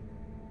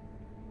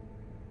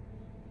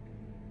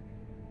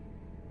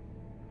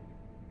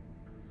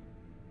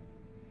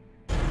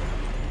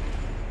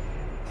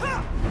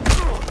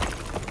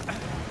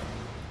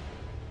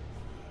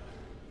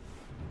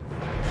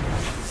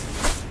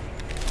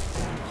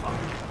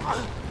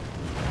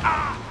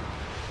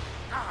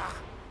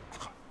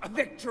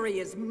 Victory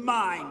is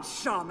mine,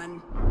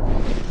 Shaman.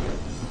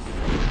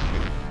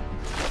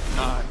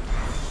 Not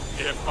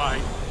if I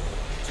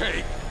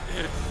take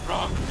it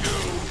from you.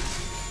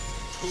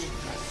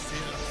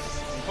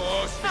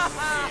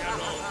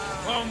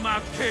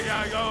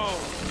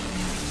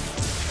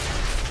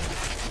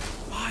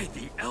 By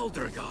the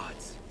Elder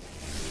Gods.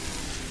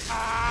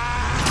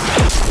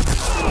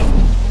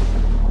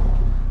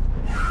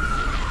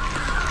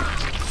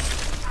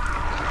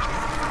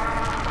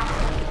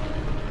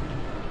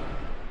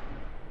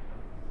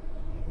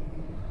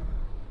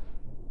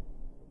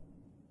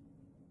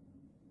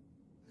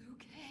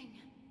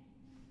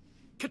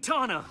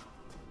 Katana!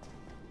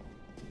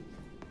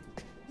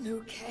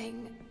 Liu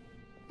Kang.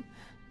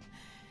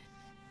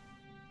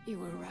 You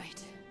were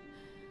right.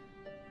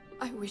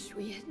 I wish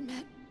we had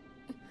met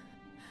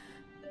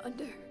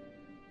under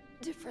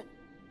different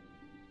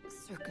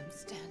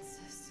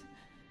circumstances.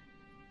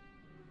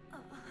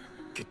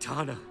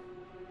 Katana!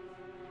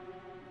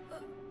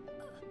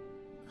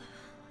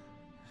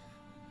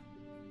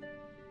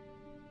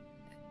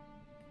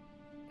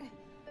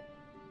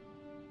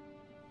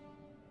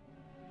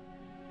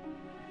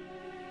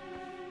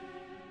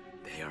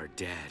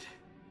 dead.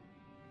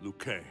 Liu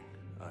Kang,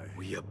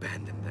 We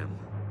abandoned them.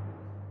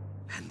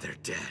 And they're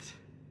dead.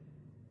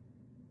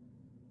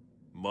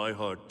 My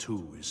heart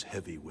too is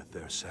heavy with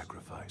their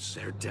sacrifice.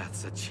 Their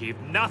deaths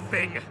achieved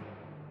nothing!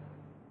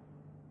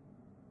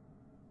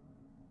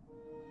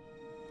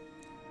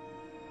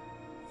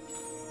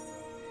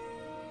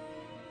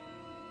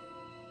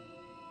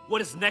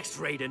 What is next,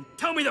 Raiden?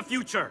 Tell me the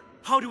future!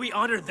 How do we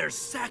honor their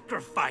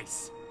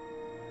sacrifice?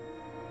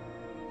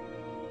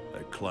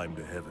 I climbed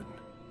to heaven.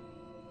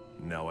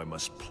 Now I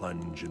must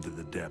plunge into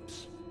the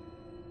depths.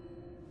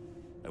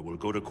 I will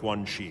go to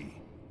Quan Chi,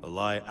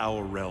 ally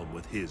our realm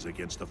with his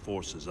against the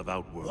forces of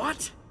Outworld.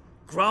 What?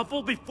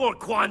 Grovel before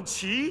Quan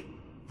Chi?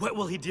 What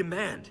will he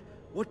demand?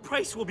 What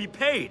price will be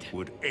paid?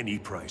 Would any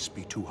price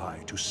be too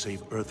high to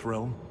save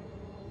Earthrealm?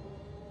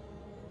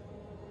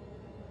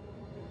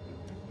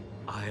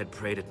 I had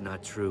prayed it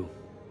not true.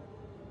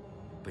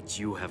 But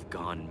you have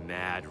gone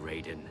mad,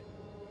 Raiden.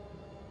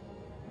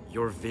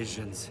 Your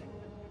visions...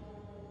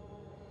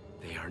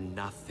 they are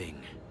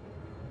nothing.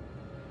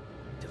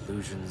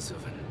 Delusions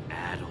of an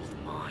addled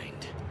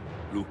mind.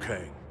 Liu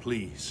Kang,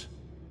 please.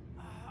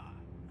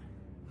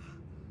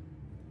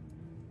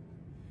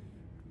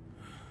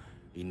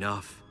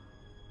 Enough.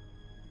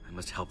 I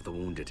must help the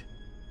wounded.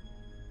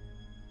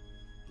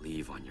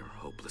 Leave on your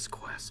hopeless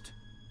quest.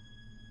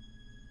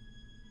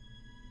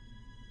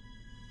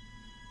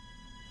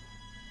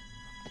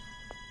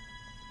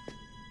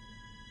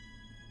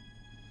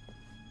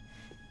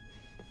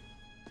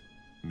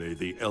 May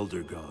the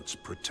Elder Gods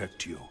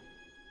protect you.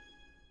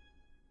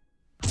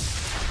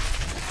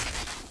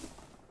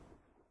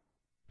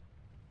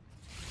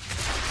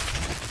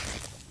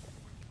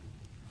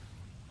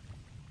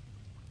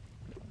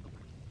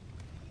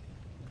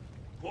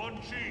 Quan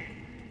Chi!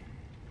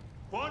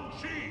 Quan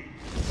Chi!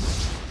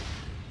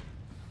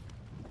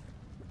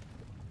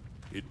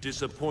 It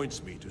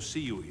disappoints me to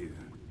see you here.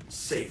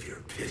 Save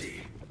your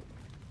pity.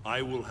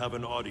 I will have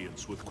an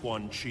audience with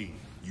Quan Chi.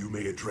 You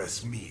may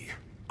address me.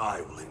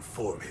 I will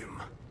inform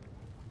him.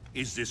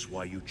 Is this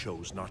why you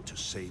chose not to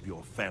save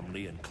your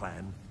family and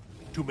clan?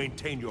 To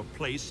maintain your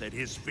place at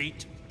his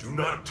feet? Do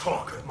not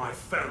talk of my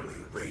family,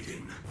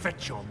 Raiden.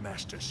 Fetch your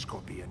master,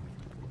 Scorpion.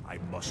 I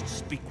must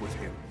speak with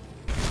him.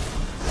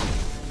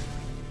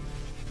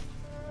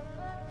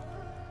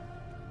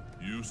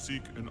 You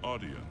seek an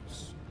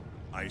audience?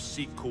 I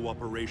seek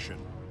cooperation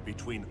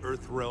between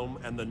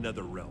Earthrealm and the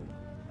Netherrealm.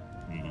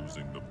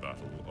 Losing the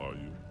battle, are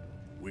you?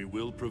 We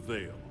will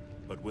prevail,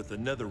 but with the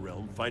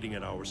Netherrealm fighting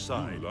at our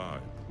side... You lie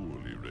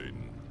poorly,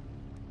 Raiden.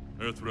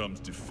 Earthrealm's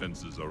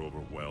defenses are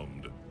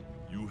overwhelmed.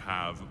 You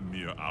have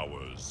mere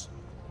hours.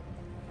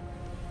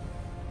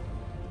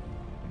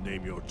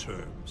 Name your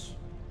terms.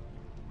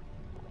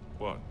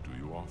 What do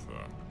you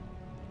offer?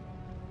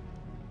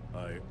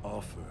 I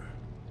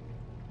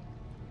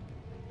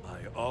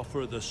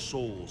offer the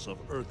souls of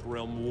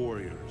Earthrealm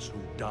warriors who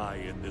die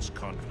in this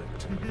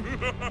conflict.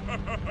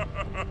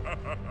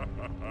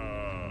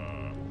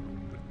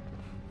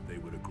 They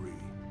would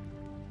agree.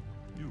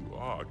 You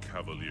are a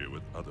cavalier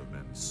with other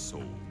men's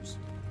souls.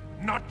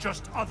 Not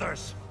just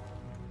others!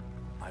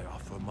 I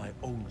offer my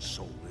own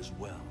soul as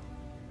well.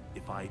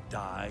 If I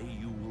die,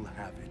 you will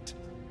have it.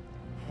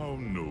 How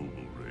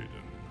noble,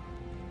 Raiden.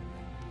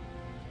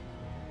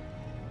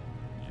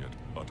 Yet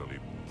utterly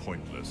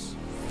pointless.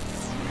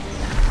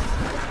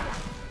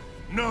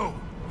 No!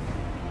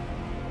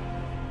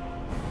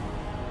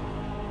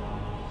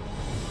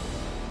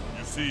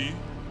 You see,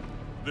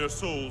 their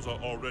souls are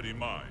already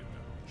mine.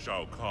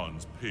 Shao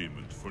Kahn's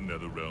payment for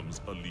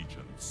Netherrealm's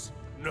allegiance.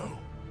 No,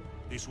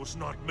 this was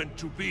not meant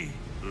to be.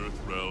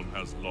 Earthrealm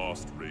has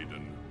lost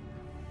Raiden.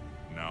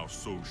 Now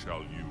so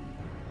shall you.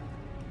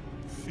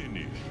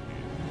 Finish him.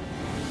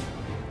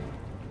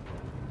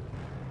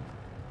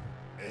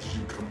 As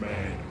you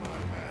command, my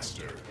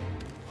master.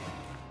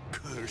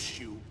 Curse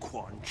you,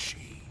 Quan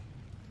Chi.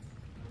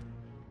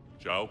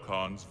 Shao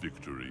Kahn's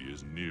victory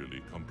is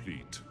nearly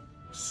complete.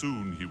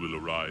 Soon he will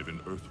arrive in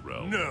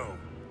Earthrealm. No!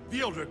 The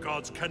Elder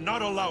Gods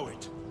cannot allow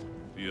it!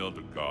 The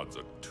Elder Gods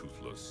are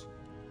toothless.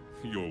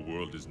 Your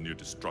world is near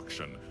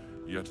destruction,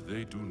 yet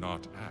they do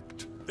not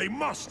act. They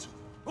must!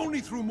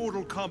 Only through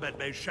mortal combat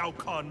may Shao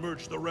Kahn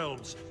merge the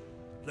realms,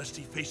 lest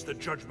he face the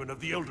judgment of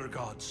the Elder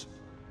Gods.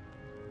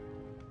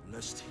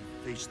 Lest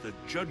he face the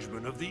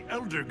judgment of the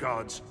Elder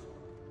Gods.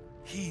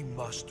 He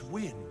must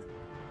win.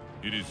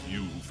 It is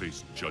you who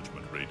face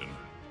judgment, Raiden.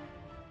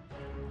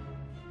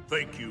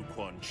 Thank you,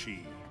 Quan Chi.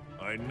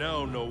 I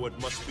now know what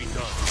must be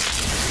done.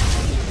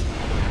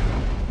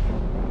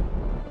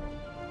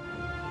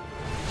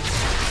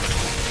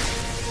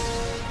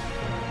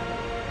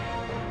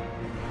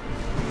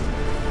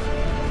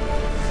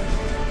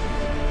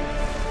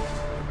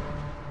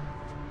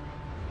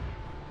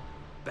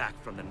 Back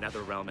from the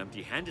Netherrealm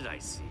empty-handed, I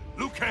see.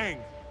 Liu Kang!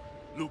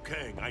 Liu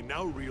Kang, I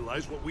now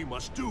realize what we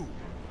must do.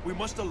 We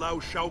must allow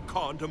Shao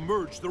Kahn to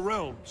merge the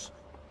realms.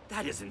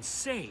 That is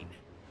insane.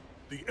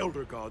 The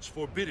Elder Gods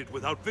forbid it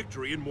without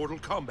victory in mortal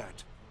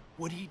combat.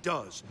 When he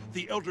does,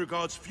 the Elder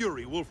God's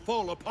fury will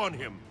fall upon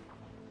him.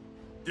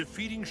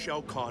 Defeating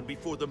Shao Kahn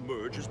before the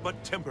merge is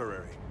but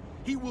temporary.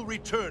 He will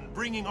return,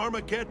 bringing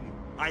Armageddon.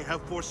 I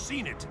have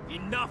foreseen it.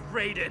 Enough,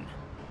 Raiden!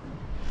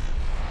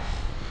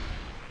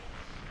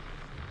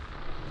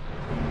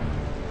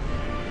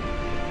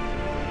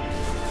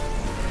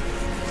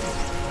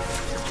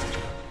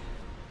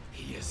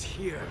 He is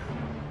here.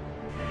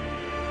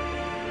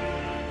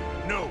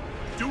 No,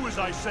 do as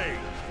I say.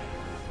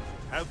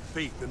 Have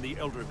faith in the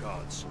Elder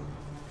Gods.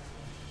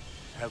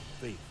 Have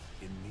faith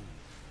in me.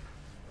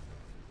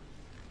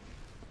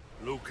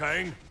 Liu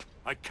Kang,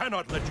 I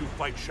cannot let you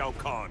fight Shao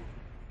Kahn.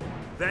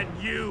 Then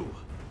you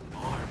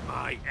are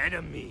my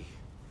enemy.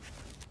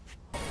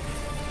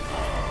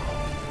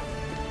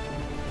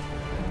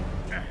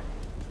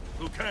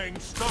 Liu Kang,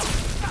 stop!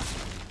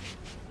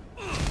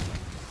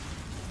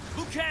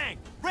 Liu Kang!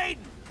 Raiden!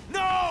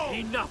 No!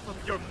 Enough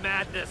of your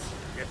madness!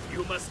 If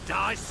you must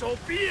die, so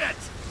be it!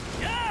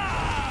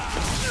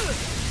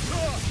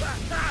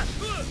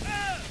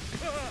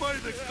 By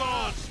the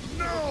gods,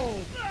 no!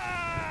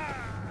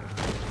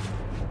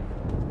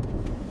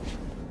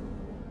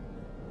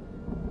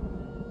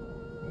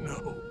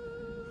 No.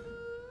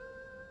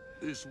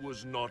 This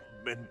was not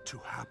meant to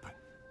happen.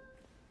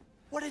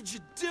 What did you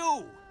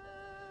do?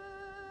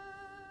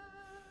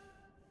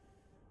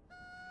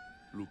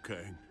 Liu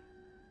Kang,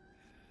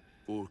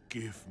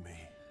 forgive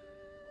me.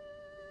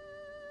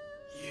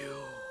 You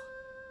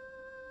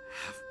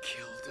have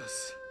killed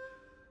us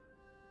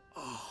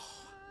all.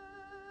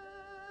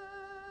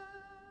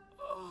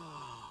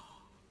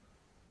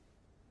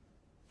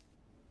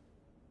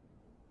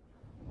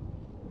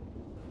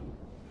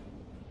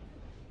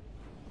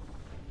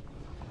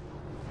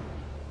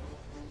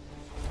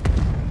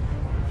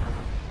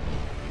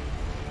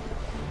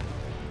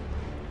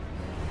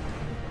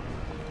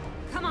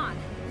 Come on,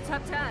 it's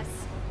up to us.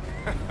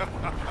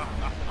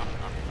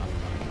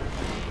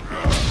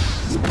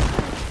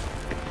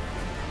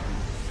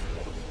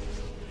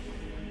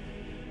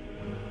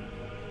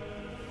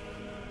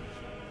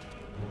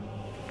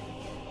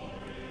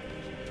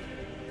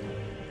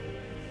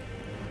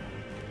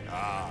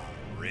 Ah,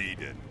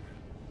 Raiden.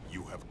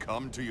 You have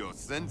come to your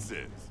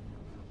senses.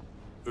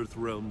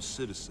 Earthrealm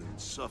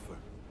citizens suffer.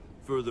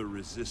 Further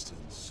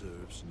resistance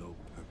serves no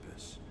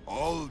purpose.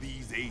 All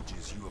these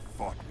ages you have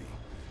fought me.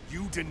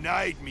 You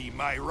denied me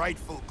my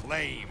rightful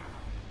claim.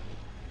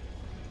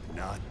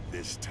 Not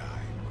this time.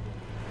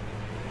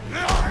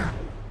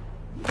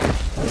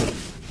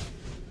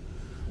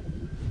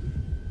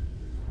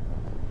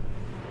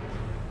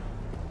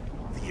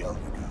 The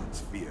Elder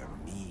Gods fear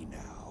me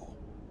now.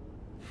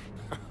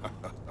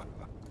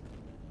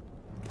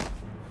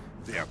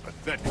 Their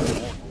pathetic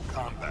mortal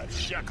combat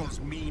shackles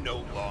me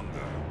no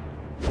longer.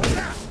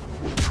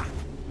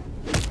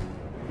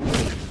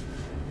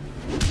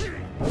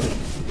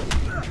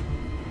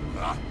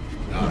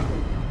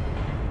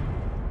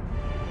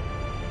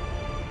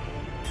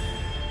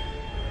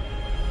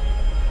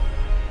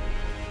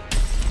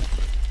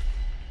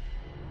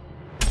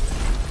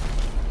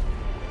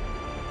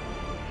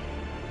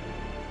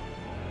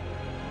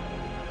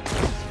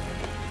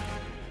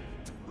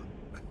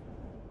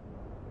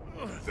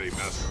 They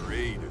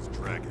masquerade as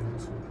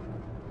dragons,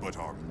 but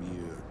are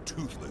mere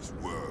toothless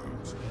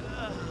worms.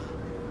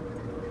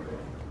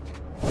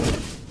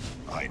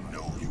 I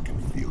know you can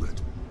feel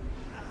it.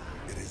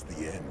 It is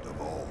the end of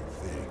all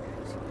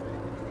things.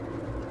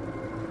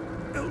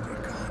 Elder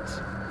Gods,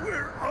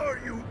 where are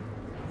you?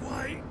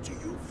 Why do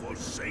you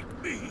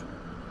forsake me?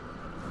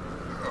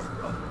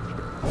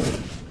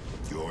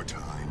 Your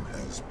time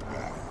has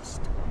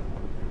passed.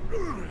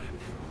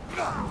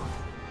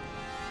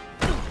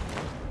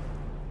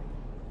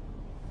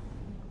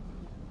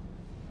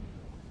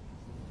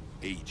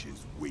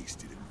 Ages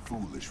wasted in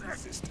foolish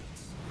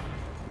resistance.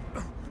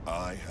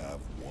 I have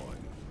won.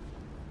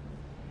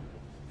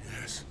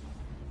 Yes.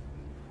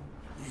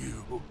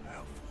 You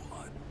have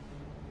won.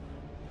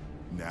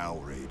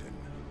 Now, Raiden,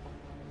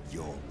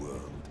 your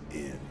world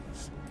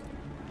ends.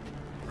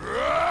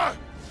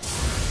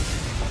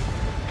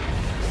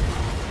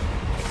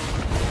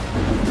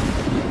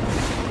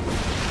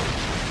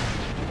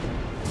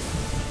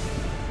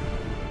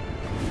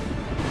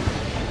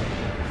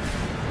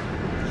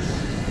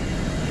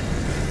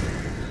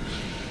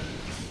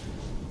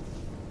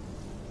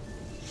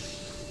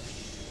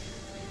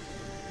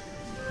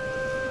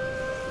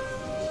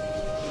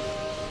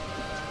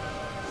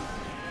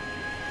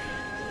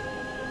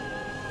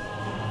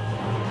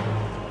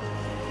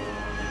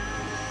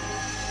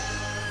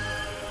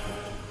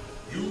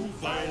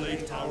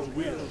 Violate our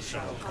will,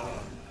 Shao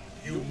Kahn.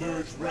 You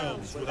merge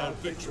realms without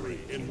victory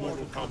in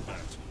Mortal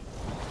Kombat.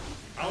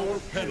 Our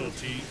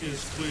penalty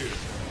is clear.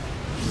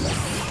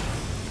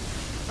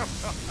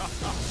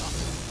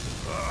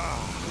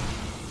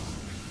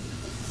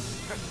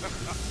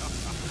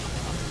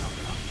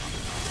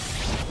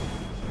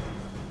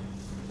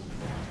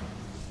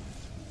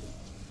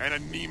 An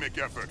anemic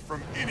effort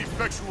from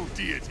ineffectual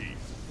deities.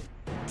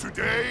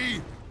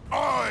 Today,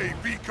 I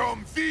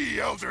become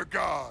the Elder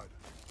God!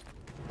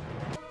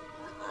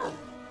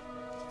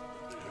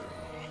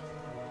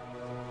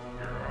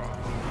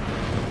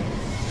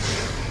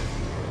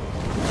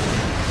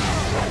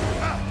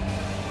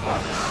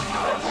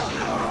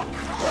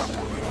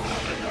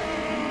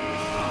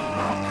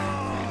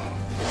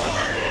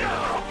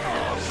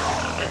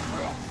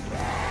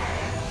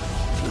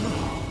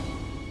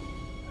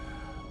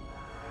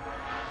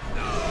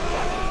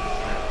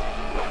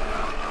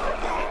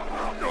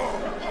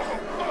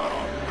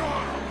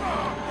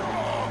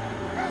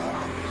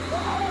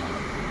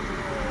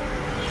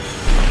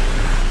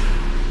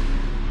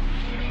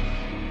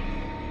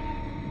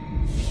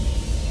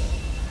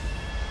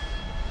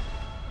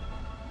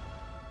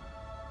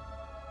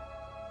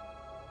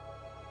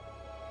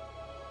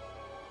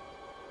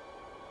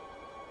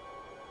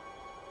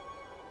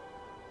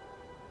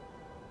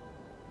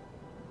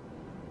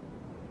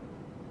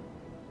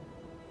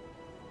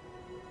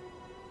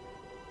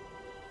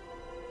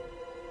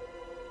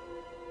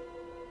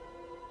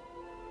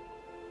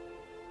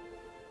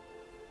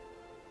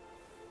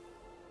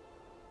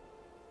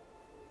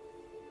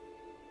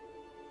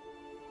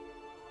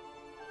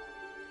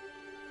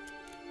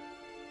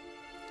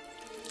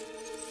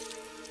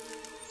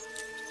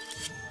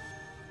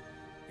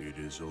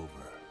 is over.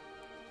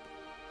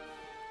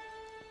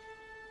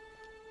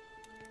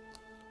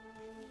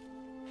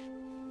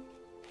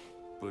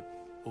 But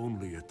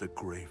only at the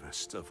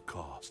gravest of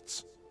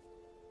costs.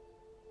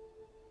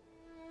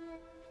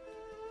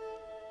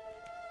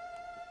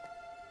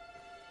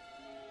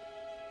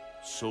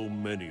 So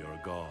many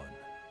are gone.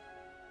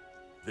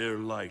 Their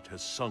light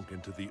has sunk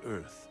into the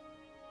earth.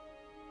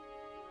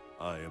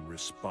 I am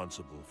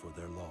responsible for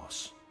their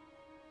loss.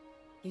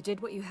 You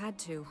did what you had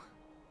to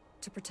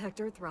protect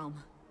Earthrealm.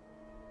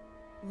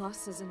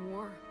 Losses in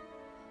war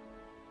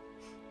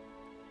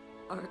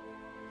are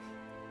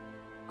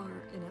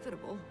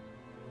inevitable.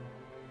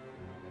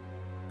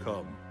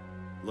 Come,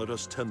 let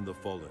us tend the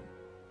fallen.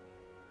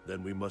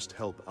 Then we must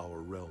help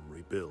our realm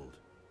rebuild.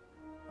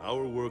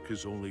 Our work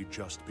is only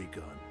just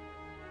begun.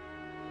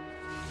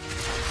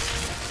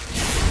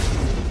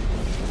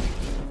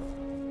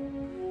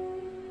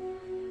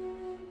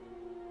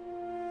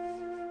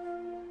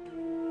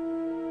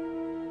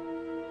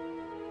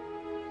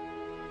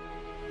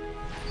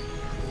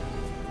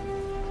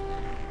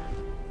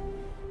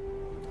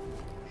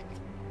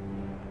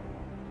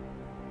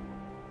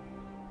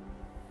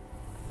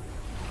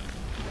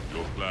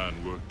 Your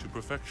plan worked to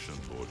perfection,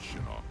 Lord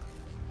Shinnok.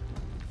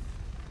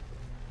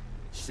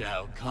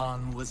 Shao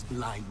Kahn was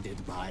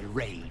blinded by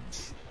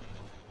rage.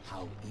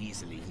 How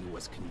easily he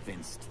was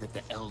convinced that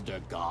the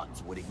Elder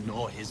Gods would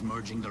ignore his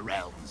merging the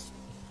realms.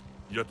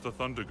 Yet the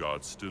Thunder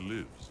God still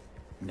lives.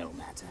 No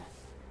matter.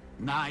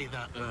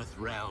 Neither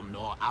Earthrealm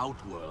nor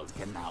Outworld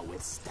can now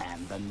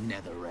withstand the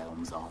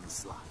Netherrealm's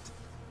onslaught.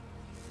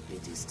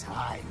 It is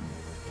time.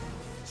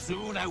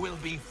 Soon I will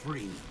be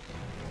free.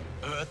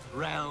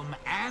 Earthrealm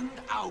and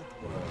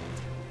Outworld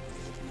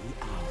will be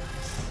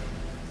ours.